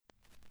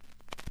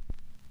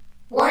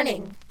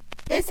Warning!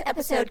 This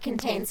episode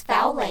contains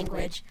foul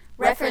language,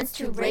 reference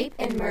to rape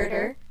and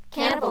murder,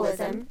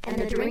 cannibalism, and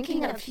the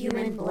drinking of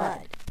human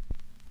blood.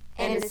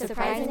 And is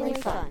surprisingly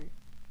fun.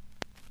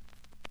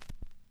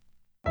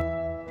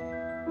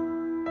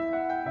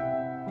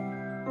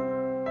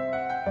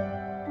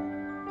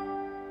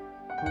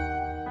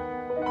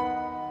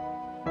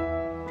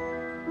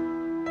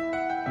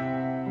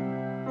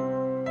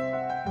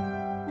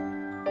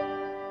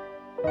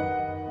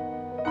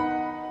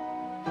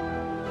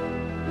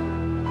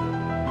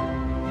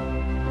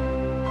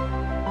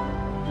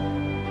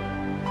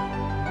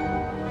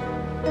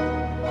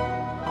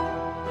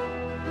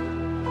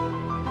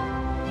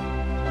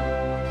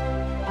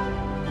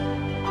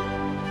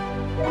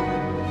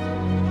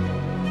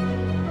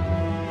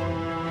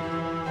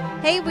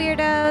 Hey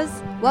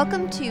Weirdos!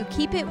 Welcome to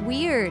Keep It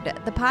Weird,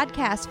 the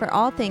podcast for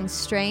all things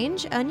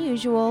strange,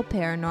 unusual,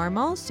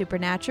 paranormal,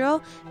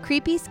 supernatural,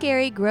 creepy,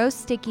 scary, gross,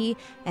 sticky,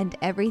 and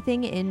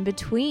everything in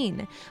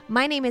between.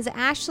 My name is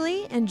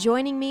Ashley, and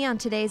joining me on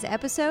today's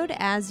episode,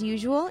 as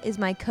usual, is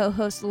my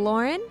co-host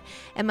Lauren,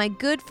 and my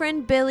good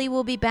friend Billy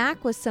will be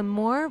back with some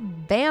more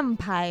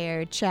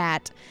vampire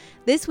chat.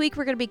 This week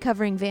we're going to be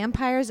covering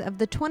vampires of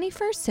the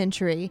 21st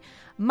century,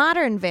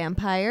 modern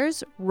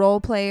vampires,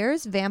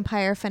 roleplayers,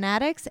 vampire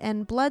fanatics,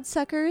 and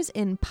bloodsuckers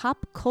in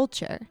pop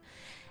culture.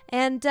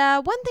 And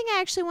one thing I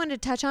actually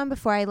wanted to touch on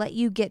before I let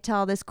you get to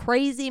all this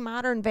crazy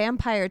modern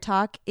vampire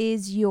talk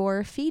is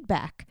your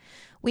feedback.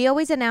 We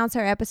always announce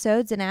our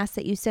episodes and ask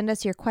that you send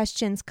us your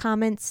questions,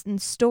 comments,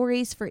 and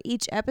stories for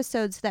each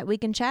episode so that we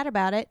can chat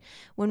about it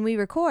when we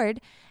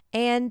record.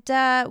 And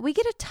we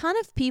get a ton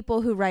of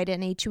people who write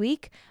in each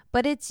week,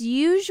 but it's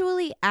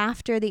usually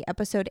after the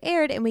episode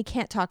aired and we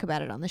can't talk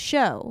about it on the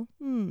show.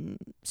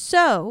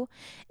 So,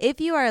 if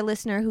you are a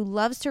listener who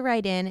loves to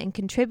write in and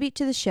contribute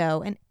to the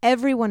show, and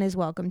everyone is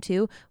welcome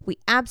to, we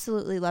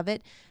absolutely love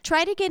it,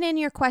 try to get in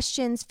your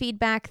questions,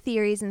 feedback,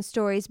 theories, and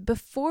stories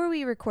before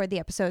we record the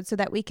episode so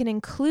that we can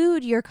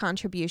include your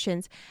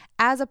contributions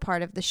as a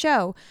part of the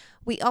show.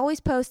 We always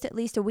post at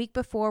least a week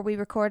before we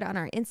record on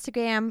our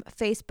Instagram,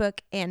 Facebook,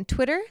 and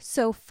Twitter.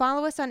 So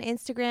follow us on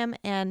Instagram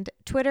and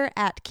Twitter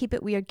at Keep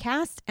It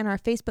Weirdcast and our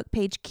Facebook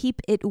page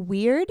Keep It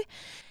Weird.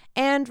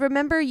 And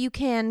remember, you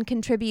can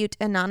contribute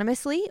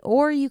anonymously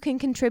or you can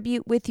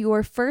contribute with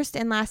your first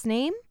and last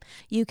name.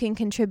 You can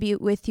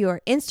contribute with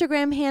your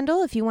Instagram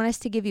handle if you want us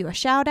to give you a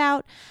shout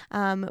out.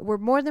 We're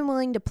more than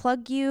willing to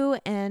plug you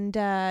and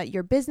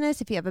your business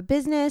if you have a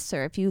business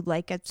or if you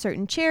like a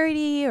certain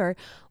charity or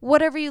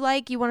whatever you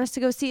like. You want us to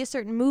go see a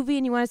certain movie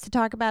and you want us to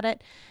talk about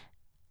it.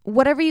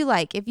 Whatever you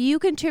like. If you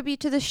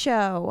contribute to the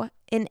show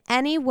in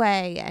any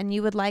way and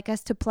you would like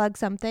us to plug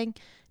something,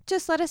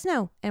 just let us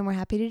know and we're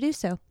happy to do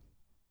so.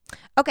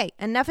 Okay,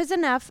 enough is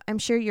enough. I'm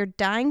sure you're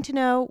dying to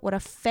know what a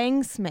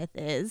fangsmith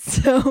is.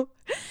 So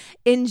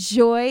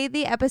enjoy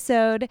the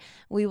episode.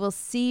 We will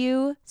see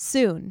you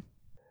soon.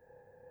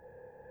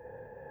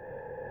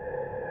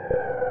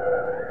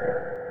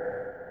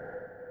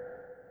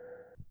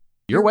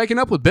 You're waking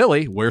up with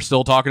Billy. We're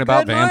still talking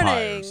about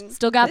vampires.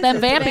 Still got them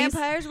vampies.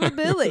 Vampires with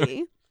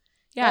Billy.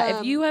 Yeah,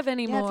 if you have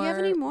any more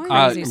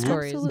crazy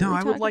stories. No,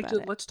 I would like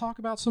to. Let's talk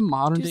about some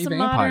modern day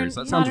vampires.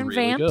 That sounds really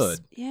vamps. good.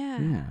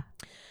 Yeah.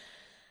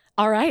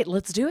 All right,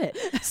 let's do it.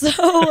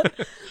 So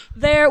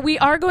we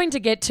are going to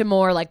get to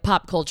more like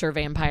pop culture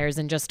vampires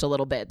in just a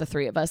little bit. The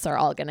three of us are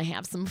all going to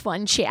have some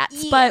fun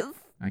chats. Yes. But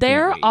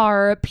there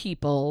are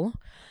people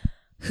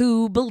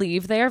who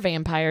believe they are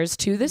vampires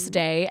to this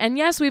day. And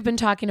yes, we've been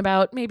talking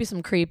about maybe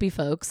some creepy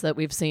folks that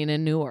we've seen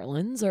in New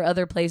Orleans or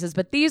other places,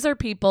 but these are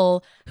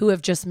people who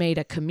have just made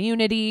a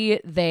community.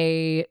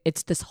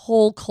 It's this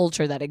whole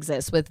culture that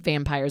exists with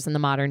vampires in the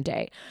modern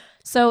day.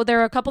 So there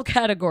are a couple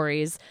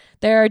categories.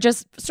 There are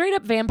just straight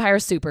up vampire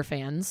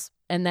superfans.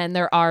 And then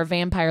there are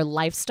vampire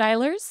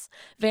lifestylers,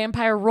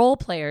 vampire role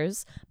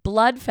players,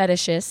 blood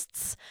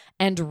fetishists,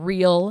 and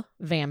real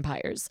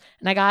vampires.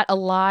 And I got a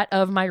lot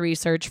of my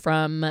research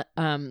from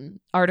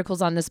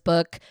articles on this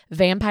book,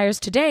 Vampires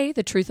Today,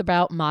 The Truth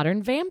About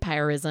Modern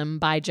Vampirism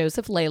by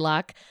Joseph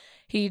Laylock.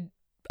 He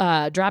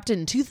dropped it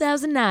in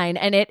 2009,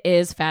 and it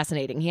is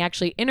fascinating. He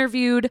actually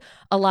interviewed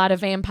a lot of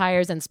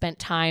vampires and spent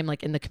time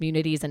like in the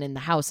communities and in the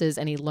houses,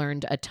 and he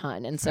learned a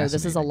ton. And so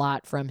this is a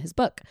lot from his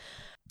book.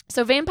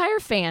 So vampire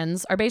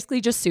fans are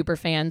basically just super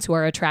fans who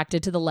are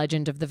attracted to the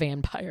legend of the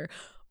vampire.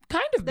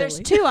 Kind of There's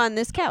Billy. two on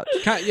this couch.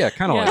 Kind of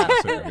like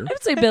this over here. I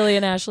would say Billy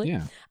and Ashley.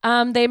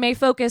 Yeah. They may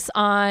focus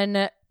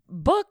on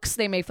books,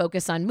 they may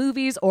focus on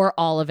movies, or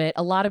all of it.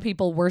 A lot of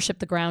people worship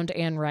the ground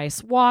Anne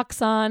Rice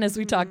walks on, as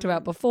we talked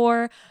about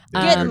before.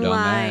 Get in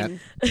line.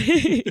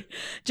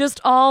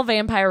 Just all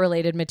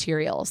vampire-related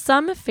material.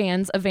 Some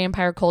fans of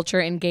vampire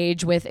culture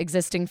engage with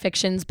existing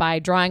fictions by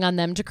drawing on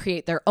them to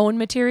create their own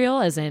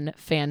material, as in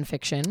fan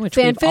fiction, which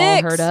we've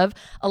all heard of.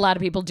 A lot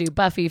of people do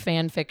Buffy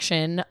fan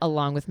fiction,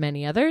 along with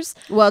many others.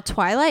 Well,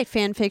 Twilight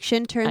fan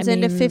fiction turns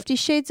into 50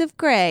 Shades of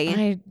Grey.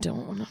 I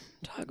don't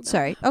talk about.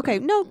 Sorry. Okay.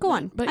 No, go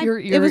on. But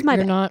it was my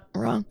you're bad. not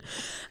wrong.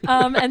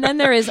 And then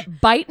there is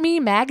Bite Me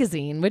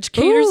Magazine, which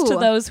caters to Ooh.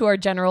 those who are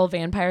general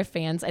vampire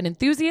fans and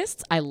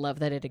enthusiasts. I love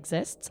that it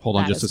exists. Hold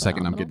on That just a is second.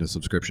 I'm phenomenal. getting a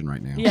subscription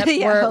right now. Yep,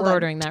 Yeah, we're hold on.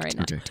 ordering that right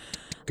now. Okay.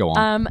 Go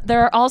on.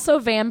 There are also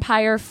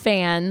vampire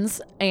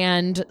fans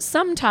and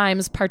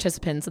sometimes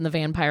participants in the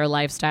vampire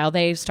lifestyle.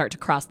 They start to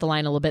cross the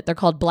line a little bit. They're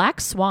called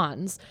black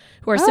swans,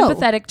 who are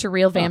sympathetic to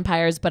real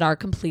vampires but are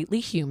completely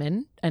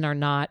human and are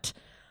not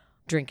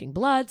drinking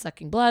blood,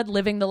 sucking blood,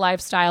 living the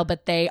lifestyle,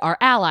 but they are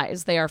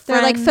allies. They are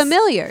friends. They're like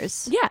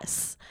familiars.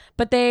 Yes.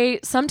 But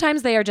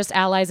sometimes they are just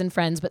allies and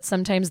friends, but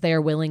sometimes they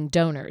are willing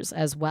donors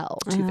as well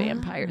to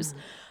vampires.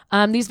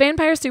 These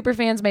vampire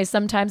superfans may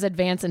sometimes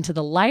advance into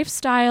the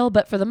lifestyle,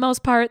 but for the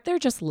most part, they're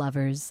just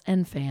lovers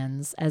and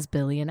fans, as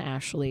Billy and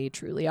Ashley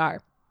truly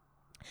are.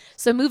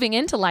 So moving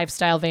into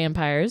lifestyle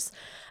vampires,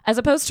 as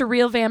opposed to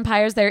real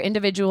vampires, they're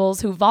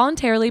individuals who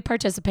voluntarily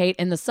participate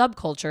in the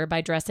subculture by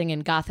dressing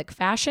in gothic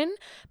fashion,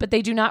 but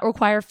they do not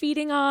require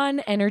feeding on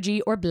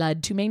energy or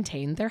blood to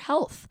maintain their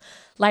health.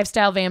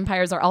 Lifestyle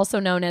vampires are also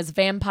known as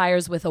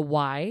vampires with a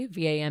Y,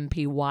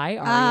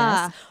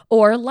 vampyres,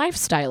 or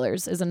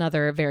lifestylers is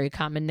another very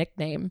common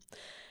nickname.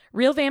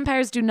 Real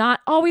vampires do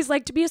not always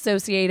like to be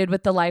associated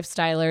with the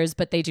lifestylers,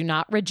 but they do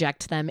not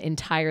reject them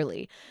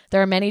entirely.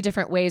 There are many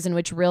different ways in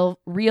which real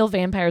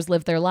vampires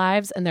live their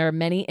lives, and there are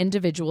many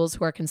individuals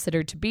who are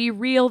considered to be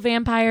real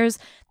vampires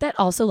that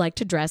also like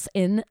to dress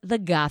in the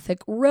gothic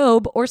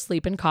robe or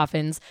sleep in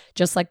coffins,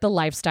 just like the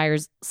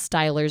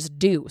lifestylers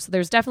do. So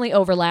there's definitely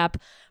overlap,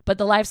 but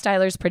the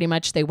lifestylers pretty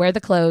much, they wear the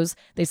clothes,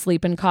 they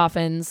sleep in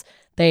coffins,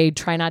 they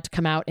try not to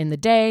come out in the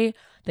day,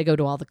 they go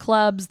to all the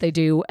clubs, they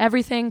do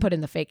everything, put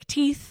in the fake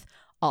teeth,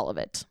 all of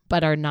it,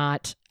 but are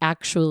not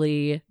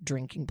actually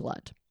drinking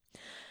blood.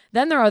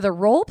 Then there are the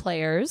role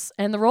players,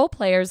 and the role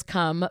players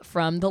come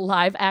from the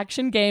live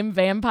action game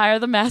Vampire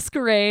the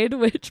Masquerade,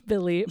 which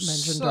Billy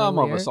mentioned Some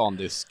earlier. of us on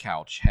this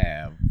couch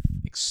have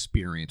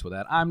experience with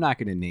that. I'm not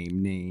going to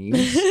name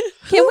names.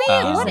 Can we?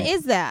 What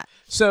is that?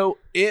 So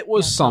it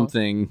was Yeah, tell us.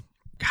 something...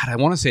 God, I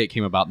want to say it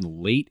came about in the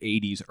late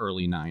 80s,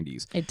 early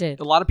 90s. It did.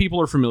 A lot of people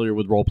are familiar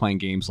with role-playing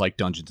games like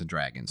Dungeons &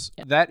 Dragons.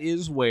 Yep. That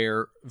is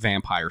where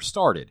Vampire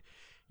started.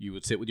 You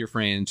would sit with your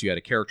friends, you had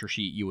a character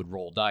sheet, you would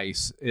roll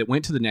dice. It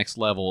went to the next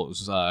level. It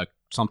was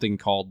something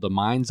called the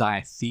Mind's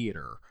Eye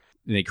Theater.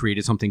 And they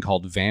created something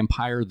called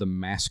Vampire the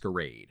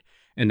Masquerade.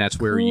 And that's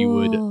where you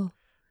would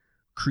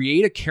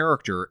create a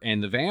character,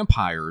 and the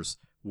vampires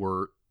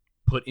were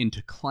put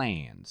into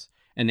clans.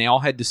 And they all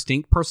had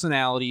distinct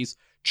personalities,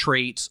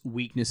 traits,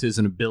 weaknesses,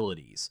 and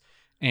abilities.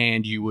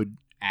 And you would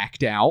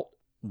act out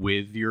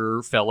with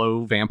your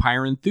fellow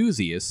vampire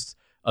enthusiasts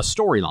a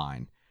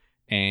storyline.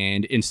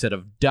 And instead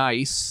of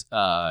dice,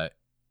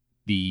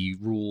 the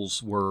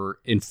rules were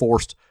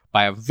enforced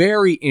by a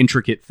very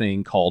intricate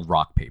thing called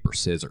rock, paper,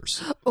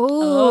 scissors.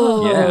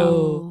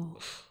 Oh.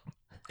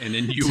 Yeah. And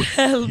then you would...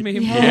 Tell me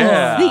more.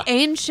 Yeah. The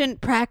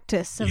ancient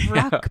practice of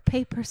rock,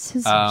 paper,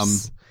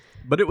 scissors.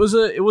 But it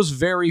was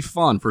very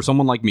fun for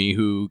someone like me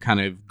who kind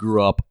of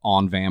grew up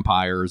on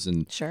vampires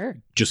and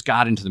Sure. just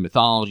got into the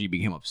mythology,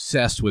 became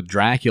obsessed with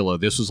Dracula.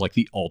 This was like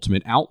the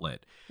ultimate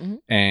outlet. Mm-hmm.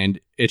 And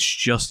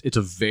it's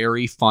a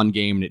very fun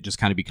game, and it just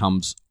kind of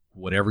becomes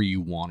whatever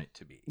you want it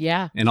to be.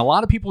 Yeah. And a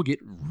lot of people get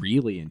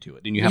really into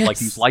it. And you have like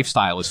these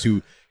lifestylists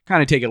who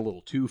kind of take it a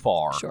little too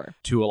far. Sure.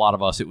 To a lot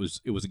of us, it was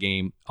a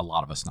game. A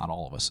lot of us, not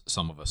all of us.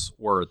 Some of us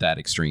were at that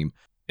extreme.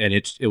 And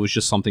it was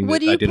just something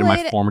that I did in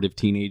my formative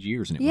teenage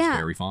years, and it was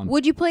very fun.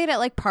 Would you play it at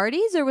like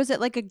parties, or was it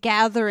like a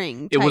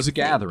gathering? It was a type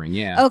thing? gathering,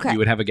 yeah. Okay. You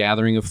would have a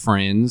gathering of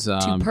friends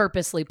To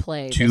purposely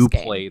play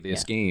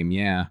this game,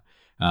 yeah.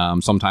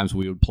 Sometimes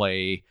we would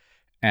play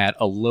at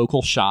a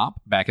local shop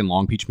back in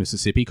Long Beach,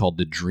 Mississippi called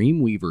the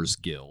Dreamweavers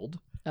Guild.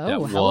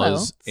 Oh, hello.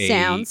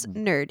 Sounds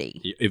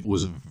nerdy. It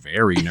was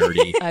very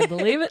nerdy. I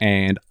believe it.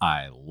 And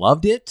I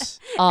loved it.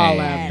 All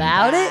and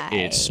about it.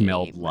 It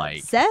smelled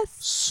like Seth,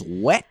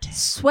 sweat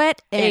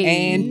and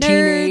and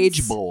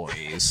teenage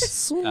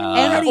boys. and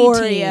No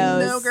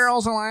Oreos.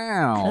 girls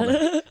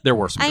allowed. There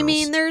were some girls. I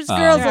mean, there's There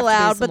girls have to be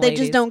allowed, some but they just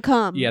ladies. don't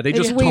come. Yeah, they It's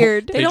just don't-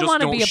 weird. They They don't just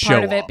want to don't be a show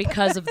part of it up.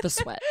 because of the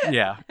sweat.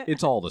 Yeah,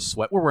 it's all the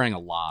sweat. We're wearing a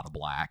lot of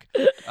black.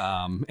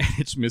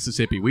 It's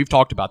Mississippi. We've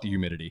talked about the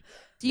humidity.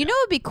 Do you know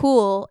what would be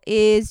cool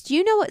is, do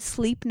you know what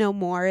Sleep No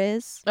More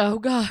is? Oh,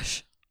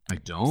 gosh. I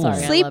don't. Sorry.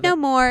 I Sleep love No it.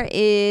 More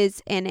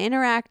is an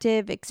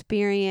interactive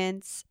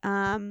experience.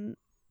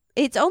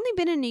 It's only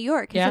been in New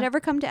York. Has Yeah. it ever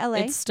come to LA?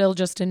 It's still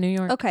just in New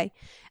York. Okay.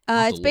 I'll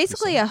have to It's look this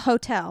basically up. a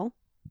hotel,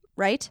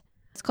 right?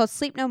 It's called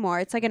Sleep No More.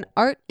 It's like an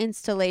art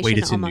installation. Wait,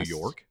 it's almost. in New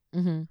York?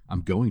 Mm-hmm.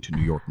 I'm going to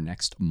New York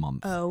next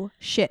month. Oh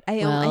shit! I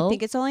Well-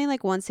 think it's only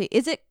like one city.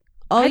 Is it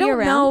all I year don't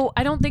round? know.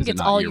 I don't think Is it it's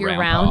not all year year round?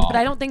 round, Oh. but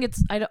I don't think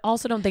it's. I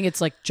also don't think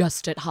it's like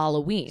just at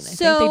Halloween. I think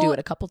So, they do it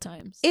a couple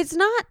times. It's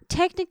not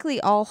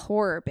technically all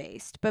horror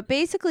based, but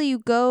basically you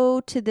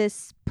go to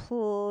this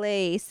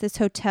place, this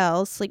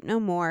hotel, Sleep No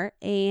More,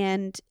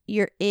 and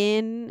you're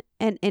in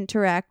an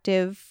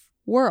interactive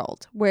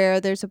world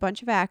where there's a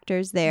bunch of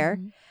actors there,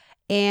 Mhm.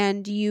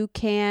 and you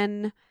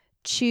can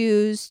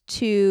choose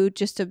to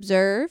just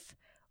observe,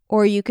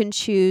 or you can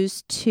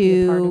choose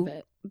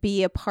to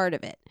be a part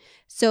of it.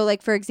 So,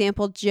 like, for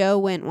example, Joe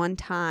went one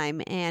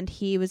time and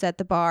he was at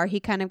the bar.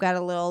 He kind of got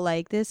a little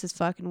like, this is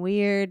fucking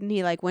weird. And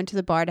he like went to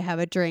the bar to have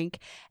a drink.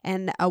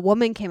 And a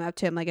woman came up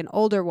to him, like an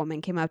older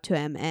woman came up to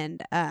him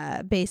and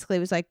basically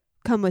was like,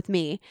 come with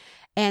me.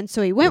 And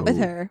so he went with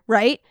her,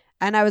 right?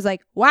 And I was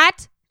like,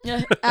 what?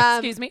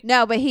 Excuse me?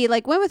 No, but he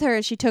like went with her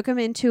and she took him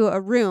into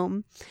a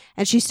room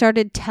and she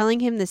started telling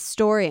him this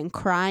story and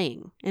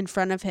crying in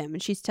front of him.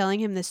 And she's telling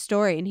him this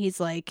story and he's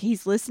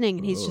listening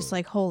and he's just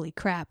like, holy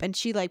crap. And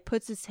she like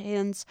puts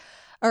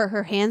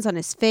her hands on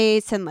his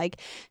face and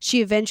like she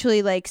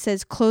eventually like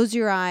says, close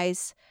your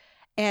eyes.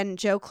 And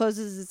Joe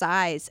closes his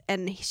eyes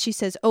and she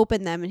says,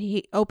 open them. And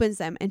he opens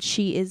them and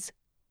she is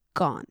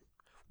gone.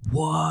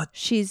 What?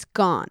 She's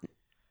gone.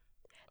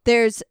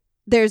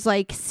 There's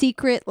like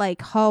secret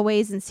like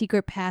hallways and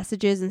secret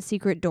passages and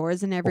secret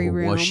doors in every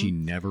room. Or was she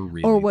never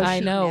really Or was there?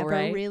 she never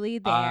really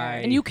there?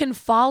 And you can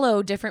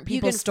follow different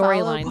people's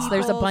storylines.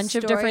 There's a bunch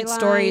of different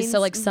stories. So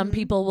like some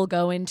people will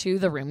go into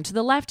the room to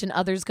the left and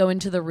others go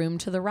into the room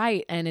to the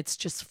right. And it's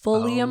just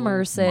fully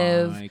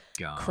immersive. My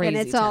God. Crazy and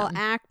it's all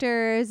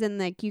actors and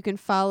like you can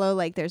follow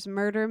like there's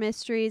murder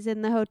mysteries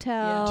in the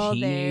hotel.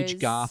 Teenage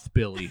goth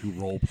Billy who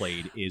role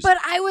played is But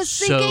I was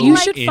thinking you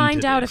like, should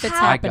find out if it's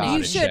happening.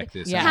 You should.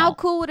 How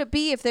cool would it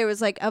be if there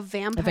was like a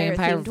vampire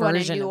themed one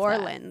in New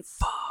Orleans?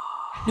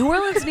 New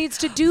Orleans needs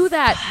to do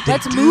that.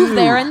 Let's move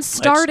there and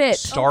start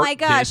it. Oh my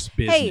gosh.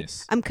 Hey,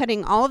 I'm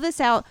cutting all of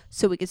this out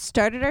so we can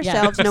start it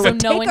ourselves. No one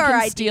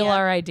can steal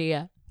our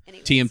idea.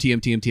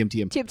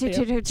 TM.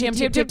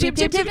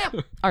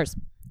 Ours.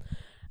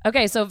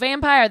 Okay, so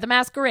Vampire the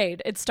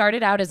Masquerade. It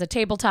started out as a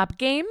tabletop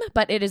game,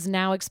 but it is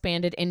now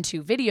expanded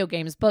into video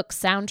games, books,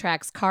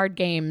 soundtracks, card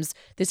games,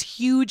 this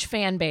huge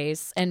fan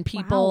base, and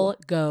people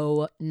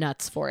go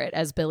nuts for it,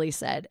 as Billy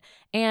said.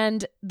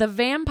 And the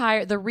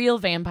real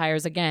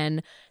vampires,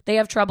 again, they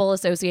have trouble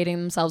associating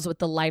themselves with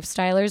the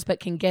lifestylers,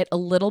 but can get a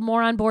little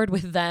more on board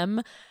with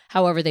them.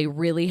 However, they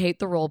really hate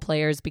the role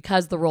players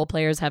because the role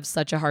players have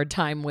such a hard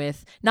time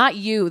with, not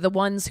you, the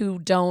ones who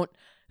don't,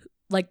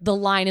 like the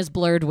line is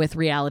blurred with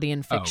reality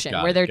and fiction,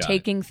 where they're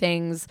taking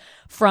things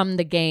from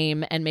the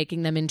game and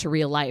making them into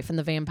real life. And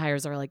the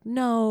vampires are like,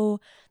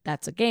 no,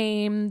 that's a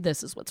game.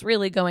 This is what's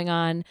really going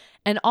on.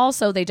 And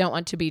also they don't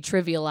want to be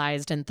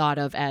trivialized and thought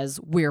of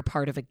as we're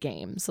part of a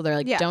game. So they're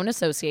like, don't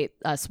associate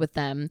us with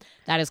them.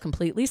 That is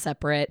completely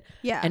separate.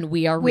 Yeah. And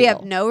we are real. We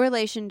have no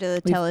relation to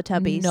the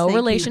Teletubbies. No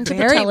relation to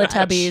the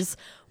Teletubbies.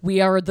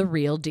 We are the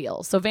real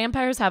deal. So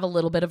vampires have a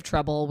little bit of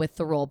trouble with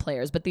the role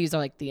players, but these are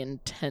like the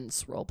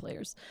intense role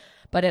players.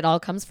 But it all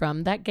comes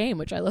from that game,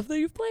 which I love that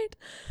you've played.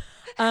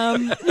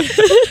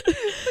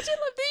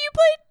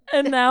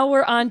 And now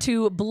we're on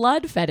to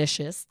blood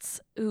fetishists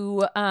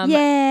who,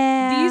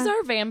 these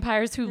are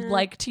vampires who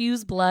like to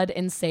use blood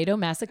in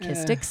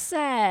sadomasochistic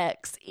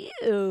sex.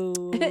 Ew.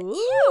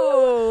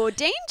 Ew,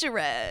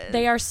 dangerous.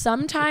 They are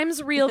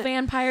sometimes real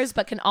vampires,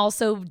 but can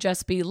also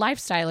just be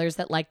lifestylers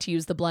that like to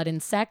use the blood in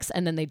sex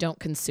and then they don't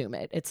consume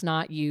it. It's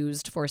not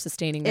used for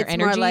sustaining their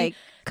energy. It's more like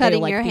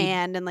cutting your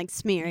hand and like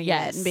smearing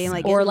it and being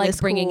like, or like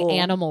bringing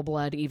animal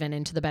blood even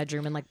into the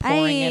bedroom and like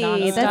pouring it on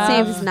stuff.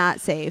 That seems not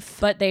safe.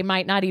 But they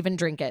might not even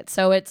drink it.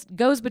 So it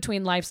goes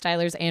between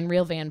lifestylers and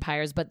real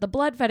vampires. But the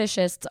blood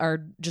fetishists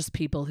are just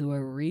people who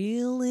are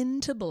real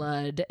into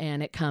blood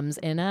and it comes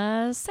in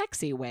a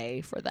sexy way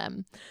for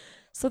them.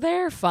 So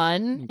they're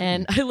fun.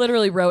 And I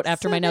literally wrote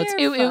after my notes,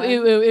 ew, ew,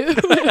 ew, ew, ew.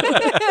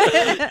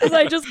 Because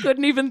I just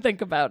couldn't even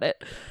think about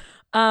it.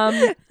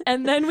 And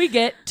then we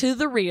get to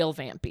the real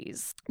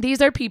vampies.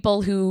 These are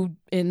people who,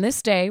 in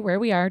this day where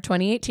we are,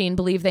 2018,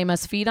 believe they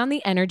must feed on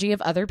the energy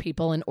of other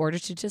people in order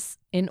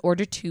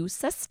to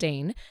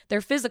sustain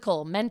their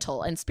physical,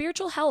 mental, and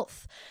spiritual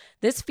health.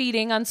 This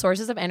feeding on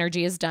sources of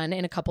energy is done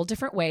in a couple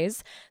different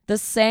ways. The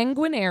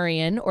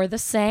sanguinarian, or the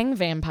sang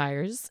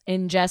vampires,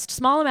 ingest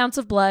small amounts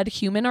of blood,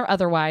 human or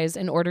otherwise,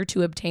 in order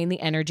to obtain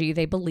the energy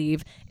they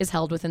believe is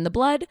held within the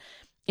blood.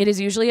 It is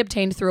usually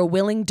obtained through a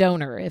willing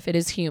donor if it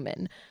is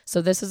human.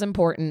 So this is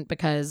important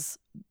because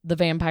the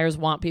vampires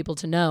want people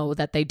to know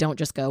that they don't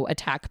just go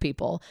attack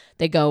people.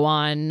 They go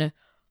on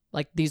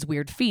like these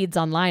weird feeds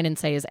online and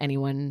say, is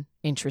anyone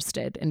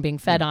interested in being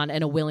fed on?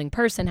 And a willing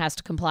person has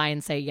to comply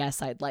and say,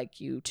 yes, I'd like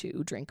you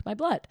to drink my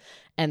blood.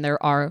 And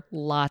there are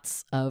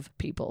lots of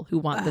people who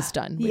want this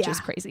done, which is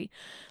crazy.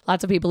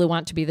 Lots of people who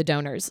want to be the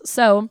donors.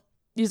 So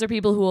these are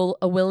people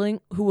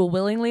who will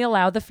willingly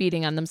allow the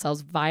feeding on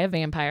themselves via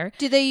vampire.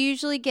 Do they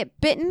usually get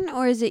bitten,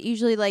 or is it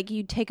usually like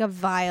you take a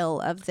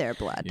vial of their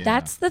blood? Yeah.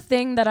 That's the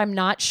thing that I'm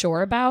not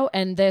sure about.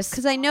 And this,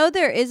 because I know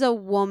there is a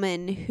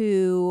woman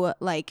who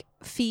like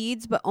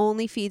feeds, but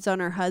only feeds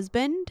on her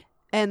husband.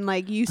 And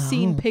like you've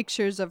seen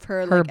pictures of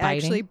her like biting?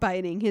 Actually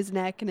biting his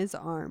neck and his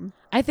arm.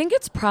 I think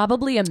it's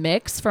probably a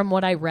mix from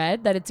what I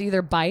read, that it's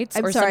either bites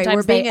or sometimes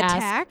we're being they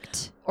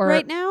attacked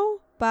right now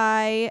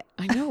by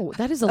I know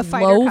that is a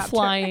low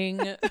flying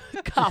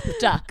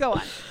copter. Go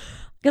on.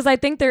 Because I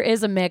think there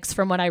is a mix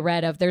from what I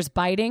read of there's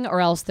biting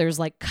or else there's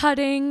like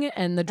cutting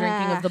and the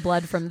drinking of the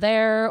blood from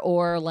there,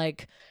 or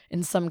like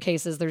in some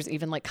cases there's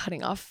even like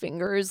cutting off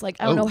fingers. Like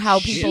I don't know how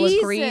people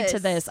agree to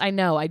this. I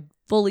know. I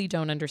fully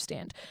don't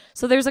understand.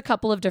 So there's a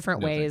couple of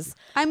different ways.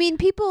 I mean,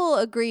 people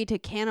agree to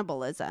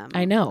cannibalism.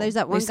 I know. There's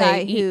that They one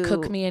say, guy who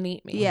cook me and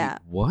eat me. Yeah.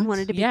 What?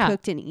 Wanted to be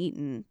cooked and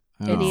eaten.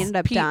 Oh. And he ended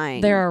up dying.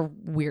 There are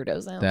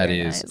weirdos out there. That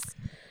is guys.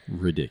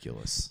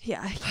 ridiculous.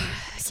 Yeah.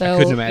 So I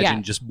couldn't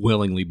imagine just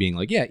willingly being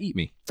like, yeah, eat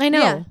me. I know.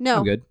 Yeah, no.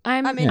 I'm good.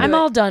 I'm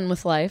all done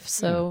with life,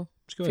 so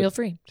Go feel ahead.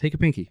 free. Take a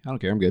pinky. I don't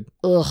care. I'm good.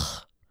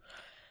 Ugh.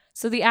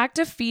 So the act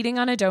of feeding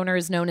on a donor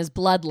is known as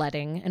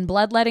bloodletting, and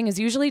bloodletting is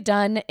usually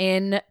done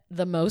in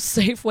the most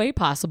safe way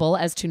possible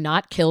as to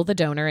not kill the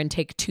donor and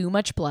take too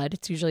much blood.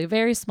 It's usually a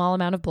very small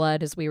amount of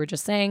blood, as we were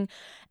just saying,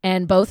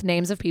 and both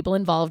names of people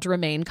involved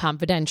remain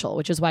confidential,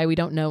 which is why we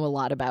don't know a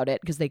lot about it,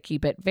 because they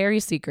keep it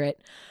very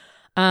secret.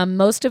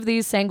 Most of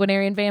these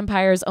sanguinarian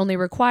vampires only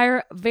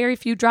require very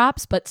few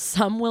drops, but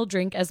some will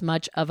drink as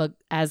much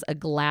as a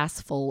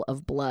glass full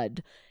of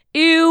blood.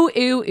 Ew,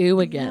 ew, ew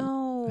again.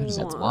 No. That's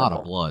a lot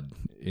of blood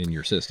in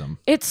your system.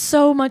 It's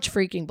so much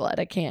freaking blood.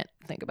 I can't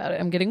think about it.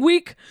 I'm getting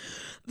weak.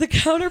 The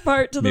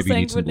counterpart to Maybe the you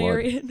need some blood.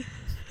 sanguinarian.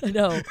 I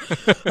know.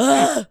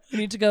 I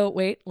need to go.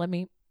 Wait, let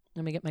me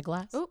get my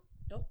glass. Oh,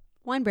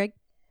 wine break.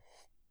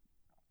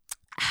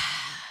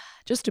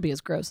 Just to be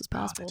as gross as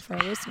possible for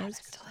our listeners.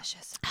 It's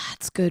delicious.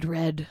 It's good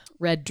red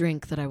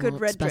drink that I Good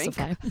won't red drink.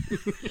 specify.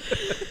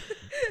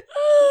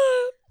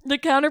 The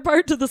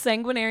counterpart to the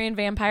sanguinarian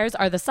vampires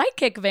are the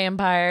psychic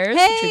vampires,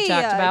 which we've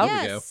talked about.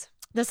 Yes.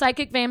 The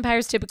psychic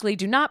vampires typically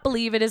do not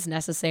believe it is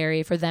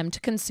necessary for them to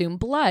consume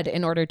blood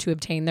in order to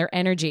obtain their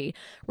energy.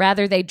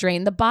 Rather, they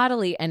drain the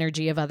bodily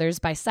energy of others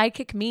by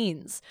psychic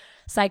means.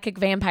 Psychic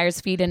vampires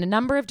feed in a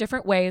number of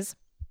different ways,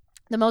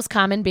 the most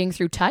common being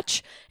through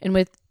touch, in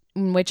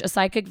which a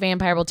psychic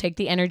vampire will take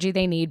the energy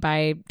they need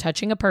by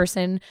touching a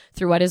person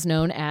through what is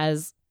known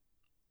as...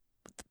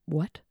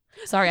 What?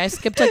 Sorry, I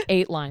skipped like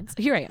 8 lines.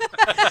 Here I am.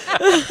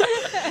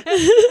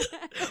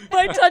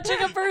 By touching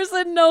a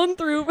person known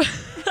through...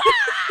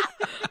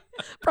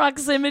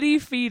 Proximity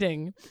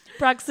feeding.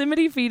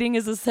 Proximity feeding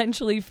is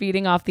essentially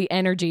feeding off the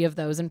energy of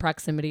those in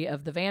proximity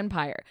of the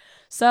vampire.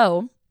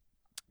 So,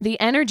 the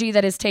energy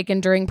that is taken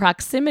during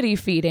proximity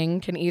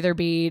feeding can either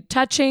be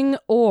touching,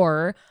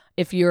 or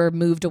if you're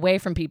moved away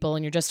from people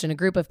and you're just in a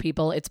group of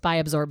people, it's by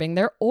absorbing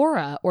their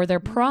aura or their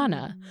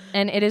prana.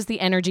 And it is the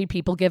energy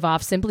people give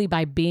off simply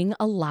by being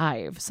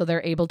alive. So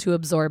they're able to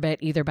absorb it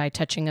either by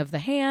touching of the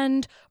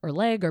hand or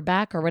leg or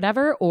back or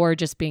whatever, or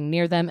just being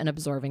near them and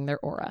absorbing their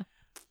aura.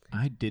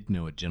 I did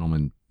know a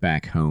gentleman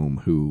back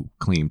home who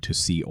claimed to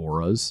see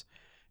auras,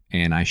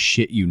 and I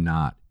shit you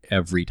not,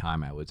 every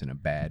time I was in a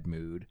bad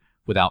mood,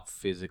 without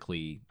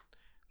physically,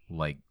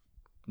 like,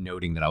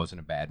 noting that I was in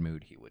a bad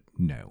mood, he would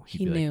know.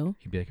 He knew.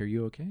 He'd be like, "Are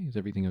you okay? Is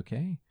everything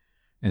okay?"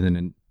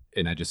 And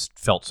I just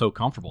felt so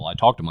comfortable. I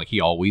talked to him like he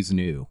always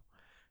knew,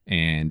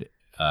 and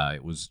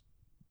it was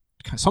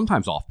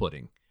sometimes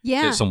off-putting.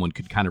 Yeah. That someone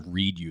could kind of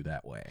read you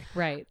that way.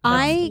 Right.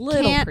 I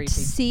Little can't creepy.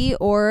 see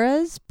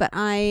auras, but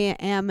I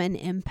am an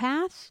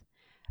empath,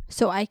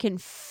 so I can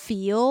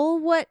feel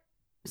what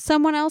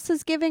someone else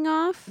is giving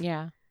off.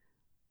 Yeah.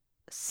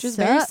 Just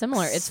very Sucks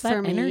similar. It's that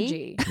for me.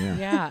 energy. Yeah.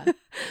 Yeah.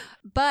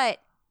 But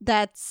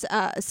that's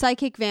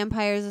psychic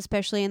vampires,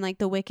 especially in like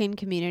the Wiccan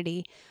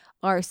community,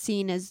 are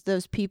seen as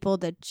those people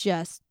that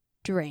just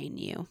drain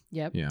you.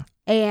 Yep. Yeah.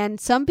 And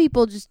some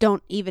people just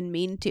don't even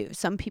mean to.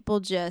 Some people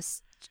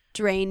just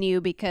drain you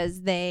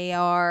because they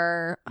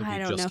are, I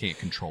don't know. Can't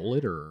control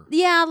it, or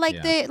Yeah, like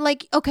Yeah. they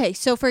like, okay,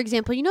 so for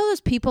example, you know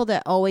those people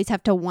that always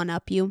have to one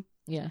up you?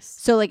 Yes.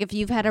 So like if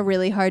you've had a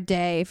really hard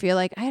day, if you're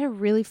like, I had a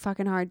really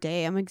fucking hard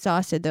day, I'm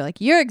exhausted. They're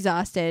like, you're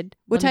exhausted.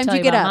 What time did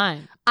you get up?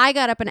 Mine. I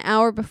got up an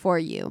hour before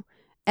you.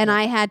 And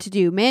I had to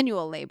do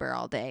manual labor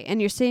all day.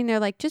 And you're sitting there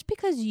like, just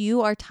because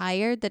you are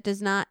tired, that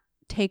does not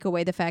take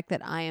away the fact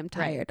that I am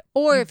tired.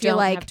 Or if you're don't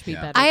like, have to be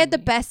Yeah. better I had the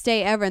than me. best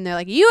day ever, and they're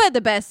like, you had the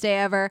best day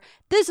ever.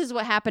 This is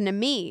what happened to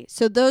me.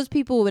 So those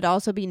people would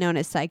also be known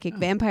as psychic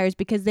vampires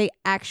because they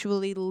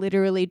actually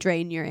literally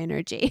drain your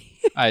energy.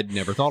 I'd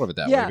never thought of it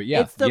that Yeah, way. But yeah,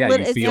 it's the you lit-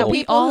 it's the feel people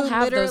We all who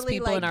have those literally,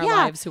 people in like, our yeah.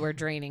 lives who are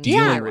draining.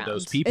 dealing Yeah. with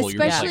those people.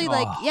 Especially you're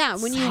just like, oh, yeah,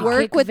 when you psychic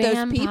work with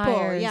those people.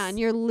 vampires. Yeah, and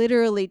you're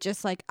literally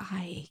just like,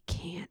 I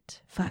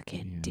can't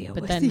fucking Yeah. deal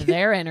But with then you.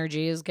 their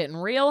energy is getting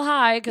real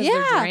high because Yeah.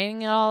 they're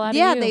draining it all out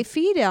Yeah, of you. they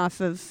feed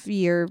off of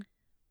your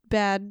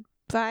bad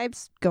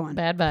vibes. Go on.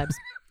 Bad vibes.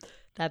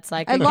 That's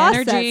psychic I lost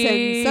energy. that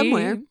sentence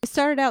somewhere. It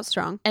started out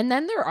strong. And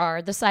then there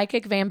are the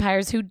psychic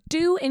vampires who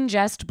do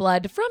ingest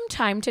blood from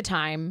time to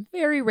time.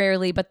 Very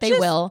rarely, but they Just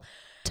will.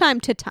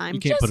 Time to time.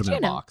 you can't put just, them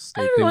in you a know, box.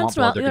 They every want once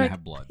in a while, blood. They're you're gonna like,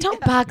 have blood.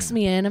 Don't box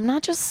me in. I'm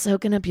not just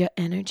soaking up your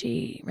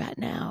energy right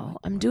now.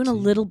 I'm doing a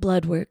little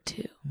blood work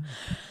too.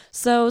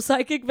 So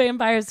psychic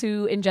vampires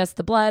who ingest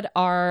the blood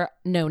are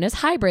known as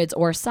hybrids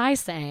or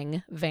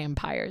Saisang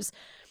vampires.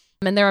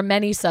 And there are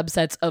many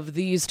subsets of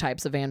these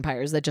types of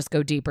vampires that just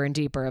go deeper and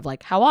deeper of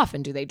like, how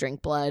often do they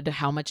drink blood?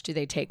 How much do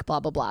they take? Blah,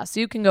 blah, blah. So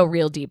you can go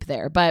real deep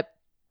there. But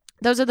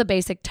Those are the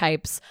basic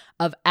types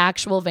of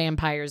actual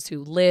vampires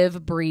who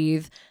live,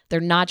 breathe. They're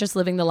not just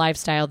living the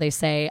lifestyle. They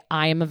say,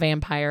 I am a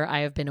vampire. I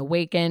have been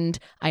awakened.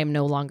 I am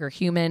no longer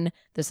human.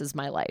 This is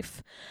my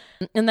life.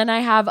 And then I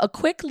have a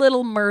quick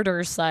little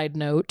murder side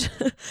note.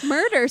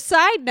 Murder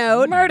side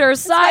note? Murder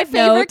side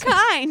note. My favorite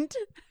kind.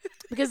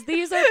 Because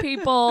these are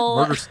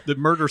people... The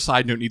murder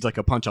side note needs like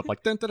a punch up,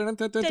 like... Dun, dun, dun,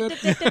 dun, dun, dun.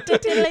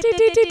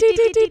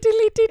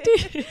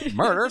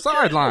 Murder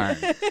sideline.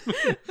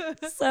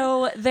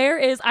 So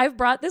I've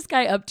brought this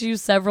guy up to you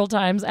several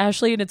times,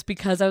 Ashley, and it's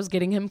because I was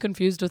getting him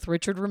confused with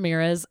Richard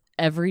Ramirez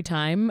every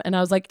time. And I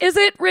was like, is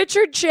it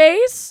Richard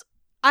Chase?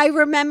 I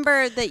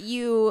remember that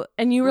you...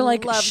 And you were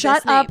like,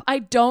 shut up. I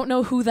don't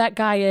know who that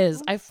guy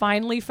is. I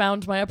finally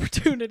found my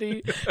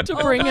opportunity to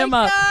bring him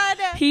up. God.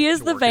 He is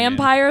the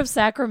vampire of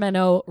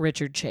Sacramento,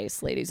 Richard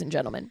Chase, ladies and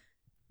gentlemen.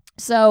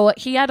 So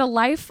he had a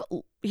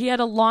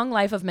long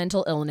life of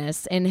mental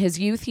illness. In his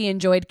youth, he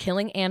enjoyed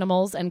killing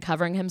animals and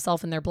covering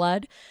himself in their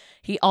blood.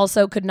 He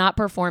also could not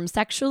perform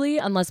sexually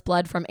unless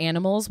blood from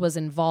animals was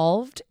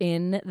involved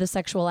in the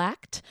sexual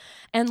act.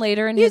 And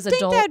later in his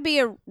adult... You'd think that'd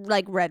be a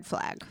red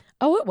flag.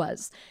 Oh, it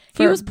was.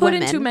 He was put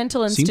into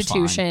mental Seems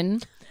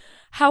institution. fine.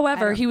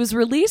 However, he was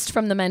released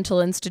from the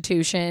mental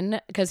institution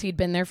because he'd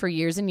been there for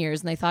years and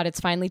years, and they thought it's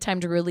finally time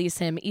to release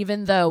him,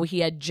 even though he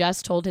had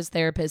just told his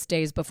therapist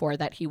days before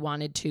that he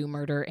wanted to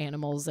murder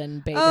animals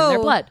and bathe in their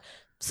blood.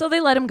 So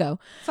they let him go.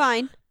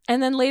 Fine.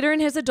 And then later in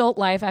his adult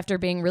life, after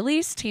being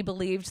released, he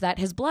believed that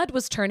his blood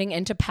was turning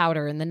into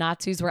powder and the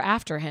Nazis were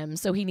after him,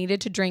 so he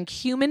needed to drink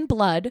human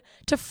blood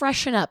to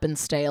freshen up and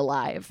stay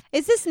alive.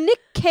 Is this Nick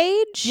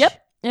Cage? Yep.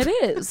 It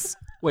is.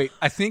 Wait,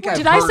 I think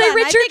Did I say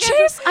Richard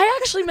Chase? I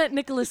actually meant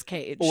Nicolas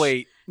Cage.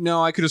 Wait,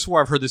 no, I could have swore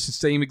I've heard this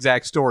same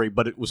exact story,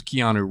 but it was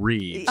Keanu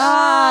Reeves.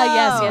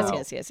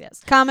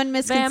 Yes. Common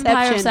misconception.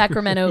 Vampire of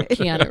Sacramento,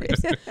 Keanu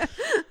Reeves.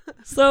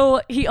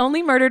 So he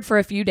only murdered for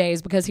a few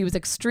days because he was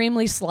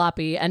extremely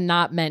sloppy and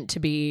not meant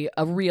to be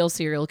a real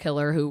serial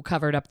killer who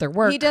covered up their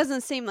work. He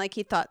doesn't seem like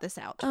he thought this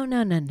out. Oh,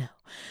 no.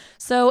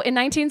 So in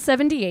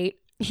 1978,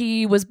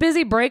 he was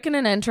busy breaking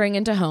and entering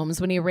into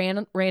homes when he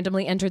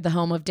randomly entered the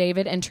home of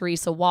David and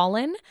Teresa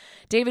Wallen.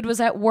 David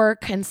was at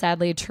work, and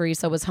sadly,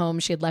 Teresa was home.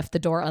 She had left the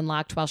door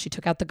unlocked while she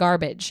took out the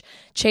garbage.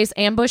 Chase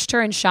ambushed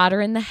her and shot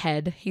her in the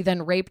head. He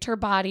then raped her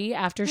body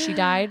after she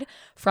died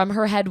from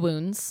her head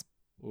wounds.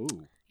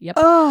 Ooh. Yep.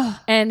 Oh.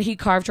 And he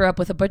carved her up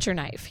with a butcher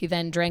knife. He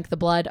then drank the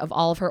blood of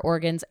all of her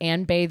organs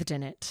and bathed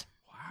in it.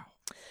 Wow.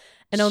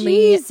 And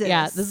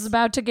Jesus. this is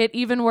about to get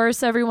even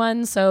worse,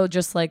 everyone. So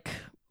just like...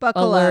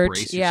 Buckle alert. up.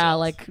 Brace Yeah, yourself.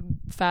 like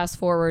fast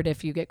forward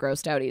if you get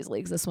grossed out easily,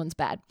 because this one's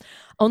bad.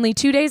 Only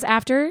 2 days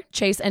after,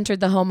 Chase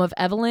entered the home of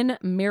Evelyn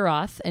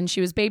Miroth, and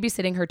she was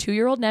babysitting her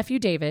 2-year-old nephew,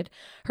 David.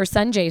 Her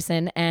son,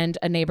 Jason, and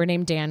a neighbor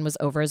named Dan was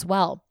over as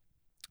well.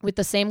 With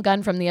the same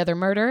gun from the other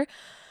murder,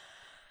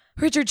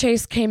 Richard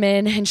Chase came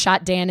in and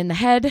shot Dan in the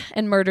head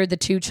and murdered the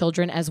 2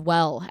 children as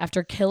well.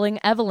 After killing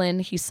Evelyn,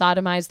 he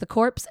sodomized the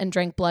corpse and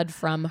drank blood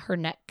from her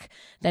neck.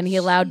 Then he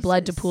allowed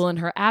blood to pool in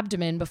her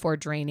abdomen before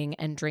draining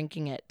and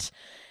drinking it.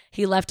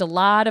 He left a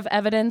lot of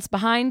evidence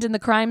behind in the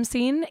crime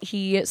scene.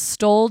 He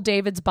stole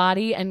David's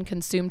body and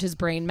consumed his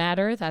brain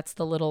matter. That's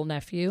the little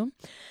nephew.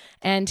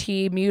 And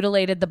he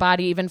mutilated the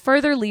body even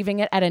further, leaving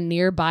it at a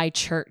nearby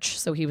church.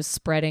 So he was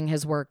spreading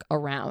his work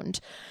around.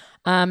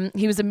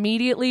 He was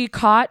immediately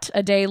caught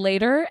a day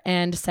later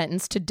and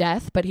sentenced to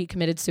death, but he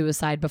committed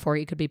suicide before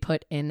he could be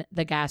put in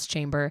the gas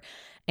chamber.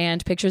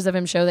 And pictures of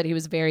him show that he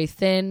was very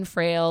thin,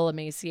 frail,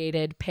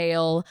 emaciated,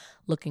 pale,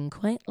 looking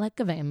quite like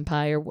a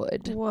vampire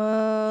would.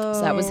 Whoa.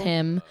 So that was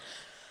him.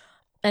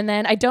 And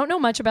then I don't know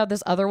much about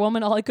this other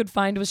woman. All I could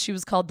find was she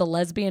was called the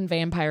lesbian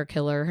vampire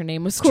killer. Her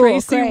name was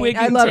Tracy Wigginton.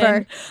 I love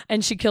her.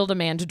 And she killed a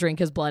man to drink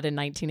his blood in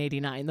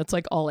 1989. That's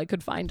like all I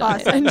could find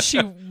on it. And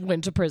she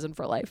went to prison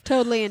for life.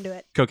 Totally into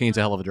it. Cocaine's a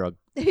hell of a drug.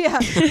 Yeah.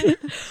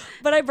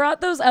 But I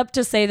brought those up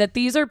to say that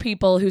these are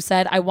people who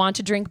said, I want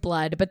to drink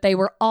blood, but they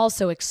were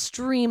also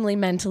extremely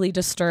mentally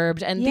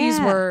disturbed. And these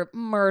were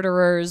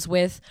murderers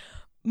with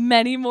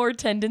many more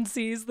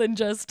tendencies than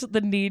just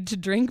the need to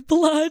drink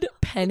blood.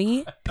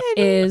 Penny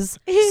is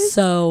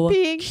so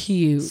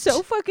cute.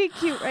 So fucking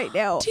cute right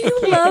now. Do you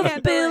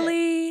love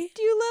Billy?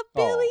 Do you love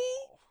Billy?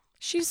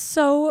 She's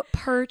so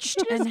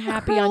perched and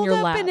happy on your Curled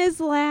up lap. in his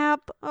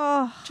lap.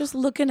 Oh, Just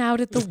looking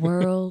out at the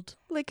world.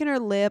 licking her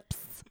lips.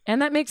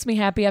 And that makes me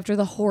happy after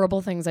the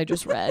horrible things I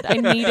just read. I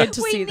needed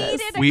to see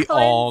this. We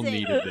all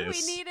needed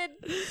this.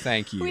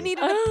 Thank you. We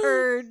needed a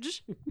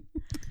purge.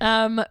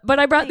 But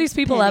I brought these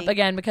people up Penny.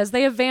 again because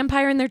they have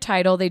vampire in their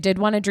title. They did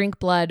want to drink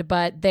blood,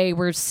 but they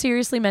were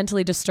seriously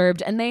mentally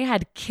disturbed and they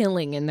had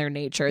killing in their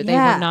nature. They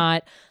were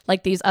not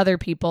like these other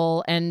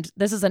people. And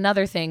this is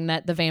another thing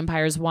that the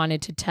vampires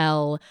wanted to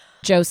tell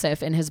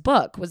Joseph in his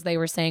book was they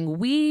were saying,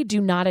 we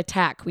do not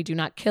attack. We do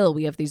not kill.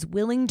 We have these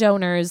willing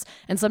donors.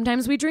 And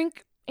sometimes we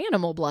drink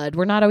animal blood.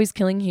 We're not always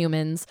killing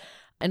humans.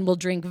 And we'll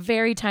drink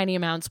very tiny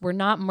amounts. We're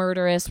not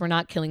murderous. We're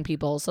not killing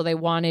people. So they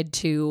wanted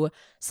to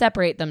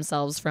separate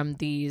themselves from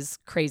these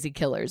crazy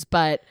killers.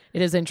 But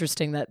it is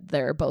interesting that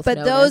they're both But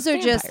known those as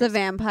are just the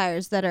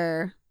vampires. vampires that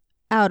are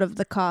out of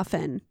the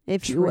coffin,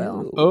 if you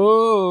will.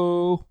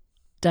 Oh.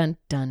 Dun,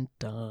 dun,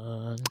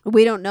 dun.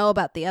 We don't know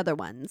about the other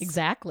ones.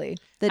 Exactly.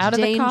 The Out of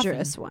the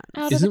dangerous coffin. ones.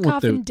 Out Isn't of the what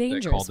coffin, they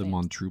dangerous. called them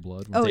on True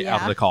Blood? Oh, They yeah.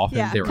 Out of the coffin.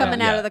 Yeah, They were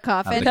coming out of the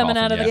coffin. Coming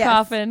out of the Yes.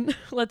 coffin.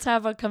 Let's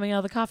have a coming out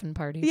of the coffin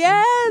party.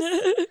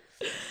 Yes.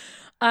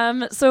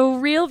 So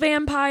real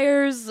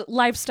vampires,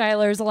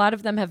 lifestylers, a lot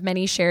of them have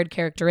many shared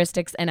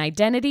characteristics and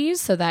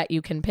identities so that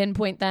you can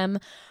pinpoint them.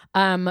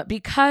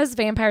 Because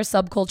vampire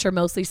subculture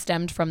mostly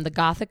stemmed from the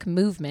Gothic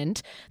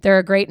movement, there are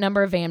a great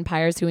number of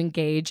vampires who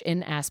engage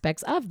in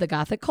aspects of the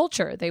Gothic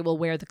culture. They will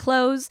wear the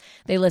clothes,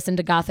 they listen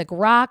to Gothic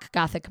rock,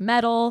 Gothic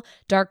metal,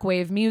 dark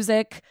wave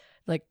music,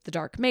 like the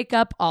dark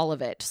makeup, all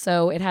of it.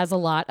 So it has a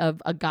lot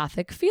of a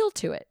Gothic feel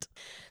to it.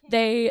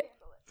 They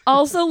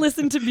also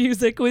listen to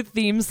music with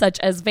themes such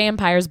as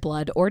vampires,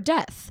 blood, or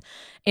death.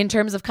 In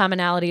terms of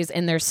commonalities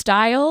in their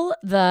style,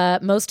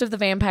 most of the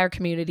vampire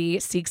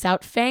community seeks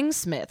out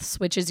fangsmiths,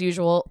 which is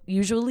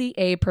usually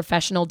a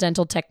professional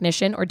dental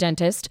technician or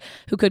dentist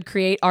who could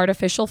create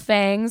artificial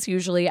fangs,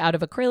 usually out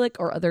of acrylic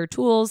or other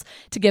tools,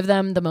 to give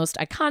them the most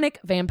iconic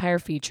vampire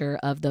feature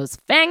of those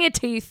fanged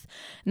teeth.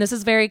 And this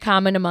is very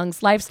common amongst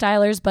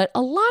lifestylers, but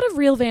a lot of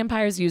real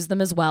vampires use them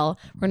as well.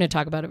 We're going to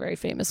talk about a very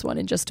famous one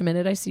in just a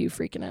minute. I see you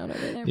freaking out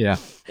over there. Yeah.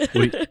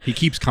 Well, he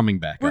keeps coming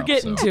back We're up,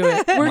 getting so. to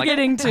it. We're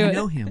getting to I it.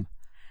 know him.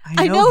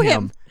 I know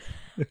him.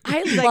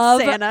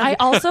 I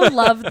also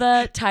love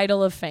the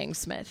title of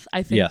Fangsmith.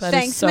 I think Yes. that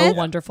is so Fangsmith?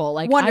 wonderful.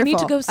 Like, I Wonderful. need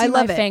to go see I my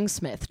love it.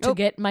 Fangsmith to Oh.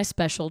 get my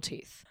special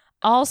teeth.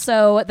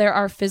 Also, there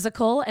are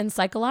physical and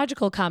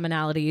psychological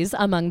commonalities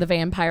among the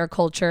vampire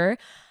culture.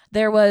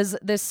 There was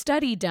this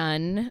study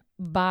done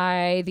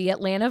by the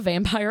Atlanta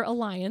Vampire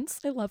Alliance.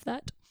 I love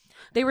that.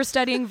 They were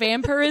studying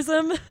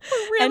vampirism.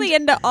 Really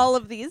into all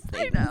of these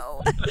things. I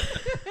know.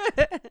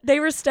 They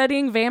were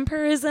studying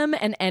vampirism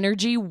and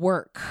energy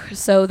work.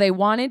 So they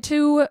wanted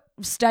to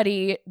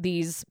study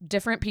these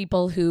different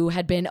people who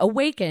had been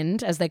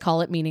awakened, as they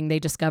call it, meaning they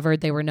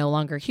discovered they were no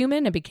longer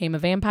human and became a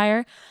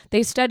vampire.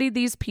 They studied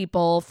these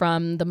people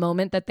from the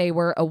moment that they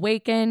were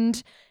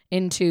awakened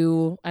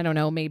into, I don't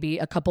know, maybe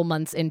a couple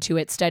months into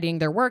it, studying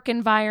their work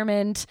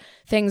environment,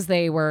 things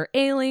they were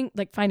ailing,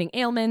 like finding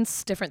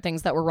ailments, different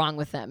things that were wrong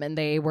with them. And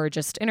they were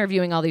just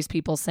interviewing all these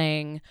people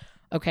saying,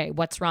 okay,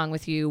 what's wrong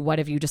with you? What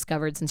have you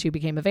discovered since you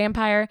became a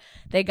vampire?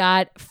 They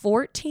got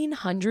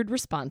 1,400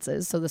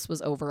 responses. So this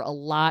was over a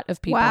lot of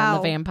people in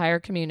the vampire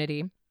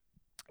community.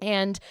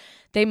 And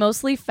they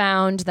mostly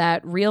found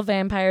that real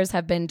vampires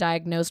have been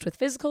diagnosed with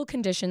physical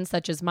conditions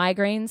such as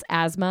migraines,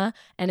 asthma,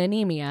 and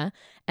anemia.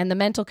 And the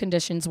mental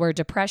conditions were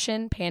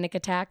depression, panic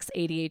attacks,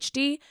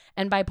 ADHD,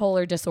 and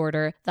bipolar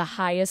disorder, the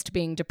highest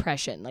being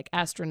depression, like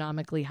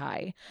astronomically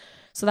high.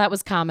 So that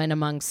was common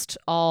amongst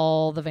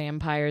all the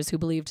vampires who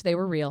believed they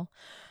were real.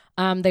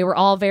 They were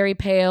all very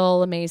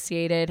pale,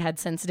 emaciated, had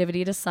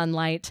sensitivity to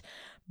sunlight.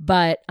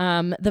 But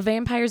the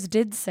vampires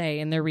did say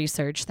in their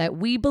research that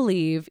we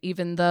believe,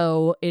 even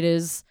though it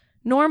is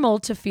normal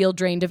to feel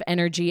drained of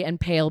energy and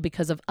pale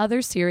because of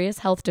other serious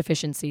health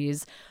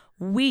deficiencies,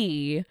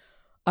 we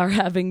are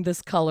having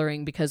this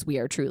coloring because we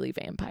are truly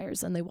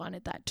vampires. And they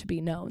wanted that to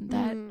be known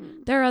that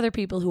there are other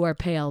people who are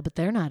pale, but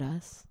they're not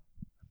us.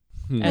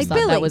 I Like thought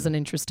Billy. that was an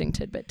interesting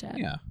tidbit to add.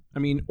 Yeah. I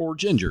mean, or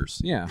gingers.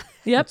 Yeah.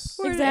 Yep.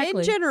 Or Exactly.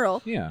 in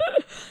general. Yeah.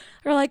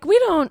 Or like, we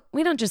don't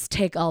just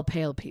take all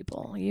pale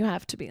people. You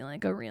have to be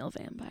like a real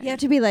vampire. You have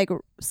to be like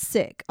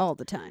sick all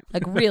the time.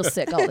 Like real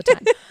sick all the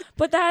time.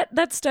 But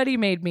that study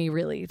made me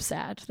really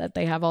sad that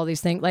they have all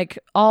these things. Like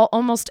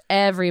almost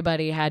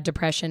everybody had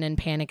depression and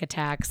panic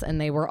attacks, and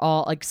they were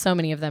all like, so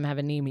many of them have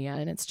anemia,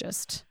 and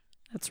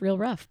that's real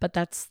rough. But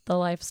that's the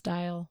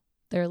lifestyle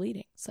they're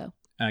leading. So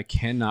I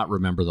cannot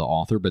remember the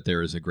author, but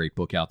there is a great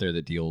book out there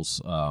that deals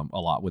a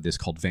lot with this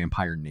called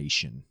Vampire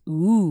Nation.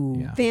 ooh,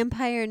 Yeah.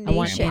 Vampire I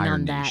want Nation. in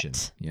on Nation.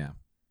 that. Yeah.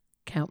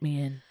 Count me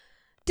in.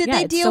 Did Yeah,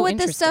 they it's deal so with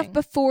this stuff interesting.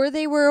 before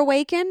they were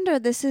awakened, or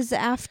this is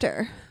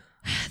after?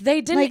 They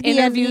didn't Like the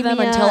interview them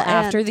anemia until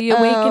after and- the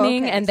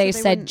awakening, okay, and so they they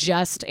said wouldn't-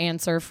 just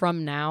answer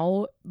from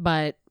now.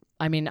 But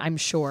I mean, I'm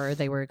sure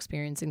they were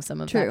experiencing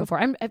some of that True. before.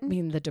 I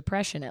mean, the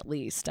depression, at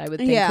least, I would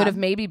think, Yeah. could have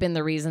maybe been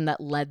the reason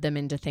that led them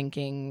into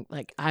thinking,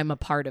 like, I'm a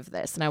part of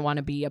this, and I want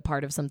to be a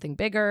part of something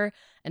bigger,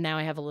 and now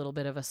I have a little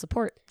bit of a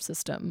support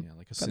system Yeah,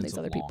 like a from sense these of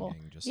other people.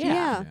 longing, just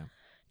Yeah.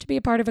 To be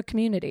a part of a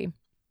community.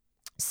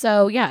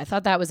 So, yeah, I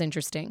thought that was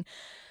interesting.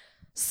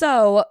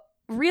 So,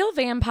 real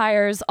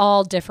vampires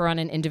all differ on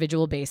an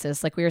individual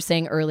basis. Like we were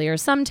saying earlier,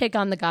 some take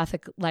on the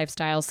Gothic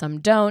lifestyle, some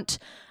don't.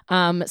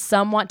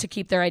 Some want to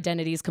keep their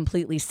identities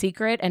completely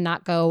secret and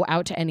not go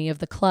out to any of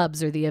the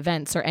clubs or the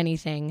events or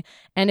anything.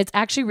 And it's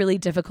actually really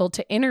difficult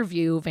to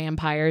interview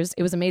vampires.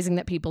 It was amazing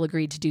that people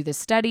agreed to do this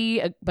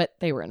study, but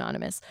they were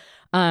anonymous,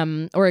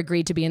 or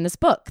agreed to be in this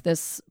book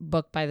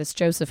by this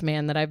Joseph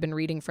man that I've been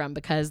reading from,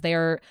 because they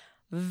are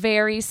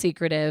very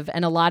secretive,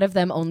 and a lot of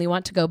them only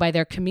want to go by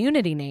their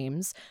community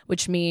names,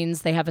 which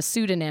means they have a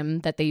pseudonym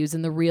that they use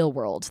in the real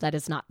world that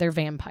is not their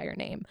vampire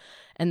name,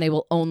 and they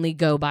will only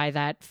go by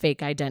that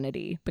fake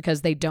identity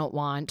because they don't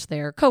want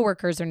their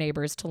coworkers or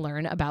neighbors to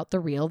learn about the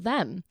real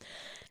them.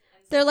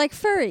 They're like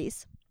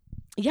furries.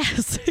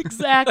 Yes,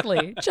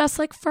 exactly. Just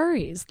like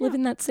furries,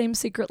 living that same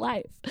secret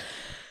life.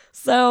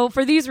 So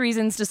for these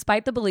reasons,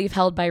 despite the belief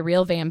held by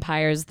real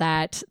vampires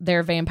that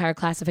their vampire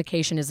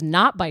classification is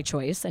not by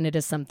choice and it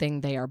is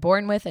something they are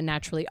born with and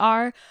naturally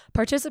are,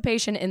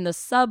 participation in the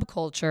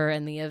subculture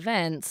and the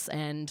events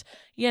and,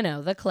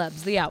 the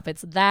clubs, the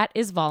outfits, that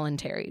is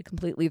voluntary,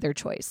 completely their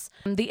choice.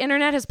 The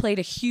internet has played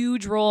a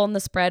huge role in the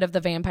spread of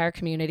the vampire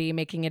community,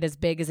 making it as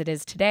big as it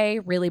is today,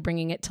 really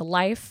bringing it to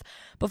life.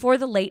 Before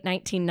the late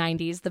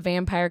 1990s, the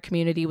vampire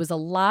community was a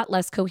lot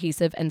less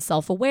cohesive and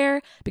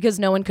self-aware because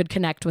no one could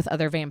connect with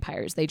other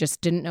vampires. They just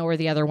didn't know where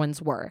the other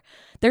ones were.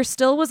 There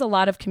still was a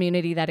lot of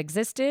community that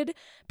existed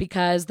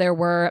because there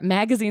were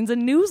magazines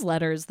and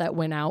newsletters that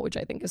went out, which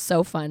I think is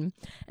so fun.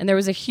 And there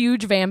was a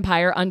huge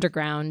vampire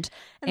underground.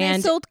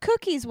 And they sold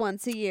cookies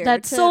once a year.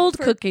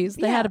 Cookies.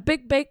 They had a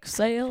big bake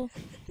sale.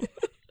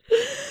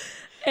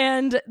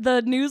 And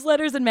the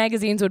newsletters and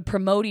magazines would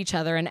promote each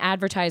other and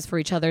advertise for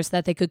each other so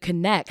that they could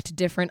connect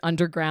different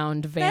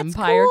underground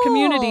vampire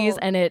communities,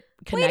 and it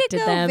connected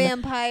them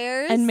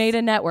vampires. And made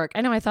a network.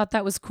 I know, I thought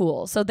that was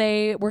cool. So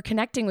they were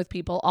connecting with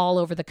people all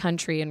over the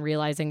country and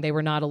realizing they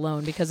were not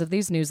alone because of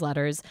these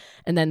newsletters.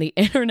 And then the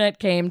internet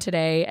came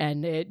today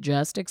and it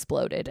just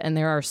exploded. And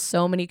there are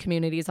so many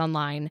communities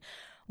online,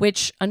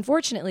 which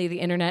unfortunately the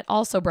internet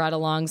also brought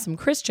along some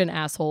Christian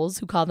assholes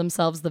who call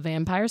themselves the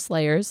Vampire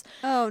Slayers.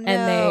 Oh, no.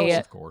 And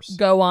they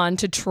go on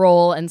to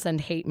troll and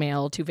send hate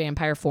mail to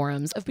vampire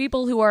forums of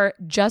people who are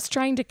just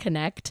trying to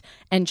connect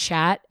and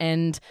chat,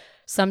 and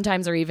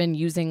sometimes are even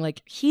using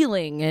like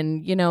healing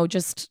and,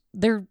 just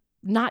they're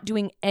not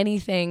doing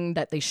anything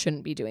that they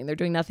shouldn't be doing. They're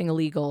doing nothing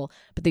illegal,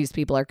 but these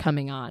people are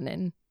coming on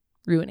and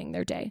ruining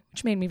their day,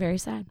 which made me very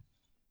sad.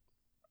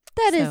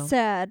 That is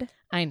sad.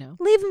 I know.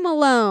 Leave them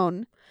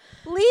alone.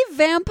 Leave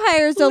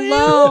vampires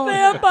alone. Leave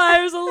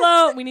vampires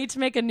alone. We need to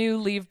make a new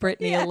Leave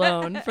Britney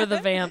Alone for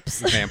the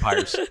vamps.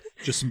 Vampires.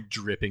 Just some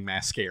dripping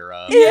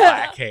mascara,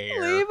 Yeah. black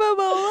hair. Leave them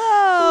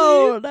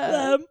alone. Leave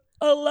them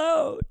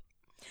alone.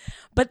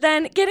 But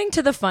then getting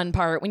to the fun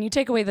part, when you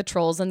take away the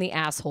trolls and the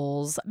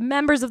assholes,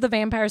 members of the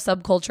vampire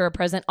subculture are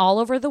present all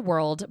over the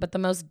world, but the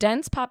most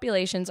dense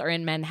populations are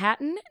in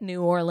Manhattan,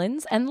 New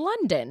Orleans, and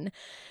London.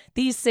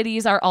 These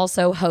cities are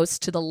also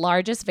host to the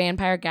largest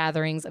vampire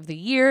gatherings of the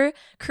year,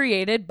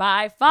 created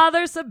by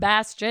Father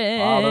Sebastian.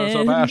 Father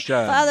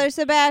Sebastian. Father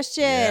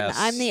Sebastian. Yes.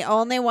 I'm the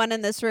only one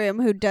in this room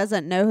who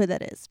doesn't know who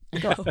that is.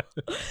 Go.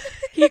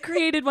 He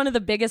created one of the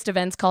biggest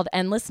events called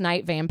Endless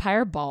Night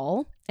Vampire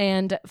Ball.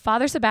 And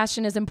Father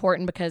Sebastian is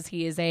important because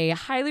he is a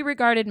highly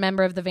regarded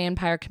member of the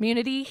vampire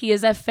community. He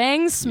is a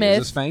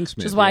fangsmith,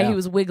 which is why he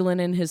was wiggling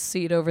in his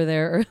seat over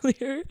there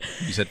earlier.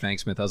 You said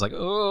fangsmith. I was like,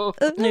 oh,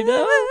 I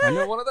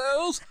know one of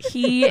those.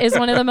 He is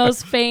one of the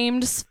most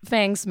famed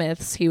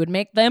fangsmiths. He would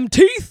make them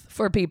teeth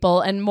for people,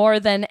 and more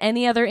than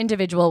any other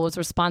individual was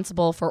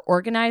responsible for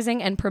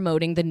organizing and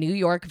promoting the New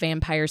York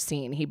vampire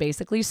scene. He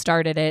basically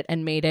started it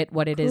and made it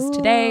what it is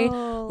today,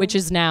 which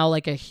is now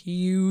like a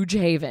huge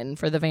haven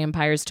for the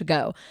vampires to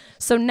go.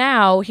 So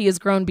now he has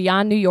grown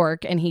beyond New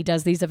York, and he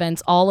does these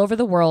events all over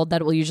the world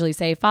that will usually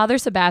say Father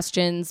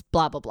Sebastian's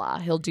blah, blah, blah.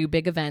 He'll do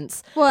big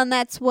events. Well, and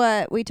that's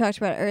what we talked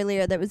about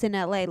earlier that was in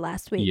LA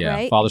last week,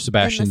 right? Father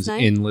Sebastian's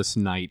Endless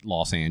Night,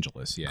 Los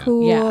Angeles. Yeah.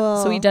 Cool.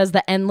 Yeah. So he does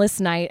the Endless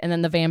Night and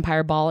then the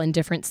Vampire Ball in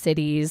different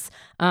cities.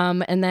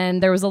 And then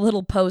there was a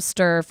little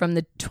poster from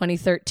the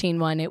 2013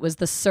 one. It was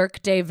the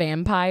Cirque des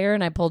Vampire,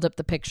 and I pulled up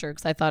the picture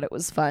because I thought it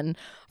was fun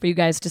for you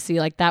guys to see.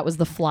 Like, that was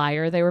the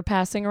flyer they were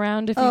passing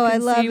around. If you can I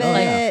love see,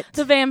 it. Like,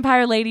 the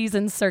vampire ladies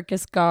in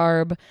circus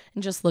garb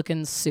and just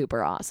looking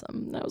super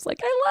awesome. And I was like,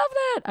 I love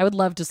that. I would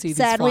love to see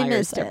these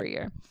flyers every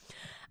year.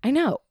 I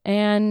know.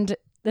 And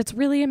that's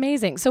really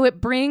amazing. So it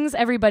brings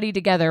everybody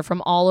together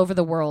from all over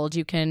the world.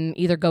 You can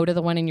either go to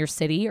the one in your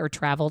city or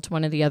travel to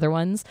one of the other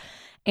ones.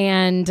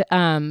 And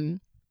so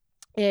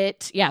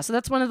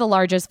that's one of the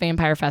largest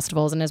vampire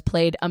festivals and has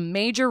played a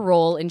major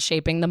role in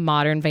shaping the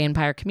modern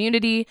vampire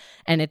community.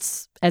 And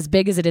it's as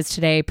big as it is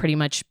today pretty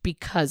much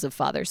because of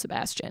Father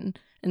Sebastian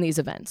and these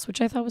events,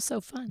 which I thought was so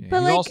fun. Yeah,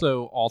 but he's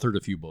also authored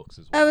a few books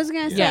as well. I was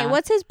going to say,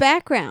 what's his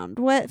background?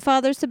 What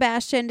Father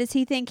Sebastian, does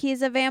he think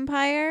he's a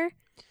vampire?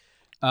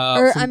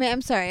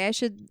 I'm sorry, I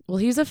should... Well,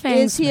 he's a fangsmith.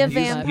 Is he a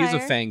vampire? He's a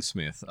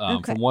fangsmith.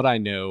 Okay. From what I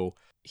know,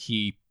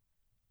 he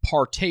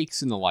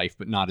partakes in the life,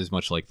 but not as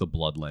much like the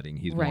bloodletting.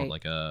 He's more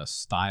like a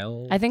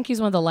style. I think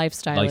he's one of the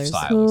lifestylers.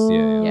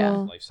 Lifestylist, yeah.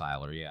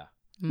 Lifestyler, yeah.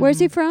 Where's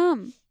he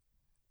from?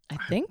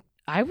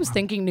 I was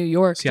thinking New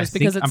York just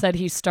because it said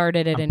he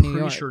started it in New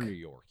York. I'm pretty sure New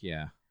York,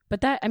 yeah.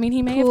 But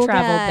he may have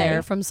traveled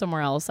there from somewhere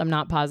else. I'm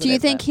not positive. Do you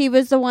think he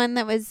was the one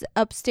that was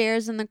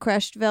upstairs in the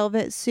crushed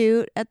velvet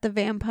suit at the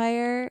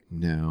vampire?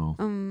 No.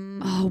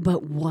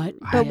 But what?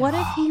 But what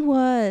if he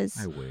was?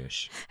 I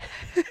wish.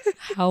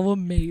 How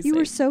amazing. You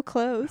were so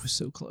close. I was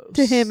so close.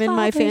 To him in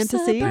my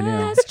fantasy. I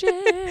know.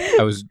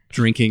 I was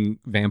drinking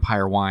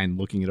vampire wine,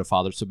 looking at a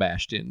Father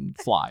Sebastian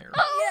flyer.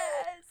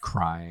 Yes.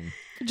 Crying.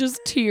 Just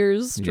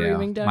tears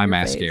streaming down my your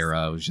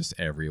mascara was just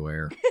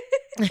everywhere.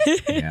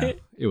 Yeah,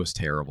 it was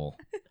terrible.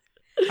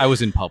 I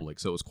was in public,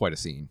 so it was quite a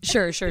scene.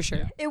 Sure.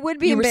 It would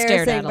be You were stared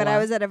embarrassing, at a but I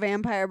lot. was at a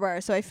vampire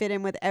bar, so I fit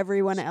in with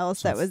everyone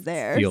else that was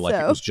there. I feel like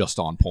it was just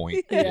on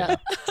point. Yeah.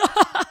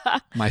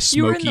 My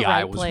You were in smoky the eye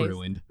right was place.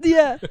 ruined.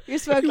 Yeah, your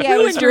smoky eye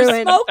was Ruined your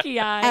ruined, smoky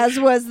eye. as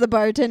was the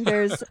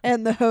bartenders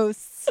and the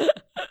hosts.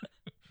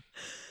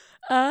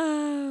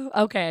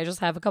 Okay, I just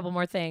have a couple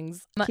more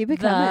things. Keep it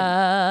the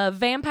coming.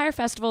 vampire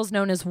festivals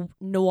known as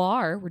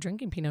Noir, we're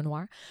drinking Pinot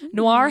Noir,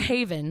 Noir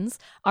Havens,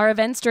 are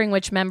events during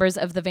which members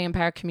of the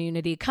vampire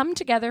community come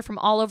together from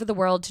all over the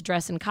world to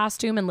dress in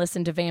costume and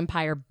listen to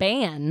vampire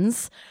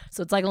bands.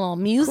 So it's like a little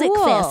music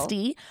Cool.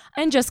 festy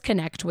and just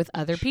connect with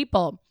other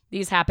people.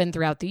 These happen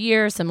throughout the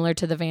year, similar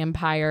to the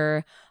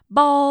vampire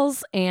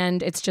balls,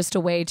 and it's just a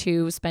way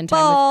to spend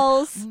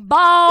time with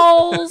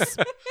balls.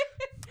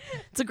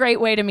 It's a great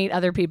way to meet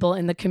other people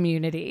in the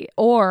community,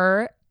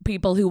 or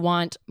people who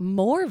want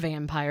more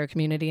vampire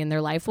community in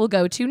their life will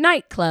go to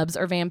nightclubs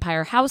or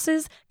vampire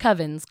houses,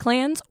 covens,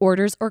 clans,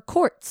 orders, or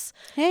courts.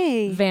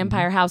 Hey.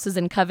 Vampire houses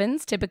and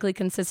covens typically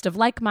consist of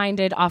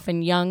like-minded,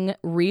 often young,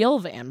 real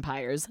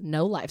vampires,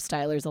 no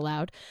lifestylers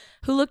allowed,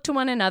 who look to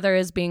one another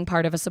as being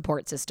part of a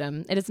support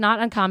system. It is not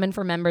uncommon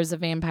for members of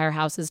vampire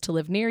houses to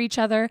live near each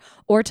other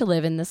or to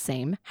live in the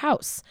same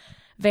house.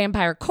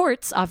 Vampire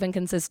courts often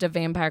consist of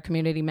vampire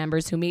community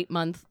members who meet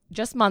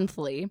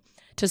monthly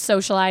to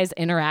socialize,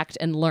 interact,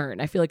 and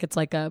learn. I feel like it's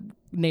like a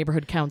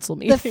neighborhood council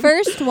meeting. The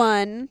first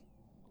one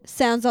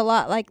sounds a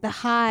lot like the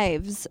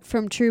hives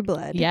from True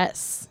Blood.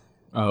 Yes.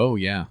 Oh,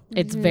 yeah.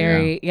 It's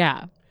very,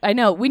 yeah. I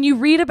know. When you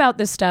read about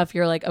this stuff,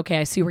 you're like, okay,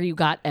 I see where you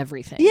got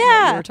everything. Yeah.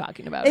 That you were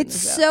talking about. It's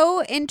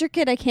so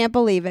intricate, I can't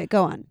believe it.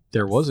 Go on.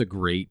 There was a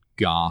great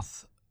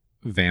goth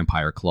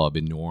vampire club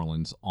in New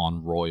Orleans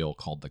on Royal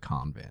called the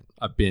Convent.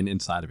 I've been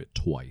inside of it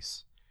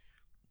twice.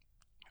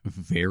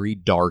 Very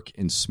dark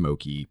and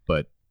smoky,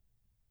 but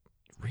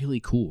really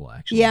cool,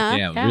 actually. Yeah?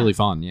 Yeah, really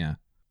fun, yeah.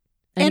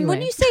 And when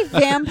Anyway. you say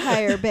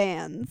vampire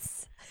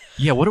bands,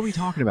 Yeah, what are we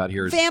talking about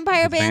here?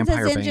 vampire With bands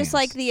vampire as in just bands.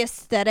 like the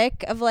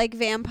aesthetic of like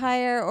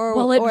vampire, or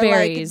Well, it or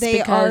varies like they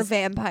are because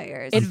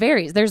vampires. It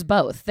varies. There's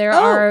both. There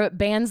are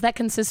bands that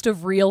consist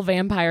of real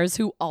vampires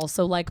who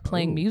also like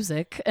playing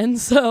music. And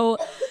so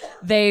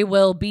they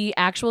will be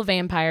actual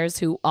vampires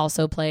who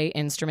also play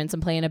instruments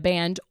and play in a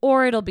band,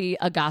 or it'll be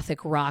a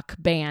gothic rock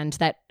band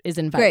that is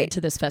invited Great.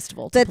 to this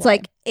festival. To That's play.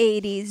 like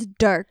 80s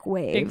dark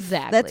wave.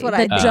 Exactly. That's what the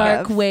I think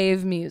dark of.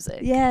 wave music.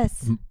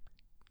 Yes.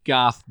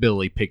 Goth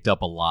Billy picked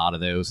up a lot of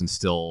those and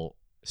still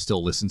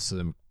listens to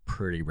them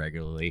pretty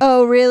regularly.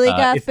 Oh, really,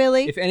 Goth if,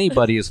 Billy? If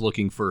anybody is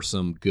looking for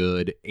some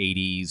good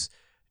 80s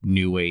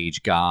new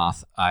age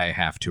goth, I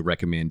have to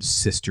recommend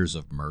Sisters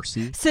of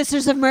Mercy.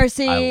 Sisters of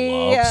Mercy. I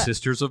love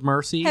Sisters of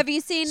Mercy. Have you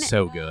seen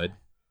So good.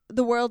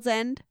 The World's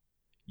End?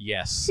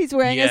 Yes. He's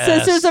wearing Yes.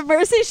 a Sisters of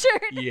Mercy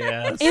shirt.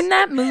 Yes. In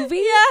that movie?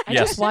 Yeah. I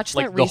Yes. just watched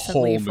Like that the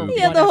recently. whole for movie.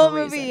 Yeah, the whole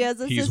whatever movie reason.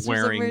 has a He's Sisters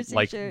wearing of Mercy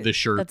like shirt. the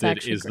shirt That's that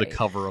actually is the great.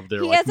 cover of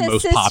their He like has a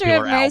most Sister popular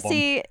of album.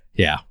 Mercy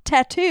Yeah.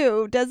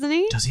 tattoo, doesn't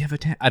he? Does he have a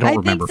tattoo? I don't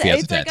remember if think he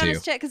has it's a like on tattoo.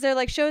 his chest because they're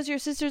like, shows your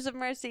Sisters of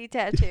Mercy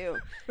tattoo.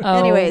 Oh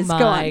Anyways, go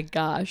my on.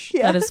 gosh.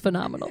 Yeah. That is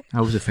phenomenal.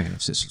 I was a fan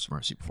of Sisters of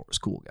Mercy before it was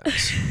cool,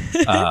 guys.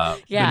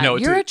 Yeah, but no,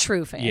 it's you're a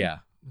true fan. Yeah.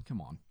 Come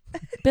on.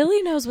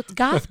 Billy knows what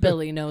Goth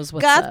Billy knows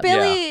what's Goth up.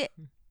 Billy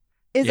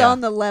is Yeah.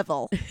 on the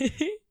level.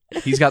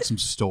 He's got some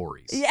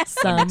stories. Yes.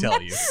 Let me Some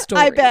tell you.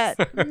 stories. I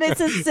bet.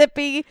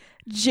 Mississippi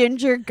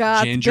Ginger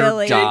Goth Ginger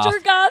Billy Goth. Ginger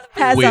Goth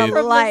has With-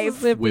 a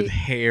life. With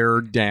hair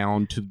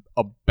down to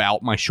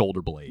about my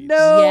shoulder blades.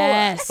 No.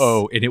 Yes.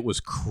 Oh, and it was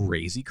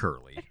crazy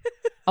curly.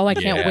 Oh, I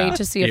can't Yeah, wait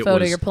to see a it photo.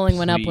 was- You're pulling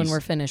one up when please.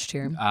 we're finished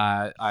here.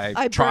 I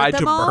burned tried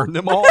them to all? burn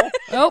them all.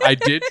 Oh. I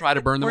did try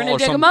to burn them We're all. gonna or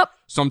dig them up.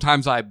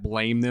 Sometimes I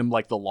blame them,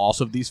 like the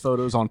loss of these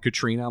photos on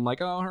Katrina. I'm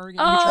like, oh, Hurricane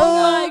Oh, Katrina.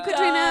 my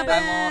Katrina God.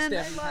 happened. I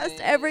I lost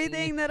lost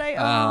everything that I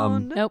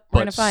owned. Nope, we're But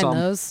gonna find some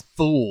those.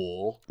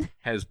 fool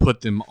has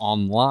put them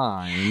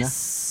online.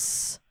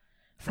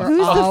 For Who's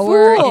the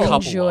our fool?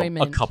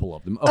 enjoyment. A couple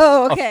of them.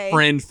 Okay. A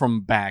friend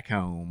from back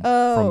home,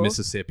 Oh, from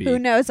Mississippi. Who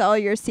knows all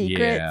your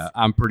secrets? Yeah,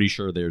 I'm pretty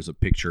sure there's a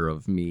picture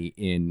of me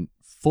in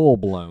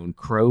full-blown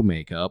crow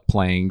makeup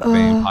playing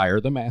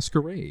Vampire the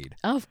Masquerade.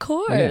 Of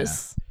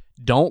course.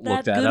 Don't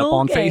look That that good up old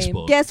on game.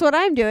 Facebook. Guess what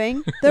I'm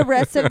doing the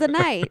rest of the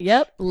night?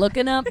 Yep.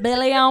 Looking up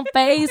Billy on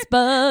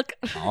Facebook.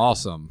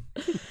 Awesome.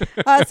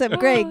 Awesome.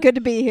 Great. Good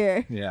to be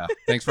here. Yeah.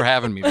 Thanks for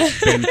having me. This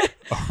has been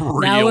a real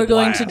Now we're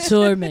going to blast.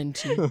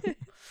 torment you.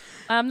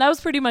 That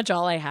was pretty much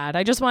all I had.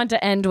 I just wanted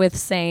to end with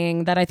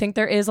saying that I think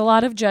there is a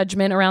lot of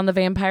judgment around the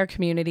vampire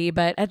community,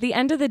 but at the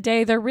end of the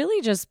day, they're really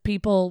just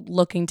people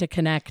looking to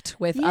connect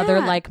with other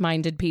Yeah.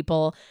 like-minded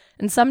people.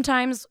 And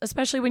sometimes,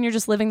 especially when you're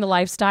just living the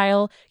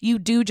lifestyle, you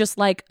do just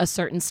like a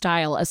certain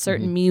style, a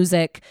certain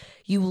music.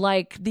 You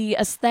like the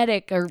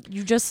aesthetic, or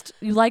you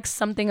like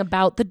something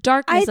about the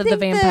darkness of the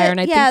vampire, and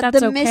I think that's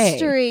the okay.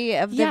 mystery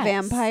of the Yes.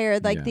 vampire,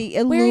 like Yeah.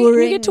 the Where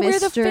alluring you get to wear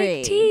the mystery.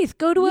 fake teeth,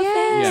 go to a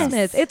Yes.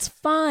 fantasmith. It's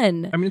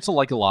fun. I mean, it's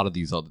like a lot of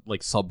these other,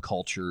 like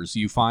subcultures.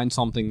 You find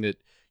something that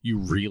you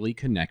really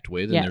connect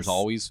with, and Yes. there's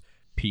always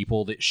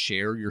people that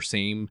share your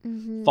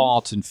same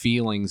thoughts and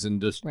feelings,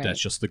 and that's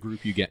just the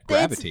group you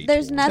gravitate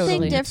There's towards.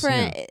 nothing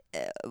different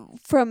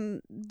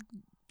from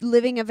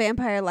living a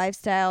vampire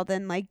lifestyle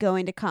than like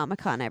going to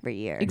Comic-Con every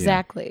year.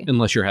 Exactly.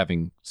 Unless you're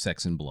having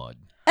sex and blood.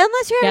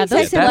 Unless you're having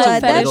sex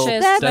and blood.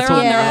 They're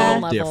on their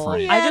own level.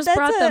 Different. I just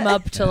brought them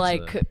up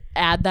to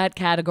add that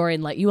category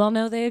and let you all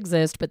know they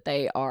exist, but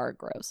they are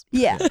gross.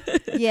 Yeah.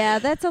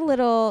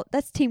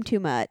 That's team too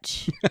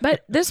much.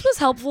 But this was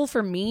helpful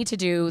for me to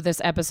do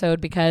this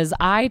episode because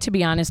I, to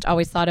be honest,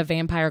 always thought a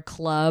vampire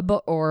club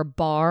or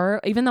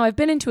bar, even though I've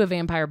been into a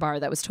vampire bar,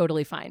 that was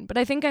totally fine. But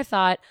I think I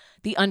thought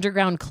the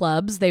underground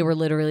clubs, they were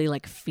literally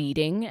like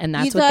feeding, and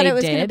that's what they did. You thought it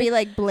was going to be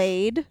like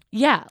Blade?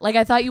 Yeah. Like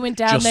I thought you went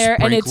down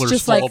there and it's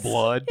just like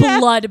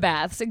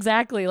bloodbaths.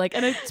 Exactly. Like,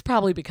 and it's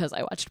probably because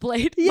I watched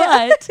Blade.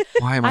 Yeah. But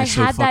why am I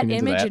so had that into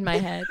image in my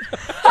head.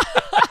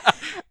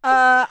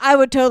 I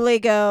would totally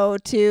go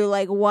to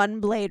like one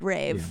Blade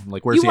rave. Yeah,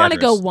 like, where's you want to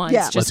go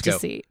once just to go.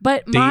 see.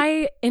 But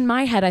in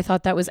my head, I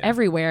thought that was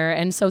everywhere.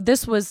 And so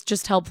this was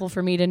just helpful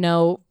for me to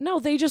know, no,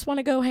 they just want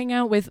to go hang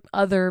out with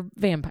other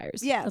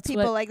vampires. Yeah, that's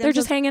people like them. They're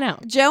just hanging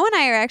out. Joe and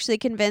I are actually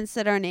convinced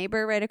that our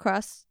neighbor right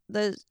across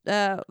the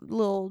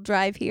little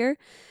drive here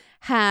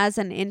has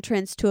an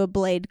entrance to a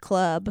Blade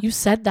club. You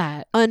said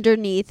that.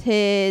 Underneath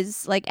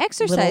his like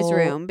exercise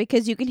room,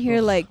 because you can hear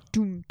like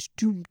doom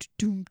doom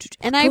doom.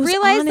 And I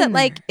realized that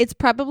like it's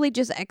probably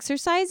just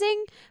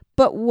exercising,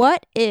 but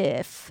what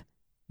if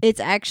it's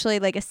actually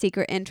like a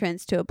secret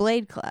entrance to a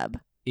Blade club?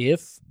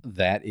 If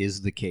that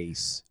is the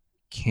case,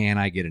 can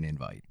I get an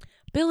invite?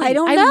 Billy, I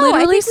don't know. I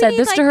literally said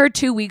this to her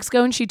 2 weeks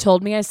ago, and she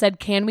told me, I said,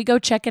 can we go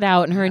check it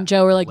out? And her and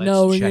Joe were like,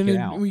 no, we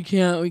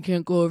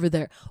can't go over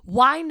there.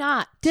 Why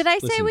not? Did I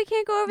say we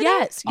can't go over there?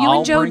 Yes, you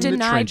and Joe denied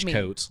the trench me.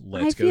 Coats.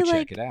 Let's go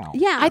check it out.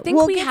 Yeah, I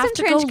think we have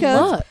to go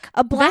look.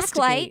 A black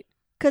light,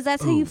 because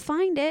that's how you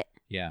find it.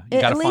 Yeah, you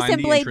at least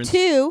in Blade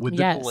 2. With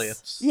the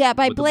glyphs. Yeah,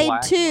 by Blade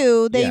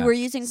 2, they were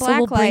using black light. So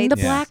we'll bring the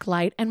black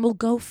light, and we'll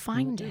go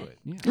find it.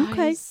 Yeah.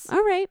 Okay,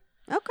 all right.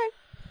 Okay.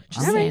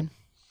 Just saying.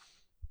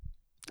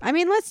 I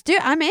mean, let's do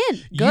it. I'm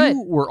in. Good.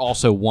 You were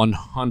also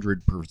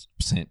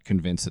 100%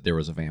 convinced that there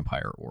was a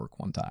vampire orc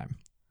one time.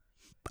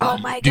 Oh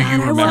my God! Do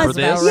you remember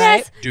this?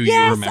 Yes. Do you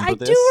remember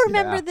this? I do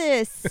remember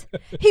this.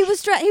 He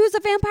was a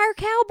vampire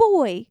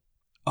cowboy.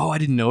 Oh, I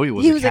didn't know he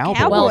was a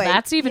cowboy. Well,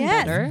 that's even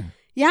better.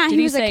 Yeah, Did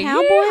he was a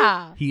cowboy.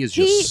 Yeah. He is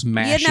just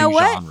smashing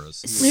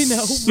genres. I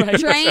know, right?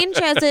 Strange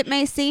as it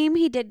may seem,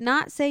 he did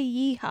not say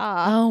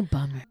yeehaw. Oh,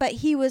 bummer. But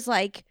he was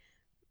like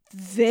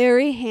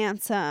very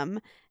handsome,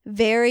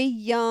 very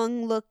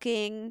young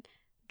looking,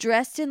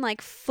 dressed in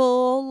like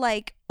full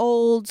like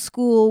old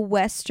school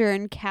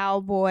Western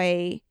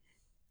cowboy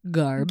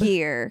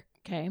gear.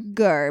 Okay.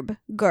 Garb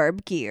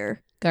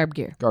gear. Garb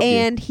gear.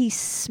 And he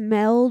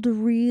smelled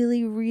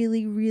really,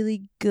 really,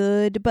 really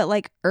good, but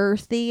like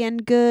earthy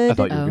and good. I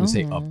thought you were going to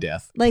say of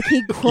death. Like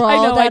he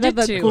crawled out of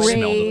a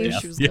grave.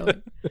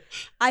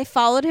 I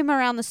followed him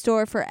around the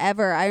store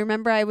forever. I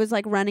remember I was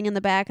like running in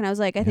the back and I was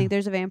like, I think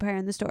there's a vampire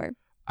in the store.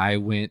 I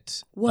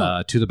went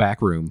to the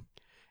back room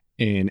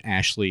and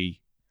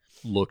Ashley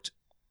looked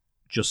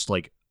just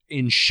like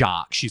in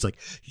shock. She's like,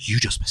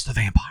 you just missed a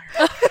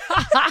vampire.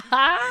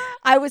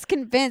 I was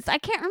convinced. I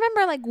can't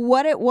remember like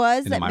what it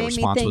was that made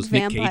me think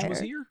vampire. Nick Cage was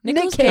here?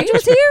 Nick Cage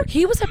was here?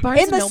 He was at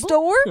Barnes in the Noble?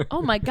 store?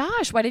 Oh my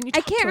gosh, why didn't you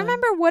talk to him? I can't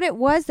remember what it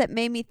was that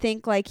made me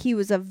think like he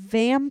was a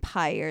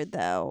vampire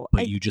though.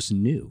 But you just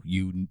knew.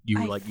 You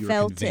were like, you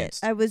were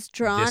convinced. I was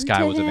drawn to him. This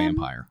guy was a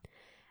vampire.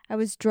 I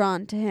was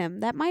drawn to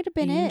him. That might have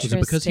been it. Was it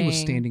because he was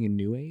standing in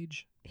New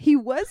Age? He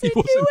was in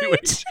New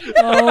Age.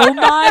 Oh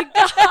my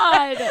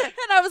God.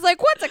 And I was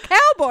like, what's a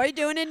cowboy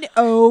doing in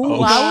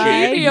why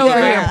would he be a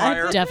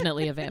vampire?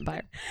 Definitely a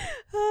vampire.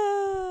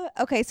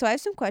 Okay, so I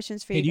have some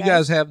questions for you guys. You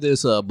guys have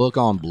this book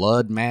on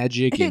blood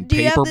magic in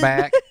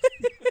paperback?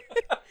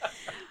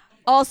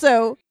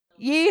 Also,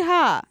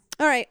 yeehaw.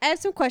 All right, I have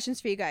some questions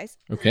for you guys.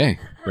 Okay,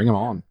 bring them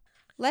on.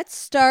 Let's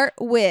start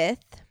with,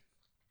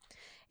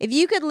 if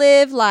you could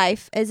live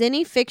life as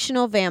any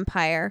fictional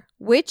vampire,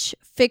 which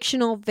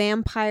fictional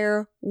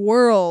vampire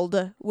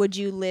world would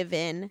you live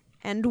in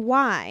and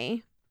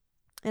why?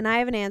 And I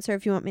have an answer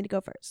if you want me to go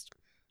first.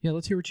 Yeah,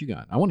 let's hear what you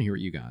got. I want to hear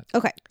what you got.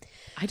 Okay.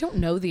 I don't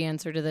know the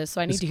answer to this,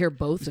 so I need to hear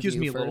both of you first. Gives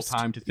me a little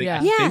time to think.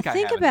 Yeah,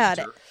 think about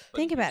it.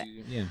 Think about it.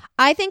 Yeah.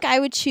 I think I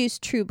would choose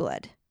True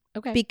Blood.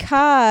 Okay.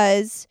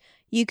 Because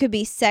you could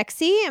be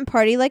sexy and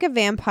party like a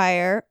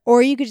vampire,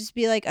 or you could just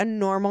be like a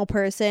normal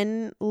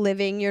person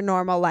living your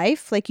normal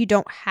life. Like you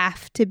don't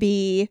have to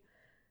be,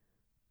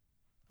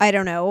 I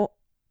don't know,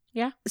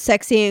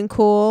 sexy and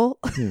cool.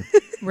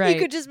 Right.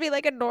 You could just be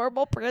like a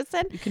normal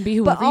person. You can be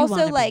whoever you want to be.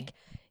 But also like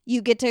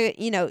you get to,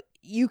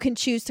 you can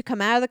choose to come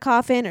out of the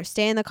coffin or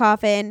stay in the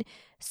coffin.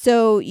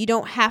 So you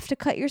don't have to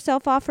cut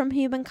yourself off from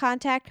human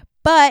contact.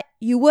 But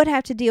you would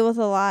have to deal with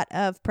a lot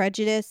of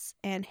prejudice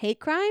and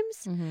hate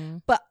crimes. Mm-hmm.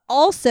 But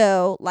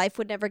also, life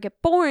would never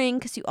get boring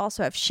because you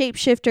also have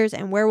shapeshifters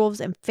and werewolves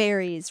and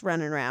fairies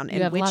running around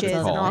and witches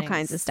and all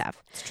kinds of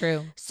stuff. It's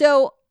true.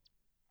 So,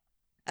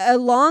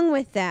 along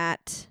with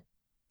that,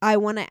 I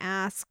want to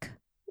ask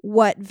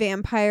what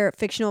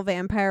fictional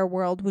vampire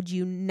world would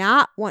you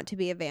not want to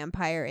be a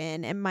vampire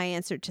in? And my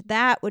answer to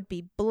that would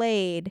be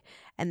Blade.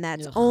 And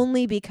that's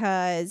only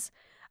because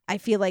I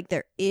feel like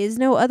there is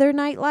no other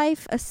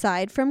nightlife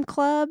aside from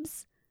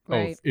clubs.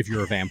 Right. If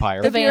you're a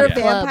vampire. If you're a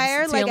clubs,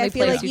 vampire, it's the like only I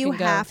feel place like you you can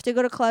go. have to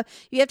go to club.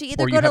 You have to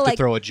either or you go have to like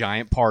throw a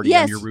giant party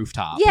Yes. on your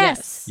rooftop.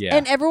 yes, Yeah.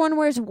 and everyone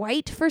wears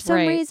white for some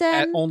Right.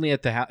 reason. Only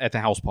at the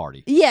house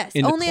party. Yes,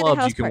 In the only clubs, at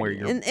the house you can party. wear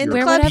your in Wear the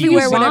clubs, whatever you you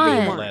wear whatever you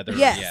want. want. Leather.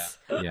 Yes,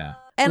 Yeah.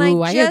 and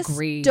Ooh, I I just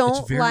agree. don't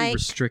It's very like.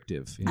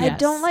 restrictive. I Yes.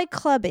 don't like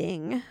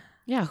clubbing.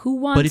 Yeah, who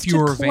wants But if you to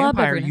were a club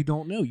vampire, every night? you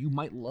don't know. You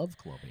might love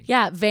clubbing.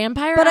 Yeah,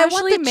 vampire But I want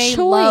actually the may choice.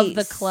 love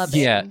the clubbing.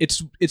 Yeah,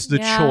 it's the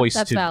Yeah, choice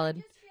that's to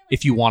valid.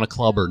 if you want a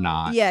club or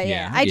not.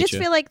 Yeah. I I get just you.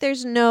 feel like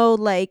there's no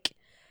like,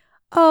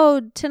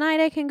 oh,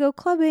 tonight I can go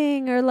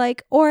clubbing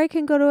or I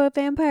can go to a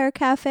vampire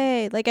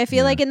cafe. Like I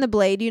feel like in the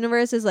Blade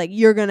universe is like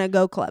you're gonna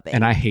go clubbing.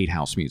 And I hate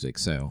house music,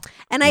 so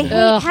And I hate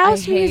Ugh, house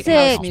I hate music.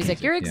 house music.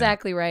 music, You're yeah.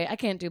 exactly right. I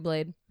can't do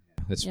Blade.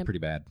 that's Yep. pretty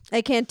bad.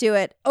 I can't do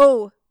it.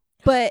 Oh,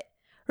 but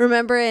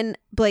remember in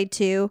Blade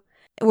 2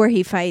 where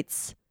he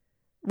fights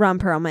Ron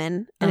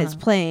Perlman and it's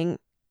playing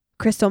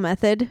Crystal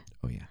Method?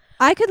 Oh yeah.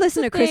 I could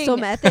listen to the thing. Crystal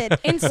Method.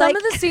 In some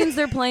of the scenes,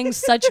 they're playing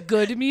such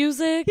good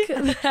music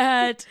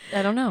that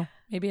I don't know.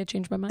 Maybe I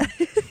changed my mind.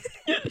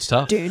 It's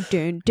tough. Dun,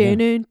 dun, dun,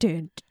 dun,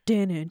 dun,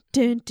 dun, dun,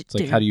 dun, It's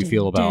like, how do you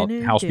feel about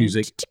house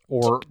music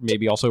or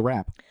maybe also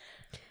rap?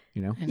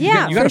 You know?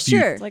 Yeah, you got for a few,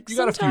 sure. Like You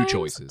got a few sometimes-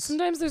 choices.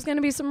 Sometimes there's going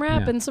to be some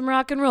rap Yeah. and some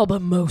rock and roll,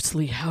 but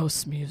mostly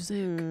house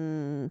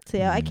music.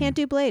 So I can't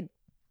do Blade.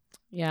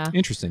 Yeah.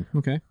 Interesting.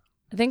 Okay.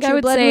 I think I True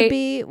would Blood say would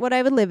be what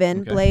I would live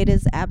in. Okay. Blade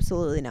is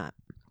absolutely not.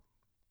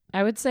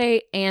 I would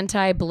say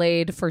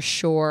anti-Blade for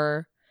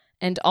sure.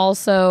 And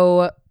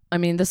also, I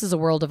mean, this is a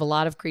world of a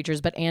lot of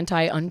creatures, but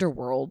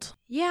anti-Underworld.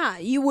 Yeah,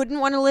 you wouldn't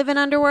want to live in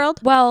Underworld?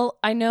 Well,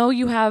 I know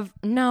you have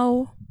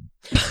no.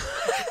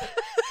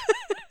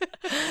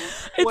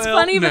 It's Well,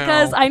 funny no.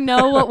 because I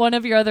know what one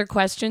of your other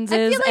questions I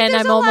is, feel like and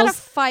there's I'm a lot of almost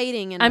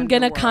fighting in I'm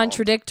gonna Underworld.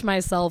 contradict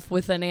myself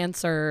with an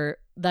answer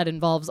that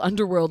involves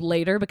Underworld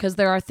later because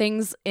there are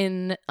things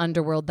in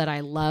Underworld that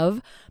I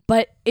love,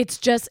 but it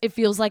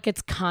feels like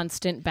it's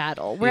constant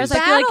battle. Whereas I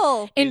feel like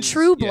Battle. in Is-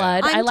 True yeah.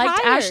 Blood, I I'm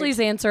liked tired. Ashley's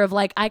answer of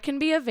like I can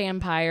be a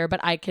vampire, but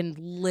I can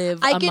live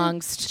I can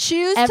amongst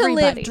choose everybody.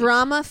 to live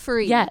drama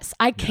free. Yes,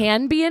 I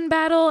can be in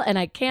battle and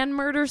I can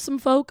murder some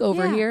folk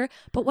over Yeah. here.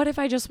 But what if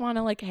I just want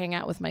to like hang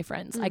out with my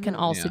friends? I can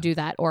also Yeah. do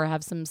that or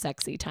have some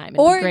sexy time. It'd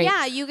Or be great.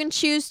 yeah, you can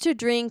choose to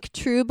drink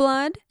True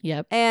Blood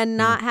Yep. and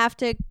not have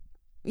to,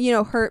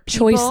 hurt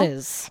people.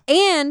 Choices.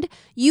 And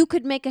you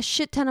could make a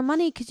shit ton of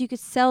money because you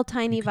could sell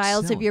tiny could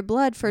vials sell of it. your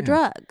blood for Yeah.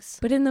 drugs.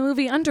 But in the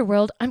movie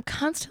Underworld, I'm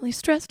constantly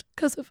stressed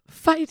because of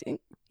fighting.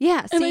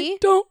 Yeah, And see? I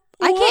don't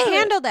I can't want it.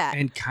 handle that.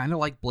 And kind of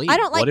like Blade. I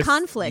don't What like if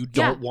conflict. You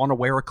don't want to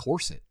wear a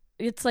corset.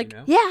 It's like You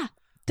know? Yeah,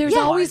 there's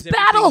Yeah. always Why is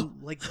everything battle.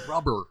 like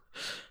rubber.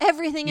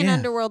 everything in Yeah.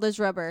 Underworld is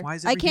rubber. Why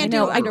is I everything can't I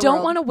know. do I Underworld.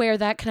 don't want to wear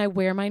that. Can I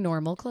wear my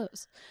normal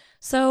clothes?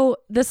 So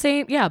the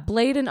same,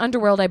 Blade and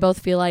Underworld, I both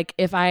feel like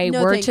if I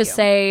No, were thank to you.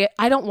 say,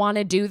 I don't want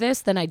to do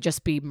this, then I'd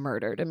just be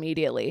murdered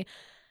immediately.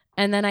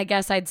 And then I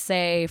guess I'd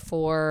say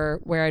for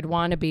where I'd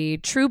want to be,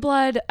 True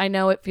Blood, I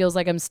know it feels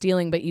like I'm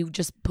stealing, but you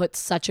just put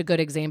such a good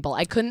example.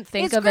 I couldn't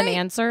think It's of an great.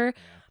 answer,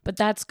 but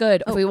that's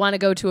good. If we want to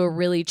go to a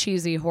really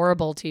cheesy,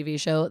 horrible TV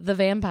show, The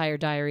Vampire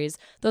Diaries,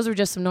 those were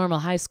just some normal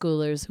high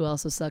schoolers who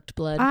also sucked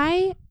blood.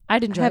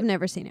 I'd enjoy have it.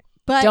 never seen it.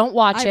 But Don't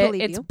watch I it.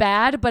 believe It's you.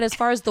 bad, but as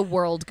far as the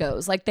world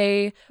goes, like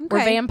they were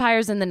Okay.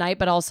 vampires in the night,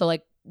 but also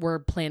like were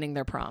planning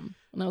their prom.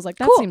 And I was like,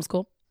 that Cool. seems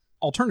cool.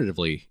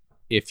 Alternatively,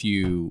 if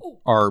you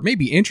are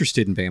maybe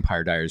interested in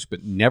Vampire Diaries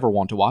but never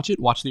want to watch it,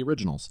 watch the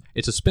originals.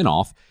 It's a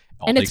spin-off.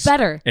 And it's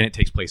better. And it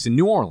takes place in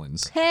New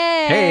Orleans.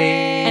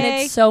 Hey. And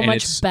it's so And much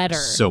it's better.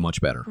 So much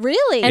better.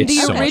 Really? And It's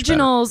the so much better.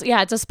 originals,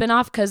 it's a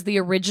spinoff because the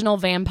original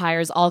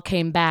vampires all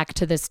came back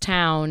to this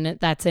town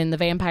that's in the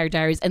Vampire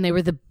Diaries, and they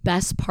were the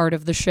best part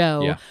of the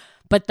show. Yeah.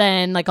 But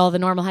then, like, all the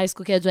normal high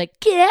school kids were like,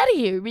 get out of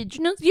here,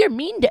 originals. You're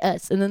mean to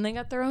us. And then they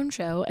got their own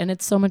show, and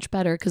it's so much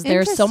better because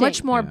they're so much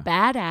Interesting. more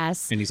Yeah.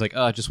 badass. And he's like,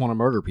 I just want to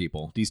murder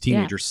people. These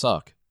teenagers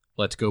suck.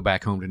 Let's go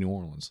back home to New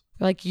Orleans.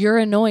 Like, you're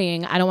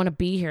annoying. I don't want to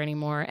be here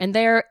anymore. And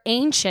they're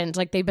ancient.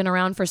 Like, they've been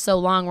around for so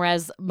long,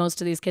 whereas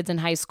most of these kids in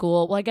high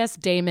school, well, I guess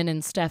Damon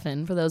and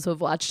Stefan, for those who have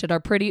watched it, are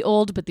pretty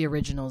old, but the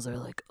originals are,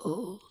 like,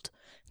 old.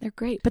 They're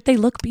great, but they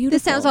look beautiful.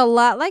 This sounds a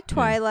lot like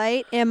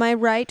Twilight. Am I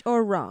right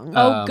or wrong?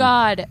 Oh,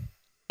 God.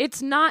 It's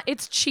not,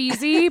 it's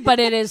cheesy, but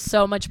it is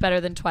so much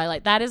better than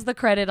Twilight. That is the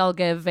credit I'll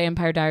give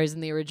Vampire Diaries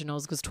and the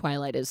originals because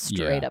Twilight is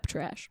straight Yeah. up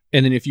trash.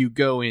 And then if you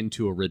go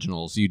into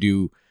originals,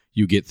 you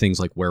get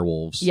things like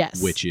werewolves,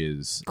 Yes.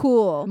 witches.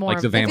 Cool. More-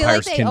 Like the I feel like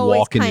vampires they can always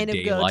walk in kind the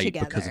of go daylight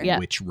together. because of Yeah.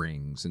 witch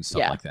rings and stuff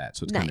Yeah. like that.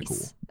 So it's Nice. kind of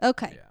cool.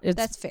 Okay. It's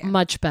That's fair.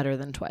 much better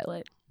than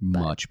Twilight,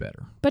 Much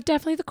better. but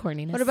definitely the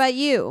corniness. What about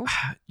you?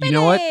 You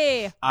know what?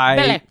 Billy!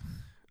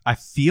 I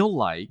feel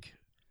like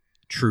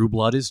True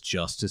Blood is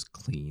just as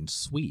clean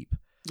sweep.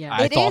 Yeah.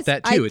 I It thought is.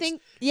 that too. I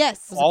think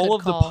yes. a All good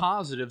of the call.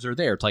 positives are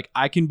there. It's like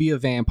I can be a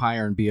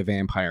vampire and be a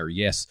vampire.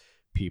 Yes,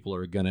 People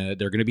are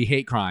they're gonna be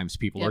hate crimes.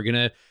 People are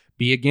gonna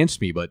be against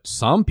me, but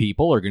some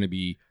people are gonna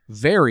be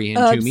very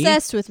into me.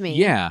 Obsessed with me.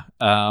 Yeah.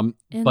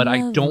 But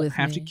I love don't with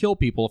have to me. kill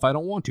people if I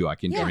don't want to. I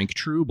can Yeah. drink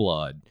True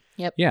Blood.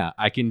 Yep. Yeah,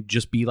 I can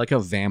just be like a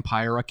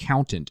vampire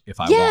accountant if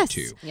I Yes. want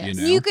to. Yes. You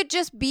know? You could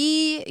just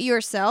be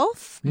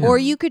yourself, Yeah. or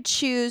you could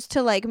choose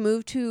to like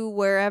move to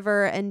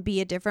wherever and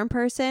be a different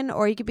person,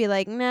 or you could be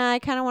like, nah, I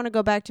kind of want to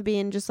go back to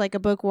being just like a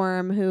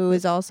bookworm who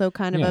is also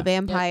kind of Yeah. a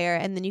vampire,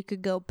 and then you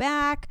could go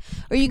back,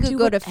 or you could do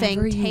go to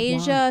whatever you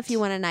Fantasia if you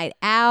want. want a night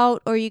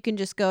out, or you can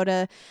just go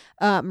to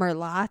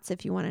Merlot's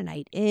if you want a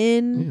night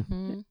in.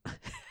 Mhm.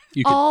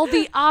 You could All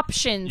the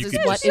options you is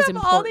could what just is have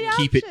all the important.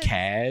 keep it options.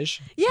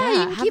 cash. Yeah, you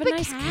can have keep a it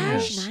nice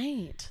cash.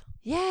 night.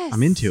 Yes,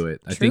 I'm into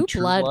it. I True think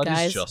True Blood, Blood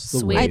guys. is just the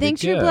Sweet. way I think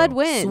to True go. Blood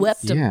wins.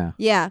 Swept 'em. Yeah.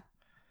 Yeah.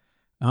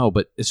 Oh,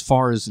 but as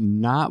far as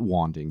not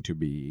wanting to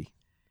be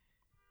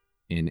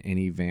in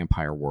any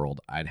vampire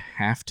world, I'd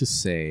have to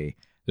say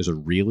there's a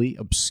really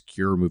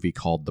obscure movie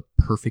called The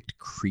Perfect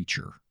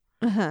Creature.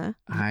 Uh-huh.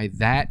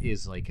 That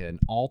is like an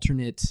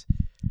alternate.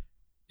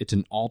 It's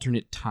an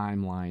alternate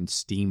timeline,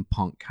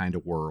 steampunk kind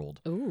of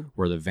world Ooh.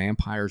 where the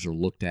vampires are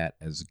looked at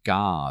as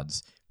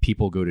gods.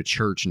 People go to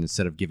church, and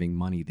instead of giving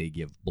money, they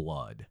give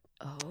blood.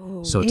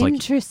 Oh. So it's like,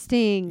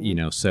 Interesting. you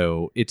know,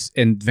 so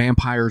and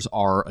vampires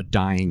are a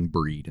dying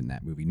breed in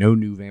that movie. No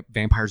new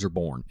vampires are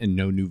born, and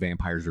no new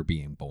vampires are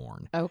being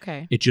born.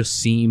 Okay. It just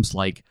seems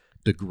like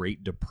the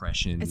Great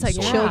Depression. It's like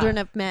sort of- Children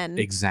of Men.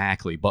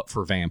 Exactly, but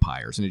for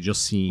vampires, and it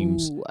just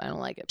seems Ooh, I don't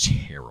like it.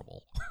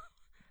 terrible.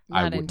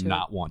 I Not would into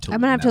not want to.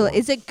 I'm live gonna in have to. that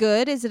Is it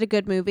good? Is it a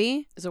good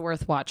movie? Is it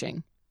worth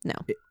watching? No.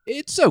 world.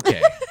 It's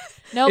okay.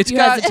 Nope, It's you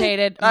got-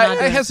 hesitated. I Not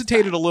doing it.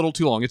 hesitated a little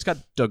too long. It's got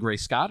Doug Ray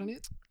Scott in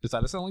it. Is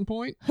that a selling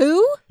point?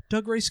 Who?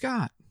 Doug Ray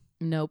Scott.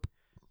 Nope.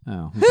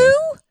 Oh, okay. Who?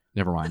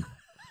 Never mind.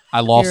 I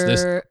lost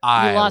this. You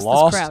I lost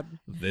lost this crowd.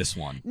 this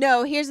one.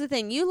 No. Here's the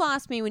thing. You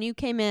lost me when you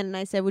came in, and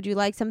I said, "Would you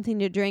like something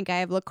to drink?" I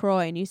have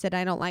LaCroix, and you said,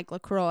 "I don't like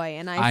LaCroix,"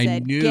 and I I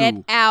said, knew.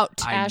 "Get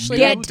out." I Ashley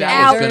knew had that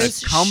out. was gonna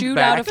daggers come shoot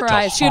back out of her to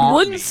eyes. She had haunt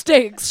wooden me.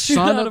 stakes shoot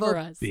Son out of of her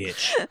a eyes.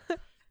 bitch.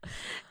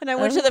 And I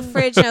went to the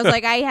fridge, and I was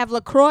like, "I have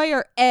LaCroix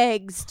or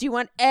eggs. Do you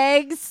want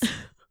eggs?"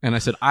 And I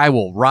said, I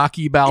will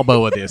Rocky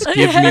Balboa this.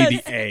 Give me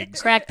the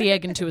eggs. Crack the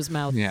egg into his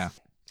mouth. Yeah.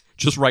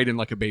 Just right in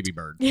like a baby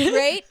bird.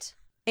 Great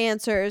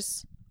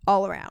answers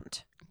all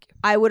around.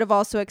 I would have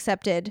also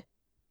accepted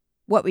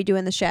What We Do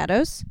in the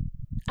Shadows.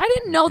 I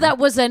didn't know that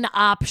was an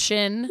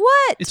option.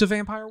 What? It's a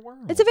vampire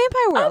world. It's a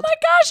vampire Oh world. my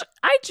gosh,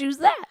 I choose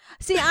that.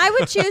 See, I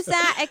would choose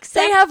that, except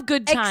They have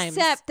good times.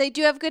 Except they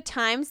do have good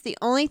times. The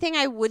only thing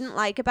I wouldn't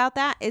like about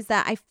that is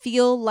that I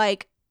feel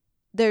like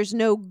there's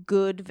no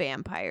good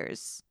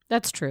vampires.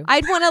 That's true.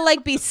 I'd want to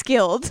like be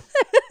skilled.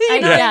 You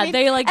know what yeah, I mean?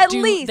 they like At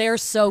do. least- They're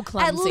so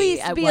clumsy. At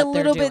least at be what a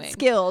little they're bit doing.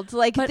 skilled.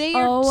 Like But they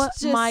are oh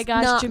just my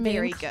gosh, not Jermaine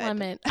very good.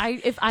 Clement!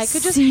 If I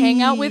could just hang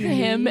out with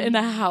him in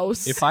a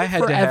house, If I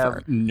had forever. to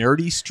have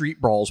nerdy street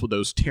brawls with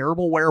those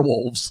terrible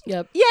werewolves,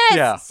 Yep. Yes.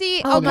 Yeah.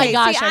 See, Oh okay. my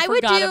gosh, see, I would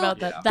forgot do about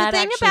that. the That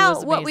thing actually about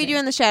was What We Do amazing.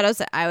 in the Shadows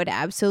that I would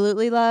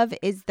absolutely love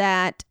is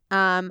that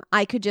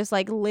I could just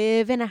like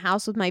live in a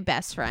house with my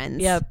best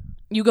friends. Yep.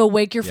 You go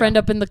wake your friend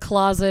up in the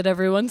closet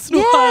every once in a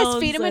while. Yes,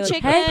 and feed him a say,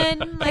 chicken. Hey,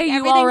 like, hey, you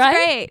everything's all right?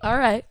 great. All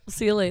right.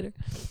 See you later.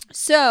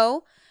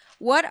 So,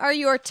 what are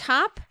your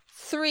top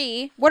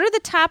 3? What are the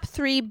top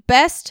 3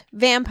 best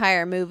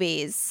vampire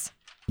movies?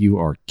 you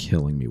are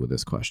killing me with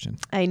this question.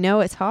 I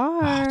know it's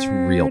hard. Ah, it's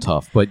real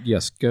tough. But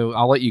yes, go.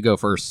 I'll let you go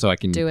first so I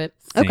can Do it.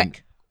 think.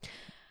 Okay.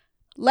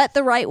 Let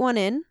the Right One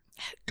In.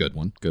 Good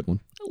one. Good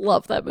one.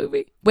 Love that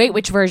movie. Wait,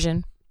 which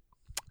version?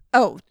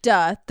 Oh,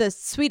 duh. The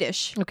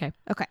Swedish. Okay.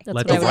 Okay. That's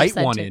Let what I the would've right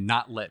said one too. in,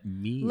 not let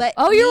me. Let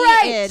Oh, you're me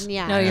right. in,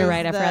 yeah. No, you're is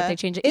right. I forgot they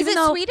changed it. Is Even it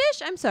though-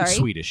 Swedish? I'm sorry. It's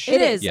Swedish.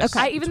 It is. Yes,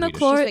 Okay. it's Even though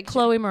Swedish. Just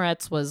Chloe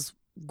Moretz was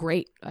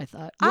great, I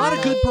thought. A lot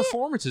of good I-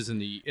 performances in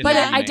the. In But the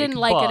I remake, didn't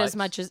like it but as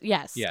much as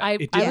yes. Yeah, I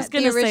it I did- was the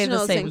gonna say original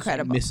the is same.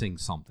 incredible. missing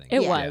something.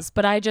 It Yeah. was,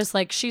 but I just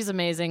like she's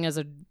amazing as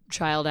a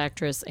child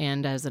actress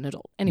and as an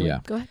adult. Anyway, Yeah.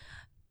 go ahead.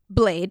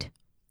 Blade,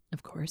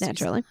 Of course,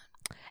 naturally.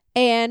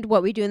 And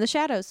What We Do in the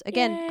Shadows.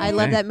 Again, I Yay.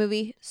 love Okay. that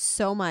movie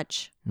so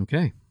much.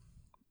 Okay.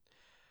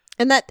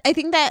 And that I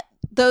think that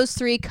those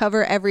 3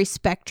 cover every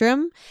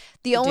spectrum.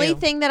 The They only do.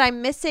 thing that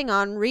I'm missing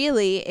on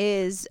really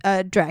is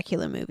a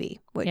Dracula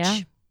movie, which Yeah.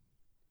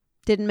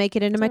 didn't make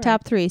it into my It's all right.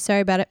 top 3. Sorry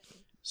about it.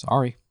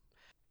 Sorry.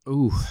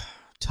 Ooh,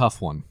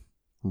 tough one.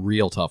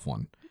 Real tough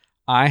one.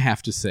 I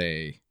have to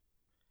say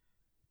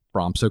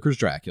Bram Stoker's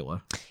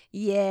Dracula.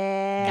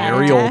 Yeah.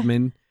 Gary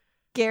Oldman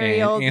Gary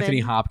and Oldman. Anthony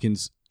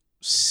Hopkins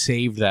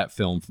saved that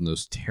film from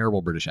those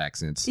terrible British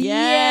accents.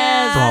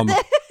 Yes. From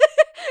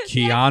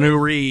Keanu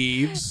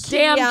Reeves.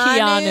 Damn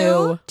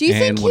Keanu. Do you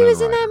And think he was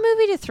Winona in that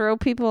movie to throw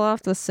people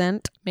off the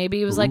scent? Maybe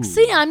he was like, Ooh.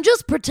 "See, I'm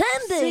just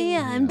pretending. See,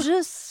 I'm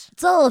just.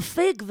 It's all a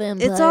fake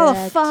vampire. It's all a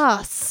act.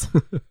 farce.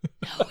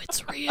 No,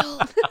 it's real."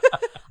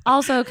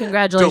 Also,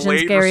 congratulations,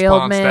 Delayed Gary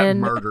response that Oldman.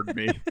 murdered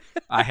me.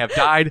 I have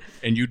died,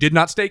 and you did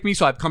not stake me,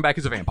 so I've come back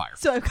as a vampire.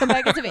 So I've come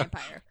back as a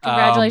vampire.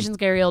 Congratulations,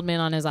 Gary Oldman,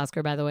 on his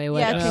Oscar, by the way.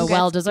 Yeah, congrats.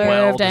 Well deserved.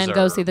 Well And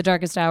go deserved. see The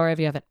Darkest Hour if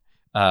you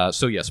haven't.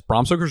 So yes,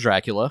 Bram Stoker's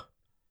Dracula.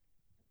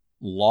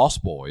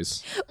 Lost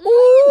Boys,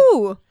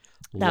 Ooh.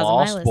 That was on my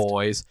Lost list.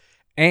 Boys,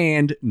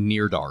 and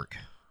Near Dark.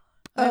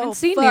 I haven't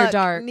seen Near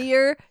Dark.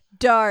 Near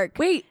Dark.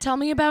 Wait, tell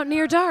me about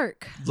Near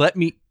Dark.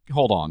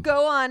 Hold on.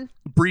 Go on.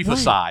 Brief What?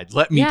 aside.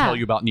 Let me Yeah. tell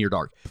you about Near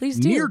Dark. Please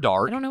do. Near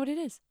Dark. I don't know what it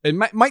is. It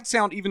might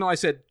sound, even though I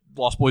said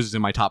Lost Boys is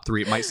in my top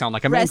 3, it might sound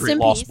like I'm Rest angry at in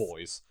Lost peace.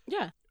 Boys.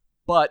 Yeah.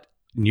 But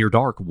Near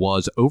Dark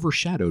was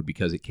overshadowed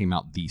because it came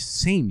out the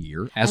same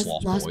year as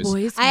Lost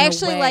Boys. I No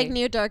actually way. like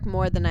Near Dark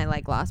more than I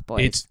like Lost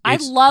Boys. I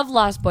love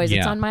Lost Boys. It's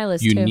yeah, on my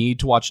list you too. need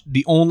to watch.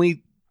 The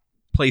only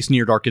place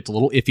Near Dark gets a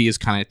little iffy is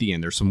kind of at the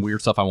end. There's some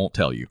weird stuff I won't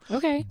tell you.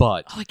 Okay.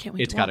 But Oh, I can't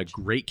wait it's to got a watch.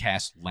 great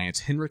cast. Lance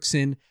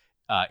Henriksen,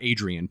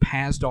 Adrian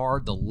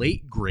Pasdar, the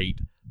late, great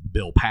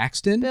Bill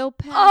Paxton. Bill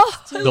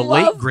Paxton. The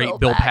late, great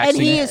Bill Paxton.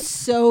 And he is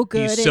so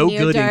good He's in so Near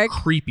good Dark. and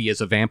creepy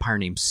as a vampire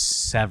named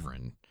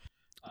Severin.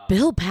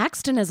 Bill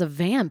Paxton as a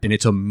vamp. And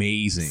it's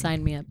amazing.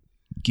 Sign me up.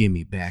 Give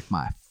me back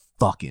my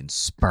fucking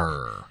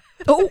spur.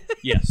 Oh.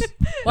 Yes.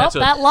 Well,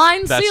 that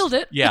line sealed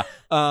it. Yeah.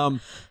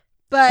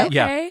 But Okay.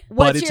 Yeah. But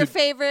what's it's your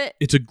favorite?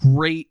 It's a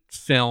great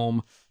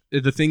film.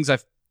 The things I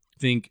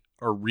think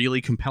are really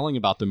compelling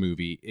about the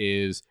movie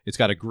is it's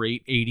got a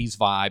great 80s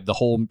vibe. The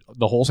whole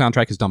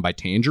soundtrack is done by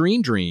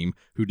Tangerine Dream,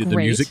 who did the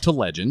Great. music to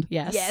Legend.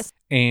 Yes. Yes.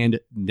 And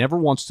never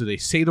once do they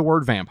say the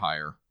word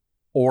vampire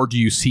or do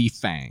you see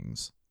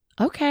fangs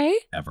Okay.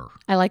 ever.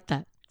 I like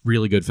that.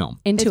 Really good film.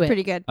 Into It's it.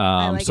 pretty good.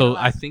 I like it a So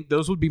lot. I think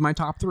those would be my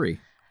top 3.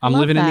 I'm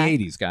Love living that. in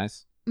the 80s,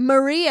 guys.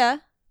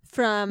 Maria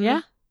from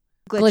Yeah.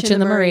 Glitch in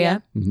the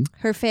Maria. Mhm.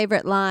 Her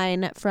favorite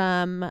line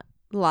from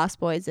Lost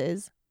Boys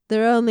is,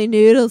 "They're only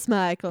noodles,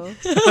 Michael." And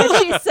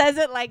she says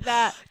it like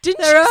that. Didn't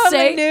They're she only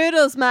say?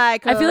 noodles,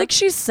 Michael. I feel like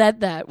she said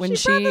that when She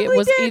she probably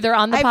was did. either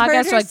on the I've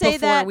heard podcast her or like say before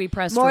that we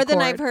pressed more record.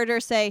 than I've heard her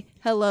say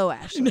 "Hello,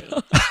 Ashley"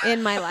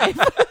 in my life.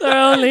 They're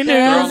only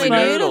They're noodles, only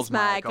Michael. noodles,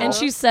 Michael. And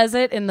she says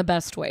it in the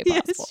best way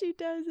possible. Yes, she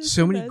does. It's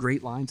So the many best.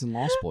 great lines in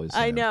Lost Boys.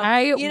 I though. know.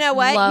 You know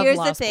what? love Here's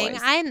Lost the thing.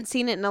 Boys. I hadn't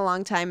seen it in a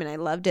long time, and I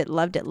loved it.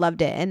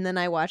 And then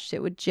I watched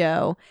it with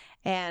Joe,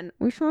 and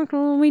we smoked a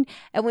little weed,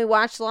 and we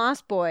watched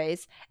Lost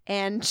Boys,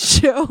 and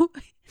Joe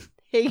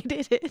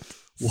hated it.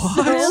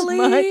 What? So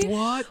much.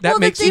 What? Well, the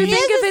makes thing me is,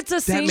 Think of it's a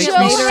that scene makes me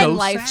later so in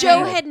life. sad.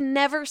 Joe had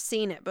never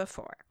seen it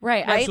before.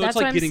 Right. Right? So That's it's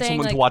what like I'm getting saying.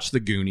 someone Like, to watch The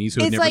Goonies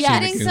who had It's never like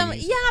seen getting The some.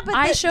 Goonies. Yeah, but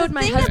I the showed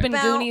my thing husband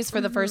about- Goonies for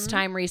the first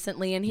time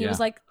recently, and he Yeah. was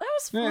like, "That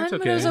was Yeah, fun, it's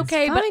but it was okay.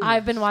 okay." It's But fine.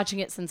 I've been watching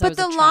it since I But was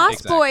a the child. Lost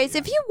Exactly, Boys, yeah.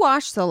 if you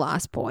watch the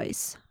Lost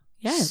Boys,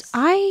 Yes.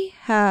 I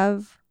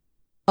have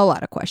a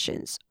lot of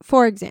questions.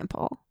 For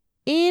example,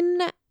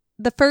 in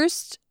the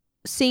first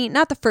scene,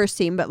 not the first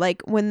scene, but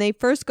like when they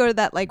first go to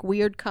that like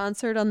weird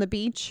concert on the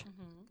beach,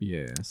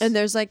 Yes. and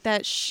there's like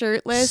that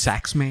shirtless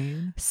Sax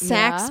Man.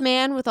 sax Yeah.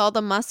 man with all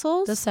the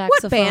muscles. The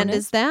What band saxophonist.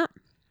 is that?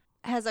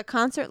 Has a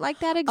concert like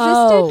that existed?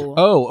 Oh.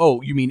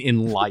 Oh, you mean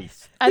in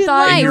life? I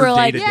thought In you your were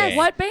like, day-to-day.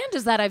 "What band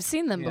is that? I've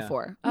seen them Yeah.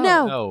 before." Oh.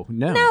 No. Oh,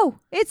 no. No,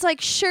 it's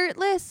like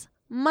shirtless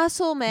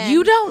muscle man.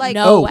 You don't like,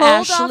 know, pulled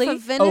Ashley. off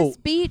of Venice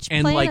Oh, Beach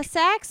and, playing like, a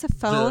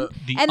saxophone,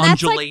 the and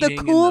that's like the undulating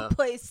and cool the-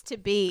 place to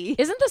be.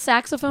 Isn't the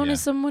saxophonist Yeah.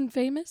 someone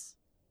famous?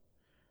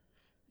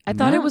 I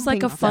thought No, it was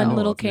like a think fun so.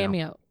 little No.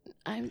 cameo.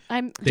 I'm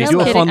They just do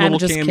a kidding. fun I'm little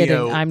just cameo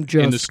kidding. I'm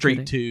just in the straight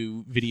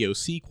kidding. to video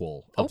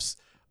sequel Oh,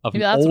 of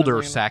maybe an that's what I'm older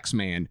talking about. sax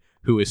man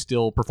who is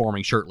still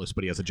performing shirtless,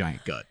 but he has a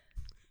giant gut.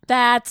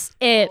 That's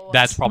it.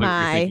 That's probably what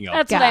my you're thinking of.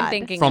 That's what I'm God.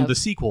 thinking From of. the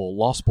sequel,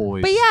 Lost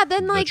Boys. But yeah,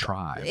 then The like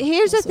Tribe.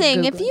 here's the Also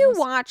thing: if Googling you this.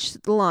 watch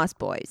The Lost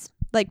Boys,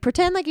 like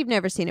pretend like you've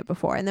never seen it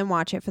before, and then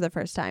watch it for the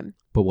first time.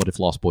 But what if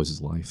Lost Boys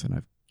is life and I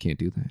can't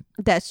do that?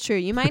 That's true.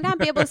 You might not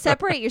be able to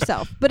separate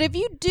yourself, but if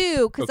you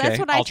do, because Okay, that's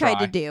what I I'll tried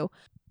try. to do.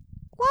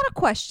 A lot of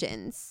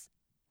questions.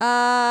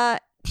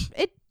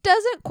 It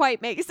doesn't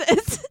quite make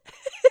sense.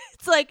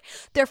 It's like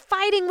they're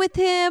fighting with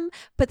him,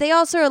 but they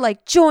also are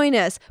like, join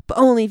us, but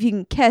only if you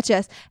can catch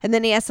us. And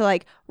then he has to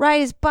like ride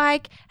his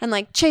bike and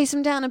like chase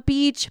them down a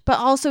beach, but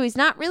also he's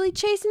not really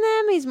chasing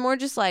them. He's more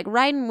just like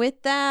riding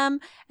with them.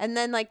 And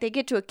then like they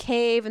get to a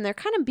cave and they're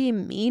kind of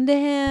being mean to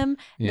him. And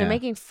Yeah. they're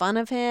making fun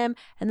of him.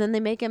 And then they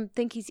make him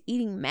think he's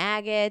eating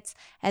maggots.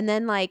 And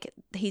then like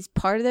he's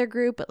part of their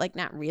group, but like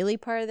not really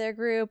part of their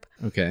group.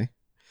 Okay.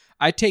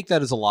 I take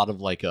that as a lot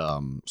of like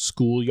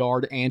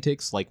schoolyard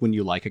antics. Like when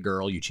you like a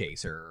girl, you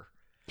chase her.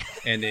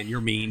 And then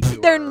you're mean to her.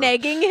 They're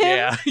negging him.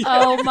 Yeah.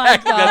 Oh my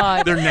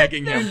God. They're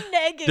negging him.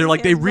 Negging They're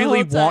like, they him the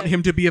really whole want time.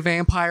 him to be a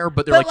vampire,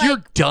 but they're But, like,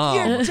 you're dumb.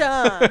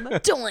 You're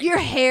dumb. Your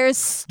hair's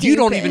stupid. You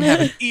don't even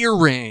have an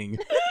earring.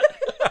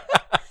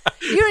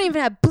 You don't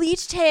even have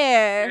bleached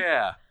hair.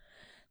 Yeah.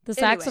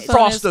 The Anyways. saxophonist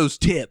Frost those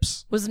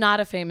tips. was not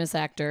a famous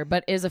actor,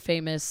 but is a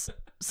famous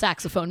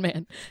saxophone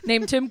man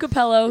named Tim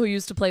Capello, who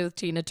used to play with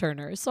Tina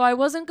Turner. So I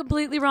wasn't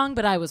completely wrong,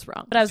 but I was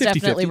wrong. But I was 50-50.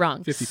 definitely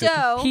wrong. 50-50.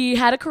 So, He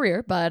had a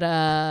career, but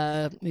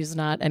he's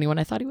not anyone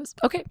I thought he was.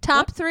 Okay.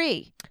 top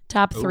 3.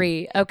 Top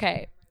 3.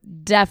 Okay.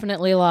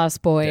 Definitely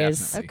Lost Boys.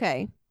 Definitely.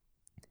 Okay.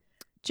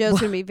 Joe's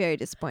going to be very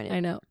disappointed. I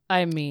know.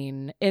 I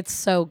mean, it's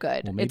so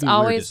good. Well, maybe it's we're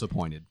always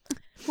disappointed.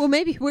 Well,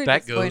 maybe we're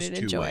That goes disappointed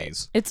in two Joy.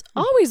 ways. It's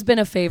always been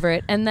a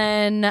favorite. And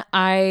then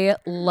I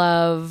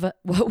love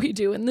What We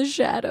Do in the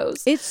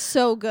Shadows. It's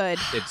so good.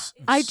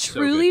 I so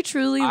truly, good.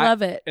 truly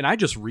love it. And I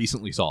just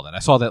recently saw that. I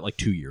saw that like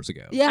 2 years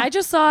ago. Yeah. I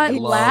just saw it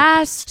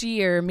last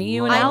year. Me,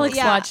 you, and Love Alex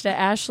it. watched it.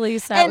 Ashley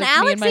sat And with me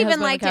Alex and my even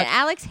husband on liked the it. couch.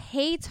 Alex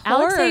hates horror.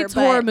 Alex hates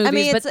horror movies, I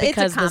mean, but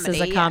because this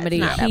is a comedy,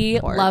 yeah, it's not he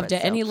horror, loved but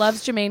it. And he still.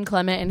 loves Jermaine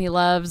Clement, and he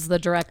loves the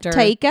director.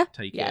 Taika.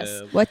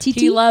 Yes. What, TT?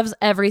 He loves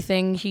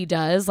everything he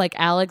does. Like,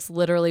 Alex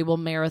literally will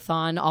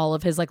marathon all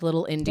of his like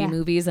little indie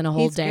movies in a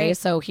whole He's day. great.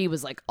 So he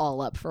was like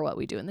all up for What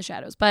We Do in the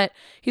Shadows. But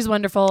he's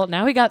wonderful.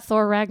 Now he got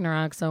Thor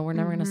Ragnarok, so we're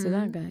never going to see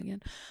that guy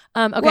again.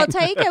 Okay. Well,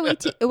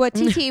 Taika,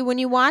 TT, when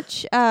you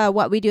watch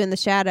What We Do in the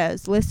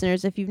Shadows,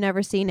 listeners, if you've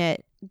never seen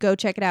it, go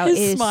check it out. His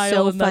It is smile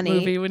so in that funny.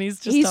 movie when he's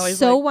just He's always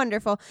so like,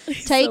 wonderful. so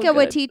Taika good.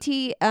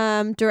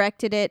 Waititi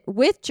directed it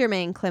with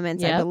Jermaine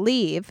Clements, I Yep.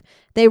 believe.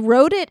 They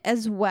wrote it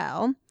as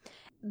well.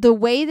 The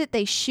way that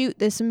they shoot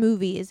this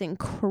movie is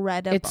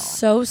incredible. It's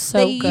so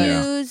they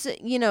good. use,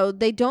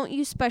 they don't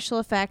use special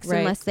effects Right.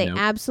 unless they Nope.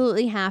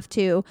 absolutely have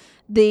to.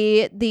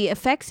 The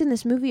effects in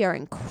this movie are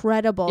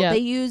incredible. Yeah. They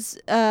use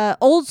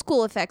old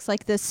school effects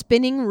like the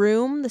spinning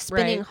room, the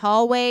spinning Right.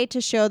 hallway to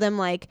show them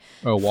like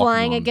Walking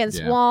flying on,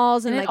 against yeah.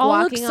 walls and And like it all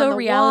walking looks on so the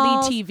reality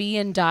walls. TV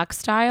and doc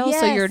style,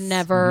 so you're Yes.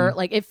 never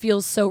like it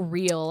feels so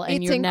real, and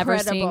It's you're never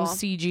incredible.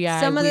 seeing CGI.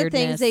 Some of the things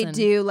weirdness they and-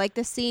 do, like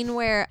the scene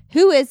where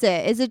who is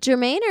it? Is it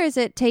Jermaine or is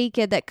it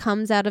Taika that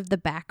comes out of the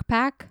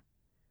backpack?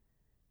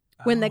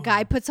 When the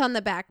guy puts on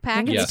the backpack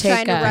and think he's it's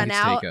trying to Taika. run I think it's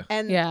out, Taika.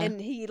 and Yeah.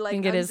 and he like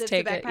think it is unzips the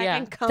take backpack it. Yeah,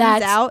 and comes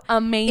that's out.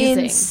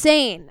 amazing.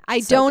 Insane.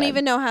 I So don't good.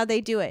 even know how they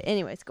do it.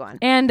 Anyways, go on.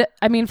 And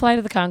I mean, Flight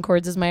of the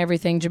Conchords is my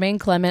everything. Jermaine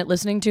Clement,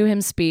 listening to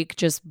him speak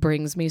just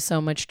brings me so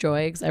much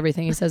joy because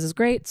everything he says is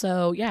great.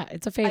 So yeah,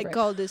 it's a favorite. I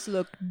call this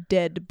look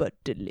dead but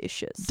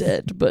delicious.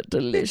 Dead but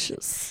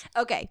delicious.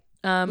 Okay,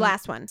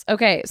 last one.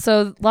 Okay,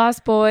 so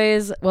Lost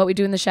Boys, What We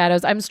Do in the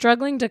Shadows. I'm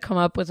struggling to come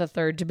up with a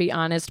third, to be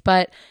honest,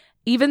 but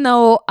even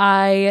though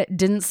I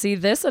didn't see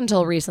this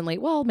until recently,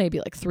 well, maybe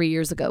like 3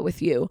 years ago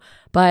with you,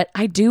 but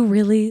I do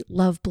really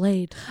love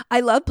Blade.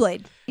 I love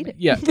Blade.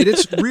 Yeah,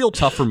 it's real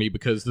tough for me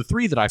because the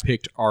three that I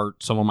picked are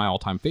some of my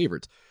all-time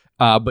favorites.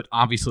 But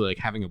obviously, like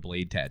having a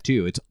Blade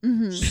tattoo, it's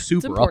super It's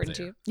important up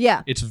to there. you.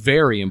 Yeah. It's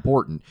very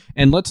important.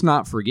 And let's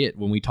not forget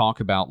when we talk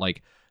about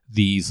like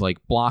these like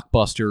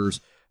blockbusters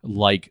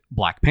like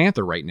Black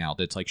Panther right now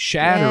that's like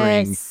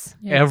shattering Yes.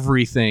 Yeah.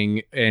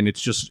 everything, and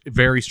it's just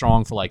very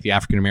strong for like the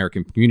African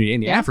American community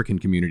and the African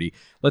community.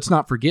 Let's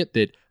not forget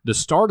that the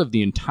start of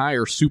the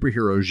entire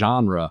superhero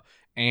genre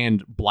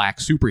and black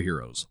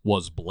superheroes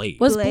was Blade.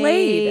 Was Blade.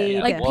 Blade.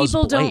 Yeah, Like it was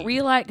people don't Blade.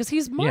 realize, because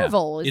he's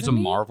Marvel, It's a isn't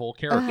he? Marvel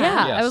character.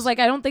 Yeah, Yes. I was like,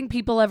 I don't think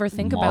people ever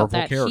think Marvel about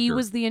that. He character.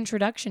 was the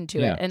introduction to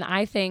Yeah. it, and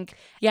I think,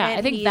 I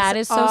And think he's that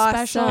is so awesome.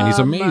 special. And he's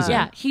amazing.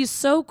 Yeah, he's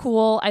so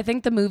cool. I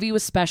think the movie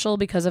was special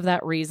because of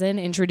that reason,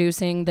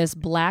 introducing this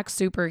black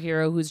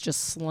superhero who's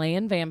just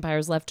slaying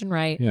vampires left and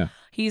right. Yeah.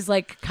 He's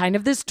like kind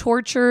of this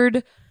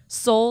tortured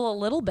soul a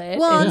little bit.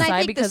 Well, and inside I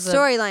think the because of-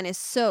 storyline is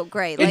so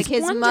great. It's Like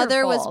his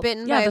mother was wonderful.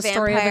 bitten Yeah, by a the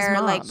story of his vampire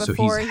mom. like So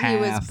before he's he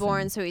was half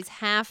born, and- so he's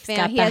half got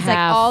fan. He the has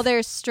half. like all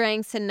their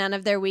strengths and none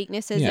of their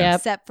weaknesses Yeah. Yep.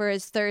 except for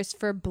his thirst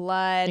for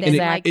blood.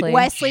 Exactly. And like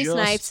Wesley Just-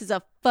 Snipes is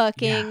a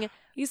fucking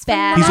he's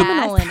bad- He's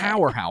phenomenal a in it.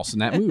 powerhouse in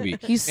that movie.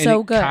 He's And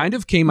so it good. kind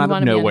of came We out of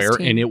want him to be on his nowhere,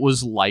 team. and it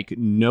was like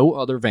no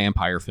other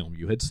vampire film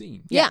you had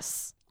seen.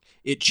 Yes.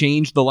 It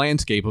changed the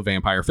landscape of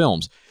vampire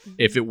films.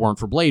 If it weren't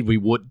for Blade,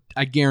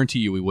 I guarantee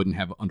you, we wouldn't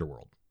have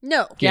Underworld.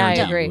 no. Yeah, I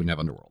Guarantee agree. We wouldn't have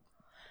Underworld.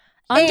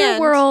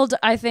 Underworld,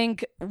 I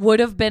think, would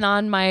have been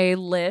on my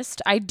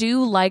list. I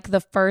do like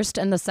the first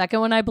and the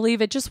second one. I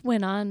believe it just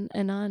went on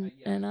and on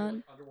and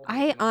on.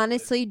 I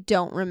honestly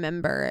don't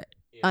remember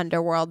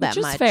Underworld that Which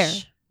is much. fair.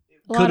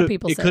 A lot of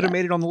people It say could have that.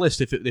 made it on the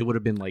list if it would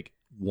have been like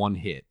one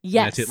hit. And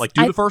Yes, that's it. Like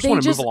do the first one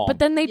and move along. But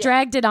then they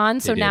dragged it on,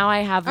 so They did. now I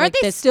have Aren't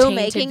like they this still tainted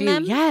making view.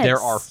 them? Yes, There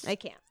are I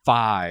can't.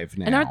 5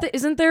 now. and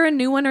isn't there a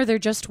new one, or there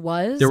just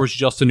was? There was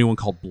just a new one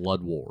called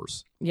Blood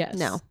Wars. Yes.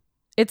 No.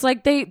 It's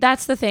like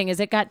that's the thing, is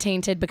it got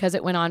tainted because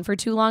it went on for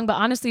too long. But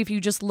honestly, if you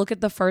just look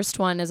at the first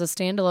one as a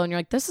standalone, you're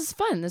like, this is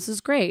fun. This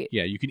is great.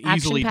 Yeah, you can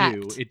easily do.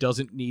 Action-packed. It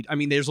doesn't need. I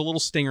mean, there's a little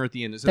stinger at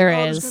the end that says, There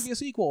 "Oh, is. there's going to be a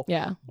sequel."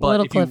 Yeah. A But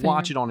little if you cliffhanger.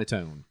 watch it on its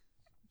own,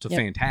 it's a Yep.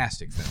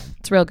 fantastic film.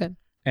 It's real good.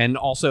 And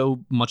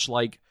also, much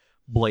like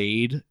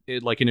Blade,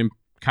 like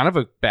kind of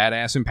a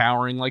badass,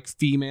 empowering, like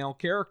female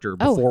character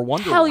Oh, before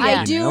Wonder hell Woman.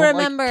 yeah. I do you know? Like,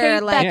 remember Kate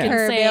like Yeah.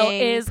 her Beckinsale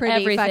being is pretty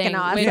everything. fucking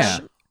awesome. Which, Yeah.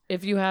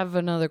 if you have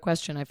another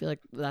question, I feel like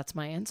that's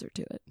my answer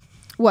to it.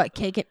 What,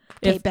 Kate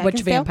Which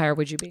Beckinsale? vampire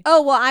would you be?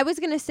 Oh, well, I was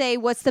going to say,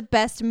 what's the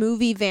best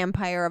movie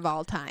vampire of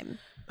all time?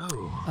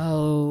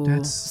 Oh,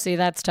 That's- see,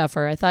 that's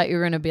tougher. I thought you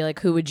were gonna be like,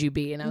 who would you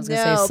be? And I was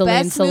gonna No, say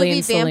Celine, best Celine,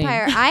 movie Celine.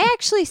 vampire. I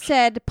actually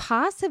said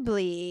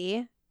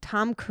possibly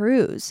Tom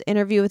Cruise,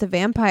 Interview with a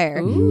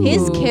Vampire. Ooh.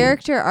 His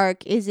character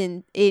arc is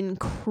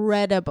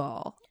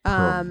incredible.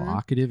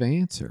 provocative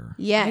answer.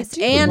 Yes, I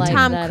do and like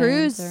Tom that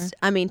Cruise. answer.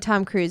 I mean,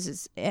 Tom Cruise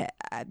is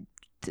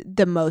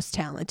the most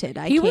talented.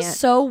 He was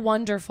so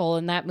wonderful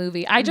in that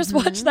movie. I just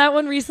watched that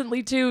one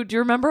recently too. Do you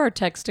remember our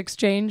text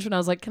exchange when I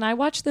was like, "Can I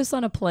watch this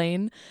on a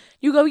plane?"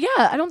 You go, "Yeah,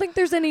 I don't think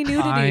there's any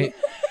nudity."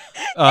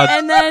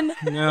 And then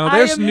no,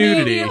 there's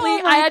nudity.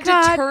 I had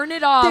to turn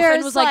it off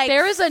and was like,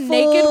 there is a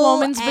naked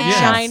woman's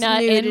vagina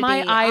in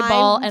my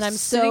eyeball, and I'm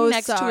sitting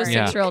next to a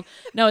 6-year-old.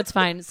 No, it's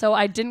fine. So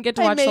I didn't get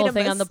to watch the whole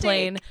thing on the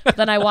plane.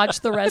 Then I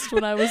watched the rest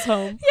when I was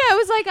home. Yeah, I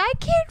was like, I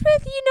can't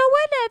really, you know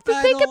what? I have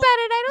to think about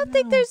it. I don't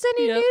think there's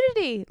any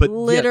nudity. But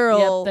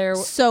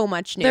so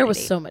much nudity. There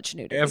was so much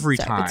nudity. Every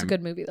time it's a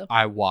good movie, though.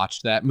 I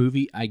watched that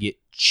movie, I get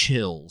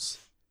chills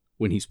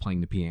when he's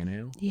playing the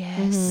piano. Yes.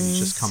 And he's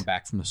just come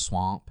back from the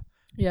swamp.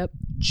 Yep.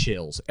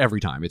 Chills every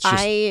time. It's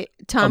just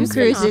Tom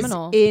Cruise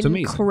phenomenal. is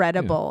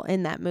incredible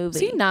in that movie. Was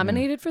he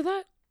nominated for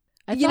that?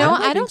 I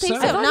don't think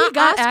so. I thought Not he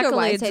got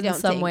Oscar-wise, accolades I don't in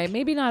some think. way.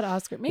 Maybe not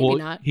Oscar. Maybe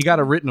not. He got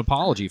a written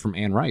apology from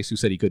Anne Rice, who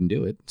said he couldn't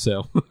do it.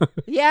 So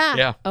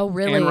yeah. Oh,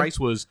 really? Anne Rice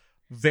was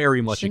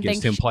very much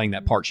against him playing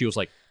that part. She was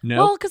like, "No,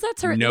 well, because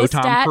that's her. No,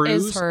 Lestat Tom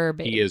Cruise. Is her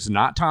baby. He is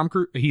not Tom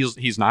Cruise.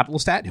 He's not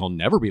Lestat. He'll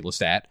never be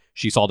Lestat."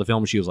 She saw the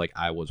film and she was like,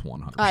 "I was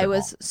 100%. I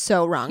was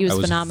so wrong. He was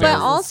phenomenal. But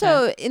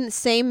also in the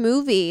same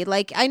movie,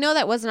 like I know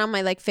that wasn't on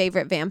my like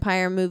favorite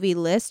vampire movie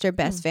list or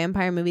best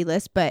vampire movie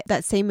list, but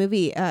that same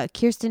movie,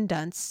 Kirsten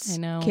Dunst's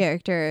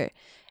character.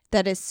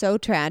 That is so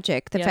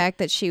tragic. The fact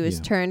that she was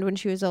turned when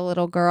she was a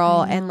little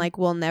girl and like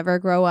will never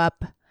grow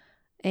up,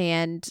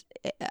 and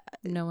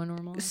no one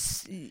normal.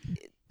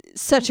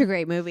 Such a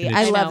great movie.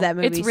 I love that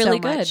movie. It's really so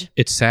good. Much.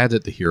 It's sad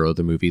that the hero of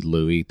the movie,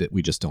 Louis, that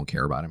we just don't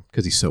care about him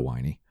because he's so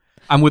whiny.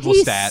 I'm with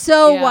He's Lestat.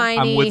 so whiny.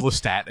 I'm with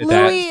Lestat.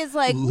 Louis is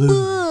like,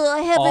 I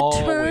have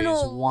always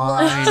eternal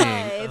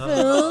whining.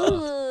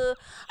 life.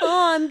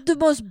 I'm the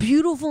most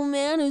beautiful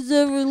man who's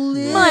ever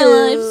lived. My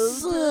life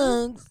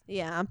sucks.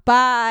 Yeah.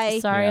 Bye.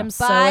 Sorry, I'm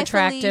so Bye,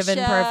 attractive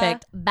Felicia. and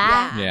perfect.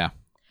 Bye. Yeah.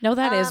 No,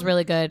 that is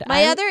really good.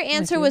 My other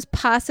answer was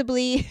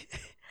possibly,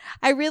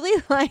 I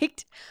really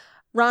liked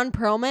Ron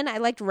Perlman. I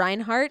liked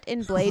Reinhardt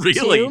in Blade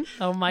 2.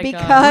 Oh my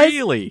because god.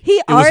 Really? He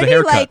It was the already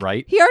haircut,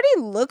 right? He already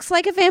looks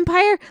like a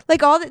vampire.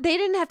 Like they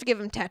didn't have to give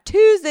him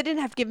tattoos. They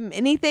didn't have to give him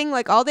anything.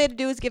 Like all they had to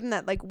do was give him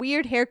that like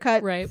weird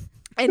haircut. Right.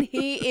 And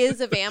he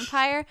is a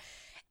vampire.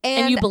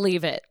 And you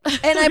believe it.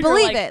 And I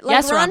believe it. Like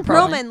yes, Ron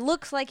Perlman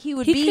looks like he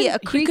would be a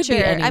creature.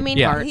 He could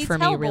be he's for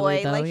me, Hellboy.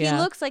 really, though, He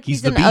looks like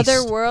he's the an beast.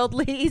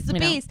 otherworldly. He's the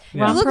beast.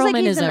 Yeah. He looks Ron like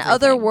Perlman he's is an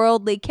everything.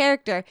 otherworldly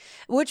character.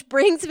 Which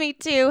brings me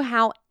to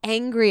how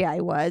angry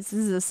I was. This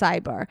is a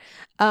sidebar.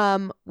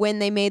 When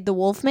they made the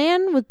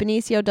Wolfman with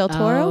Benicio del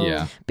Toro. Oh.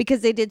 Yeah. Because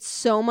they did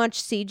so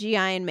much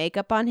CGI and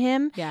makeup on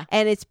him. Yeah.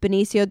 And it's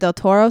Benicio del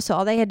Toro, so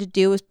all they had to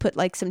do was put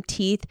like some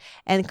teeth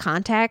and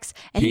contacts,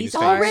 and Paint he's his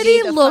face.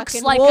 already Already looks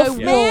fucking like wolf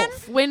a man.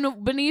 wolf. When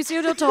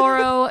Benicio del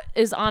Toro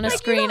is on a Like, you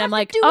screen, don't I'm have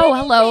like, to do oh,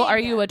 hello, anything. are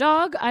you a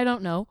dog? I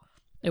don't know.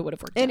 It would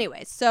have worked. out.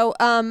 Anyway, so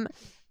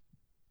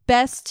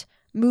best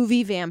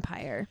movie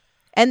vampire.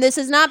 And this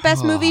is not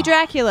best movie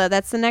Dracula.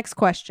 That's the next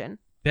question.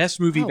 Best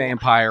movie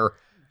vampire,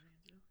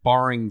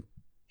 barring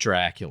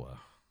Dracula.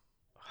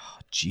 Oh,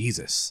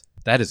 Jesus.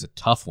 That is a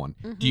tough one.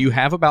 Do you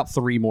have about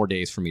 3 more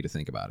days for me to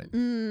think about it?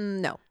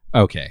 No.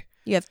 Okay.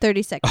 You have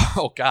 30 seconds.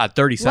 Oh, God.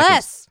 30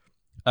 seconds.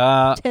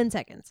 Less. 10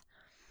 seconds.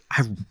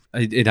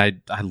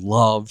 I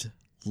loved.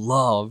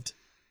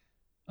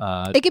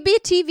 It could be a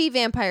TV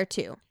vampire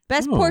too.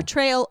 Best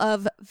portrayal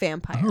of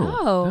vampire.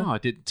 Oh. No, I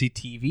didn't see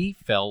TV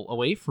fell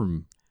away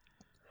from.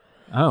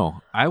 Oh,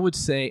 I would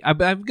say I'm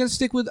gonna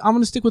stick with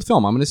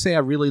film. I'm gonna say I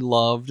really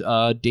loved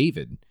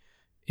David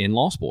in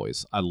Lost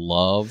Boys. I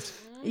loved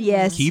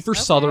Yes. Kiefer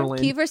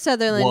Sutherland. Kiefer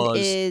Sutherland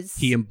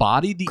he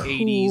embodied the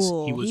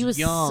 80s. He was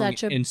young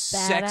such a and badass,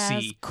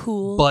 sexy,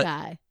 cool but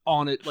guy.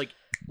 on it like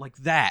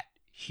that,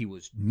 he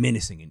was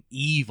menacing and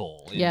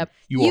evil. And Yep.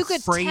 you were You could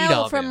afraid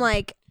tell of from him.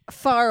 like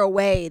far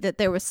away that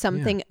there was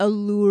something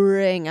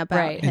alluring about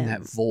Right. him. And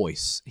that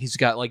voice, he's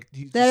got like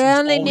he's They're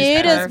only always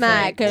noodles, perfect.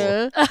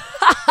 Michael.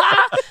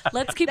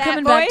 Let's keep That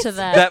coming back voice? to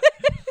that.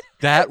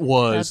 That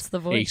was That's the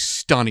a voice.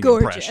 stunning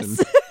Gorgeous.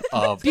 impression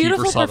of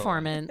Beautiful Kiefer Sutherland.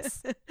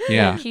 performance.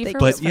 Yeah, Kiefer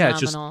but was yeah, it's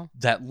just phenomenal.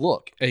 that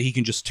look. He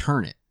can just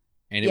turn it,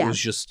 and it was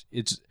just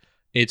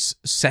it's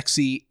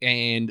sexy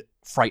and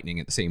frightening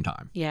at the same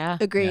time. Yeah.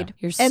 Agreed.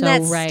 You're And so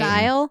that right.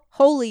 style,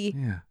 holy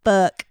Yeah,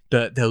 fuck.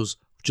 those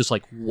just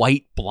like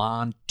white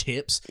blonde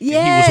tips. And he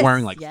Yes. was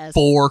wearing like Yes.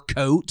 4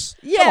 coats.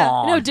 Yeah. Come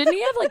on. No, didn't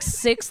he have like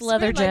 6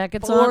 leather like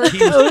jackets 4 on?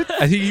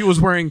 I think he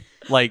was wearing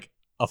like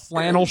a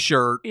flannel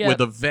shirt Yeah.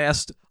 with a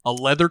vest, a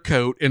leather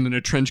coat, and then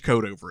a trench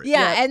coat over it.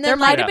 Yeah, and there then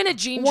might like have been a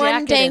jean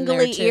one jacket in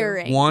there dangly too.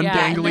 earring. One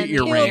Yeah, and dangly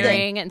then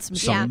earring, and some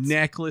some shoes.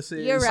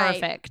 necklaces. You're right.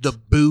 Perfect. The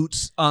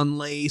boots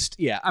unlaced.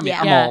 Yeah, I mean,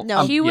 Yeah. I'm yeah, all. no,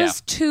 I'm- he yeah. was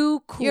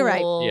too cool You're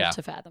right. Yeah.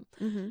 to fathom.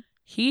 Mm-hmm.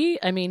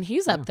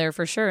 He's up there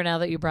for sure now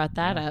that you brought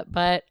that up.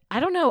 But I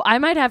don't know. I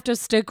might have to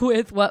stick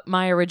with what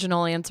my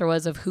original answer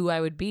was of who I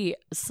would be.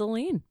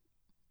 Celine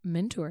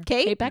Mentor.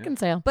 Kate?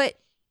 Beckinsale. But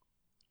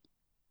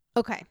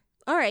okay,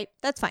 all right,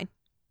 that's fine.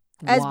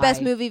 as Why?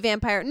 best movie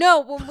vampire.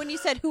 No, when you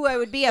said who I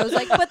would be, I was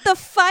like, but the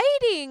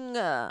fighting.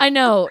 I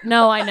know.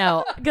 No, I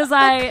know. Because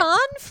The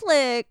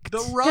conflict. The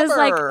 'cause, rubber.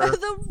 like,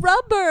 The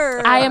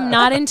rubber. I am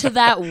not into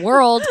that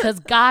world because,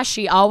 gosh,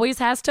 she always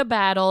has to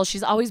battle.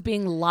 She's always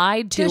being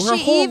lied to. Does Her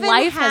she whole even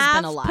life have has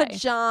been a lie.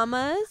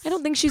 pajamas? I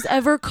don't think she's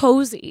ever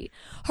cozy.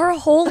 Her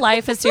whole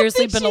life has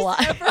seriously been a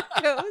lie. Ever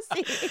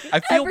cozy. I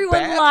feel Everyone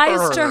bad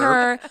lies for to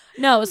her.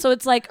 No, so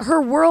it's like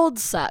her world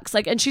sucks.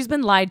 Like, and she's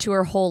been lied to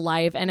her whole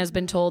life and has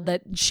been told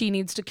that she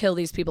needs to kill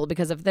these people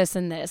because of this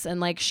and this, and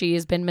like she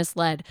has been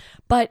misled.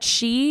 But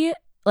she,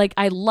 like,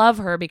 I love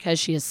her because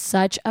she is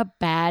such a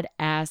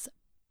badass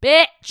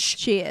bitch.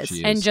 She is.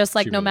 She And is. just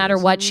like She no really matter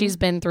is. what she's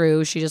been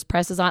through, she just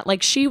presses on.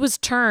 Like she was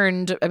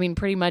turned. I mean,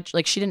 pretty much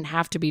like she didn't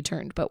have to be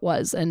turned, but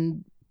was,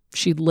 and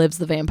she lives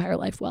the vampire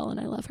life well, and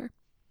I love her.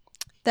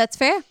 That's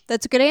fair.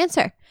 That's a good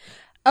answer.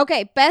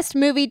 Okay, best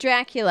movie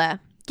Dracula.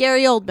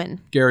 Gary Oldman.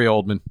 Gary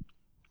Oldman.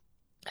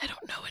 I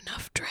don't know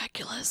enough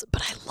Draculas,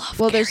 but I love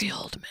Well, Gary there's-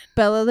 Oldman.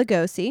 Bela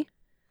Lugosi.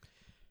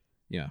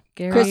 Yeah.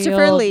 Gary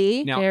Christopher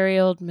Lee. Now, Gary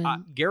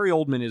Oldman. Gary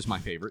Oldman is my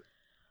favorite.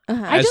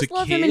 Uh-huh. I as just a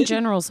love him in kid-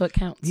 general, so it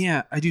counts.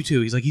 Yeah, I do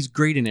too. He's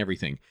great in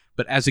everything.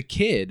 But as a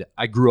kid,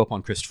 I grew up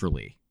on Christopher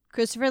Lee.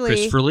 Christopher Lee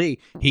Christopher Lee,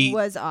 he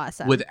was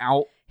awesome.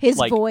 without his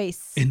like,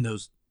 voice. in the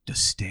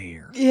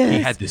stare. Yes. He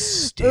had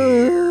this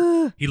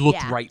stare. Ugh. He looked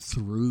Yeah. right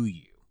through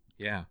you.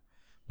 Yeah.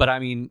 But I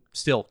mean,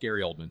 still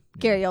Gary Oldman. Yeah.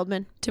 Gary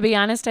Oldman. To be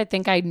honest, I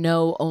think I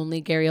know only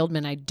Gary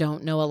Oldman. I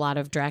don't know a lot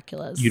of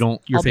Draculas. You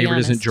don't. Your I'll be favorite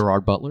isn't honest.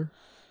 Gerard Butler.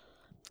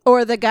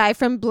 Or the guy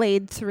from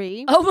Blade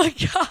 3. Oh my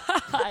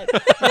god!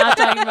 Not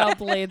talking about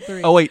Blade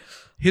 3. Oh wait,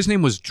 his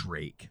name was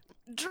Drake.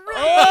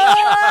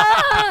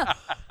 Ah!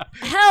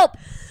 Help!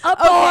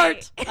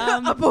 Abort!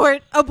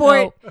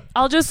 Abort. No,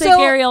 I'll just say So-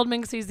 Gary Oldman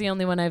because he's the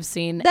only one I've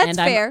seen, That's and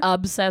fair. I'm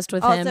obsessed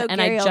with Also, him. And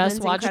Gary I just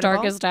Oldman's watched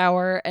incredible. Darkest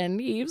Hour, and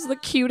he's the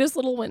cutest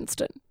little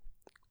Winston.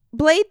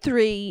 Blade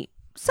 3,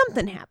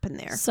 something happened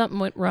there. Something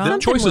went wrong. The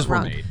Something choices went were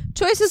wrong. made.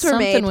 Choices were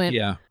Something made. went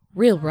Yeah.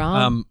 real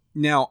wrong.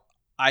 Now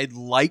I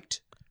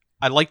liked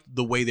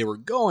the way they were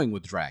going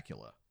with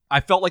Dracula. I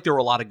felt like there were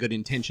a lot of good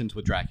intentions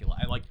with Dracula.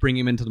 I liked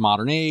bringing him into the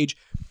modern age.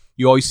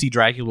 You always see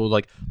Dracula with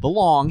like the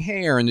long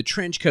hair and the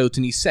trench coats,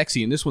 and he's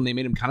sexy. And this one, they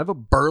made him kind of a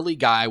burly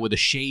guy with a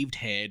shaved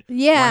head,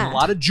 Yeah. wearing a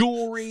lot of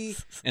jewelry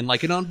and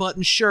like an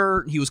unbuttoned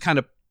shirt. He was kind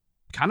of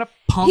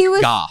punk He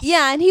was, goth.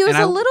 yeah, and he was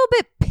And a I- little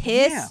bit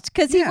pissed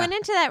because he yeah. went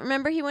into that.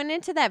 Remember, he went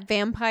into that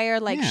vampire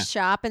Yeah.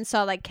 shop and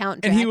saw like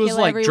Count And Dracula he was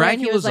like, everywhere. And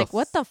he Dracula's was like, a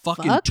 "What the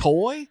fucking fuck?"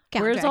 toy?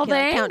 Count Where's all the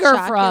Dracula, Count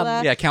anger from?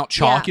 Chocula. Yeah, Count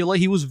Chocula.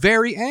 He was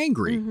very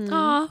angry. Mhm.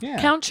 Aw, Yeah.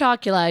 Count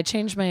Chocula. I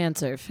changed my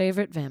answer.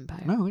 Favorite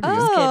vampire. Oh, there we go.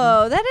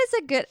 Oh, that is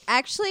a good.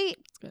 Actually,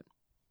 good.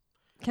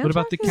 Count What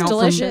about the Chocula's Count from-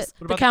 Delicious.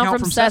 what The about Count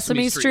from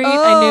Sesame Street.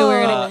 I knew we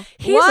were gonna.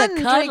 He's one a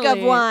drink of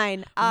cuddly-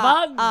 wine.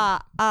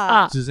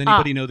 One. Does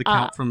anybody know the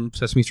Count from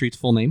Sesame Street's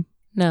full name?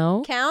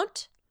 No.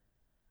 Count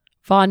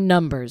Von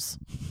Numbers.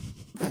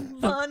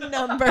 Von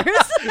Numbers.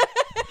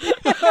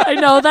 I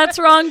know that's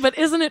wrong, but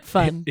isn't it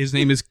fun? His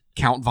name is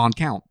Count Von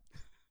Count.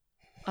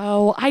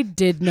 Oh, I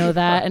did know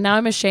that, and now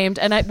I'm ashamed.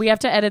 And we have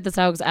to edit this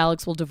out because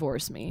Alex will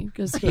divorce me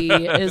because he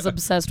is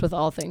obsessed with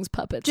all things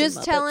puppets. and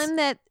Just tell Muppets. him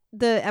that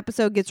the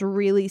episode gets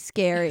really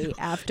scary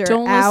after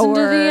Don't hour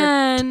listen to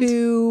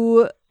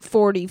the end.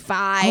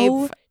 2:45.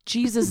 Oh,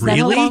 Jesus, is that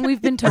Really? how long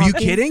we've been Are talking? you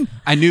kidding?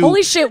 I knew.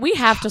 Holy shit, we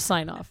have to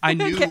sign off. I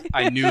knew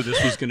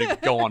this was going to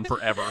go on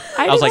forever.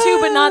 I was did like, too,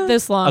 but not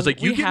this long. I was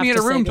like, you We get have me in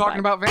to a room say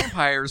talking goodbye. about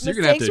vampires, you're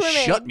going to have Mistakes to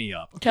were shut made. me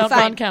up. Count Fine.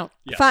 Von Count.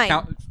 Yeah, Fine.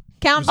 Count-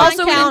 Count Von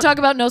Also, we didn't Count. talk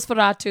about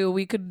Nosferatu.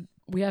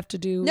 We have to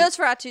do.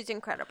 Nosferatu's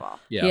incredible.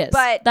 Yeah. Yes,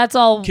 But- that's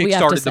all we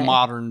have to Kickstarted say. the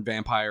modern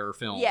vampire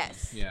film.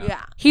 Yes. Yeah.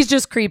 Yeah. He's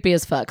just creepy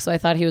as fuck, so I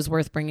thought he was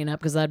worth bringing up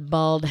because that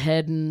bald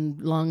head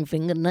and long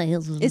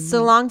fingernails. It's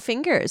the long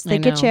fingers. They I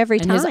get know. you every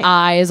and time. His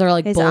eyes are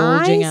like His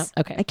bulging eyes?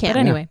 out. Okay, I can't- But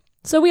anyway,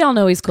 so we all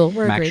know he's cool.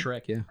 We're Max agreed.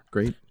 Shrek, yeah.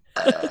 Great.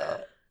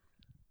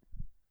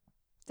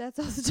 That's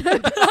all the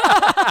time.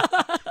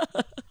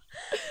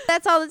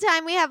 That's all the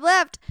time we have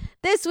left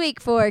this week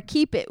for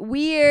Keep It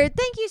Weird.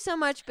 Thank you so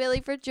much, Billy,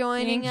 for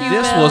joining Thank us.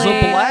 you, This was a Billy.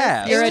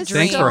 blast. You're a It was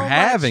Thanks so for much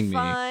having me.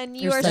 fun.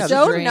 You You're are such a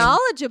so dream.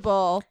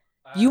 knowledgeable.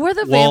 You are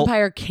the Well,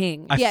 vampire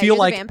king. I Yeah, feel you're the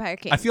like Vampire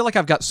King. I feel like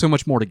I've got so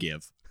much more to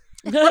give.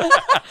 But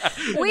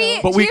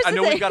But I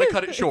know we got to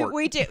cut it short.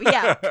 We do.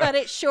 Yeah, cut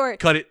it short.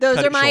 Cut it. Those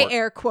cut are it my short.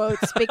 air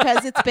quotes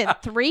because it's been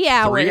 3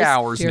 hours. 3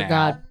 hours Dear now.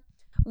 God.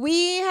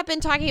 We have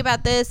been talking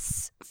about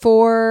this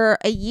for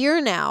a year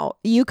now.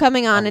 You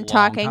coming on A and long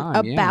talking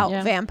time, yeah. about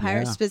Yeah.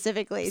 vampires Yeah.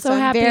 specifically. So So I'm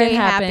happy very it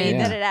happy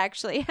happened. that Yeah. it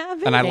actually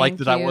happened. And I like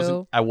Thank that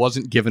you. I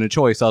wasn't given a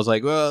choice. I was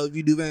like, well, if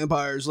you do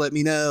vampires, let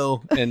me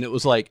know. And it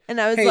was like,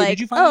 And I was hey, like, did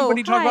you find oh,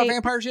 anybody talking about hi.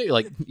 vampires yet? You're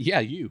like, yeah,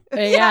 you.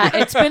 Yeah,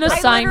 it's been I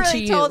assigned to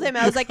literally you. told him,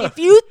 I was like, if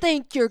you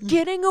think you're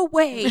getting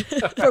away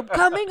from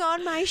coming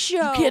on my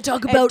show, can't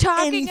talk and about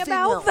talking anything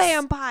about else.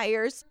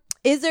 vampires,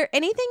 is there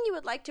anything you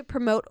would like to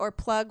promote or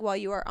plug while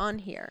you are on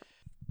here?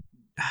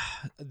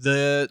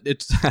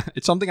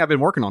 It's something I've been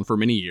working on for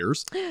many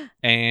years,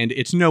 and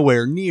it's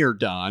nowhere near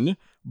done.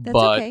 That's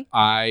but okay.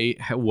 I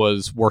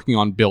was working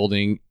on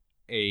building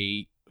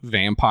a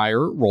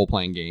vampire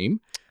role-playing game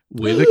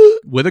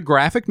with a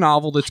graphic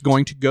novel that's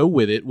going to go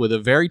with it with a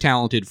very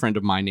talented friend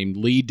of mine named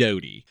Lee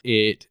Doty.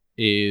 It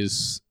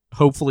is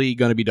hopefully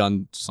going to be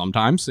done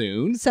sometime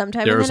soon. There's in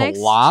the next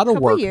a lot of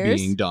work years.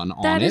 being done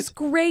on That it. is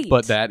great.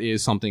 But that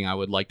is something I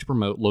would like to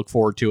promote. Look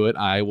forward to it.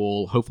 I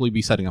will hopefully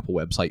be setting up a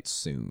website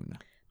soon.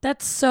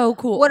 That's so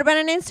cool. What about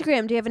an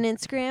Instagram? Do you have an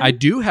Instagram? I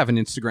do have an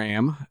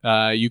Instagram.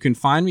 You can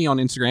find me on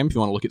Instagram if you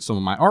want to look at some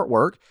of my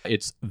artwork.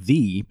 It's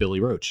the Billy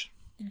Roach.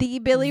 The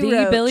Billy the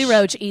Roach. Billy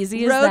Roach,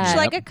 easy as Roach that.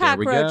 like a Yep, there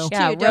we cockroach, go. too.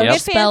 Yeah, Don't Roach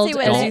get spelled fancy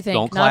with as it. you think,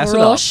 Don't not class it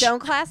up. Roche. Don't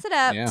class it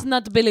up. Yeah. It's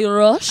not the Billy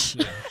Roche.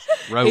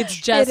 Roach. It's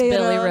just Billy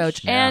Billy Roach.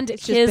 Roach. Yeah. And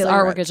It's just his Billy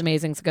artwork Roach. is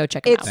amazing, so go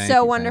check it It's out. Thank so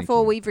you, wonderful.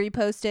 thank you. We've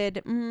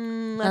reposted a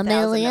A 1,000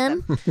 million?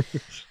 of them.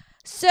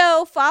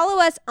 So follow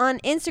us on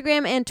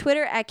Instagram and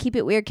Twitter at Keep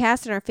It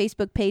Weirdcast and our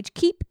Facebook page,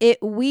 Keep It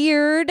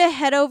Weird.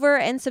 Head over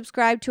and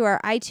subscribe to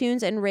our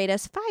iTunes and rate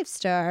us 5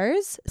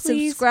 stars.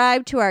 Please.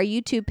 Subscribe to our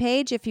YouTube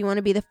page if you want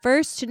to be the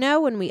first to know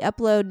when we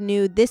upload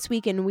new This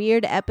Week in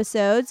Weird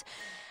episodes.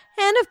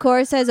 And of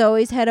course, as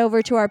always, head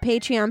over to our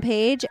Patreon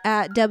page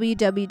at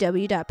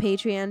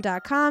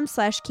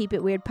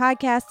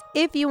www.patreon.com/keepitweirdpodcast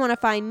if you want to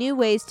find new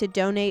ways to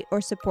donate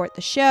or support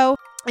the show.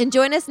 And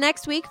join us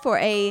next week for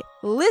a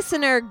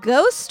listener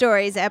ghost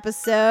stories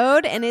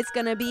episode. And it's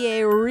going to be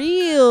a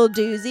real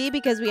doozy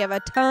because we have a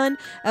ton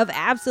of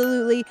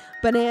absolutely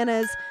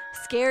bananas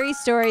scary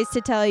stories to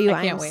tell you.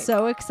 I can't I'm wait.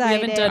 so We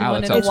excited. haven't done Wow,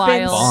 one that in a sounds It's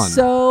been while. fun.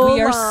 so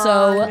We are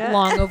so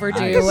long overdue,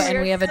 Nice.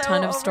 and we have a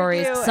ton of so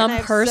stories. overdue, Some and I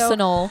have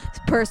personal.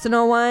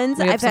 ones.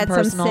 We have I've had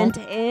some some personal. sent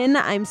in.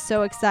 I'm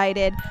so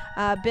excited.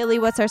 Billy,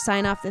 what's our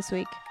sign off this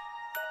week?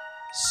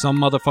 Some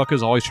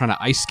motherfucker's always trying to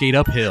ice skate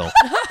uphill.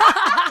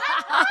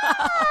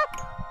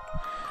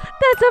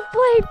 That's a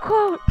Blade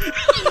quote.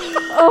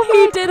 Oh my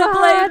He did a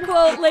God. Blade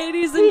quote,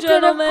 ladies and He did a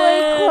gentlemen.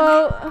 Blade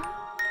quote.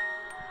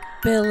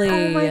 Billy,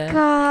 Oh my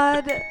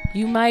God.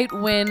 you might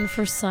win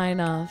for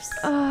sign-offs.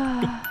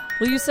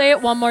 Will you say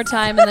it one more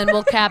time, and then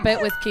we'll cap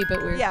it with Keep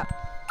It Weird? Yeah.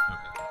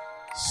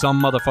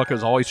 Some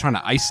motherfucker's always trying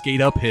to ice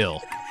skate uphill.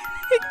 Keep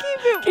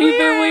it Keep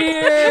it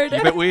weird.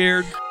 Keep it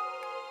weird.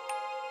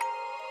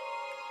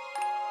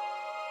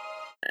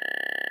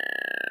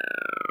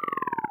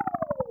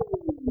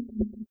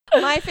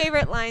 My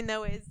favorite line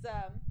though is,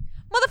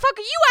 "Motherfucker,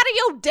 you out of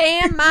your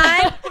damn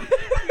mind."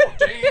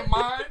 Damn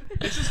mind.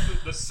 It's just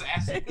the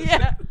sassy.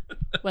 Yeah.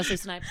 Wesley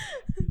Snipes.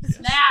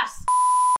 Snaps.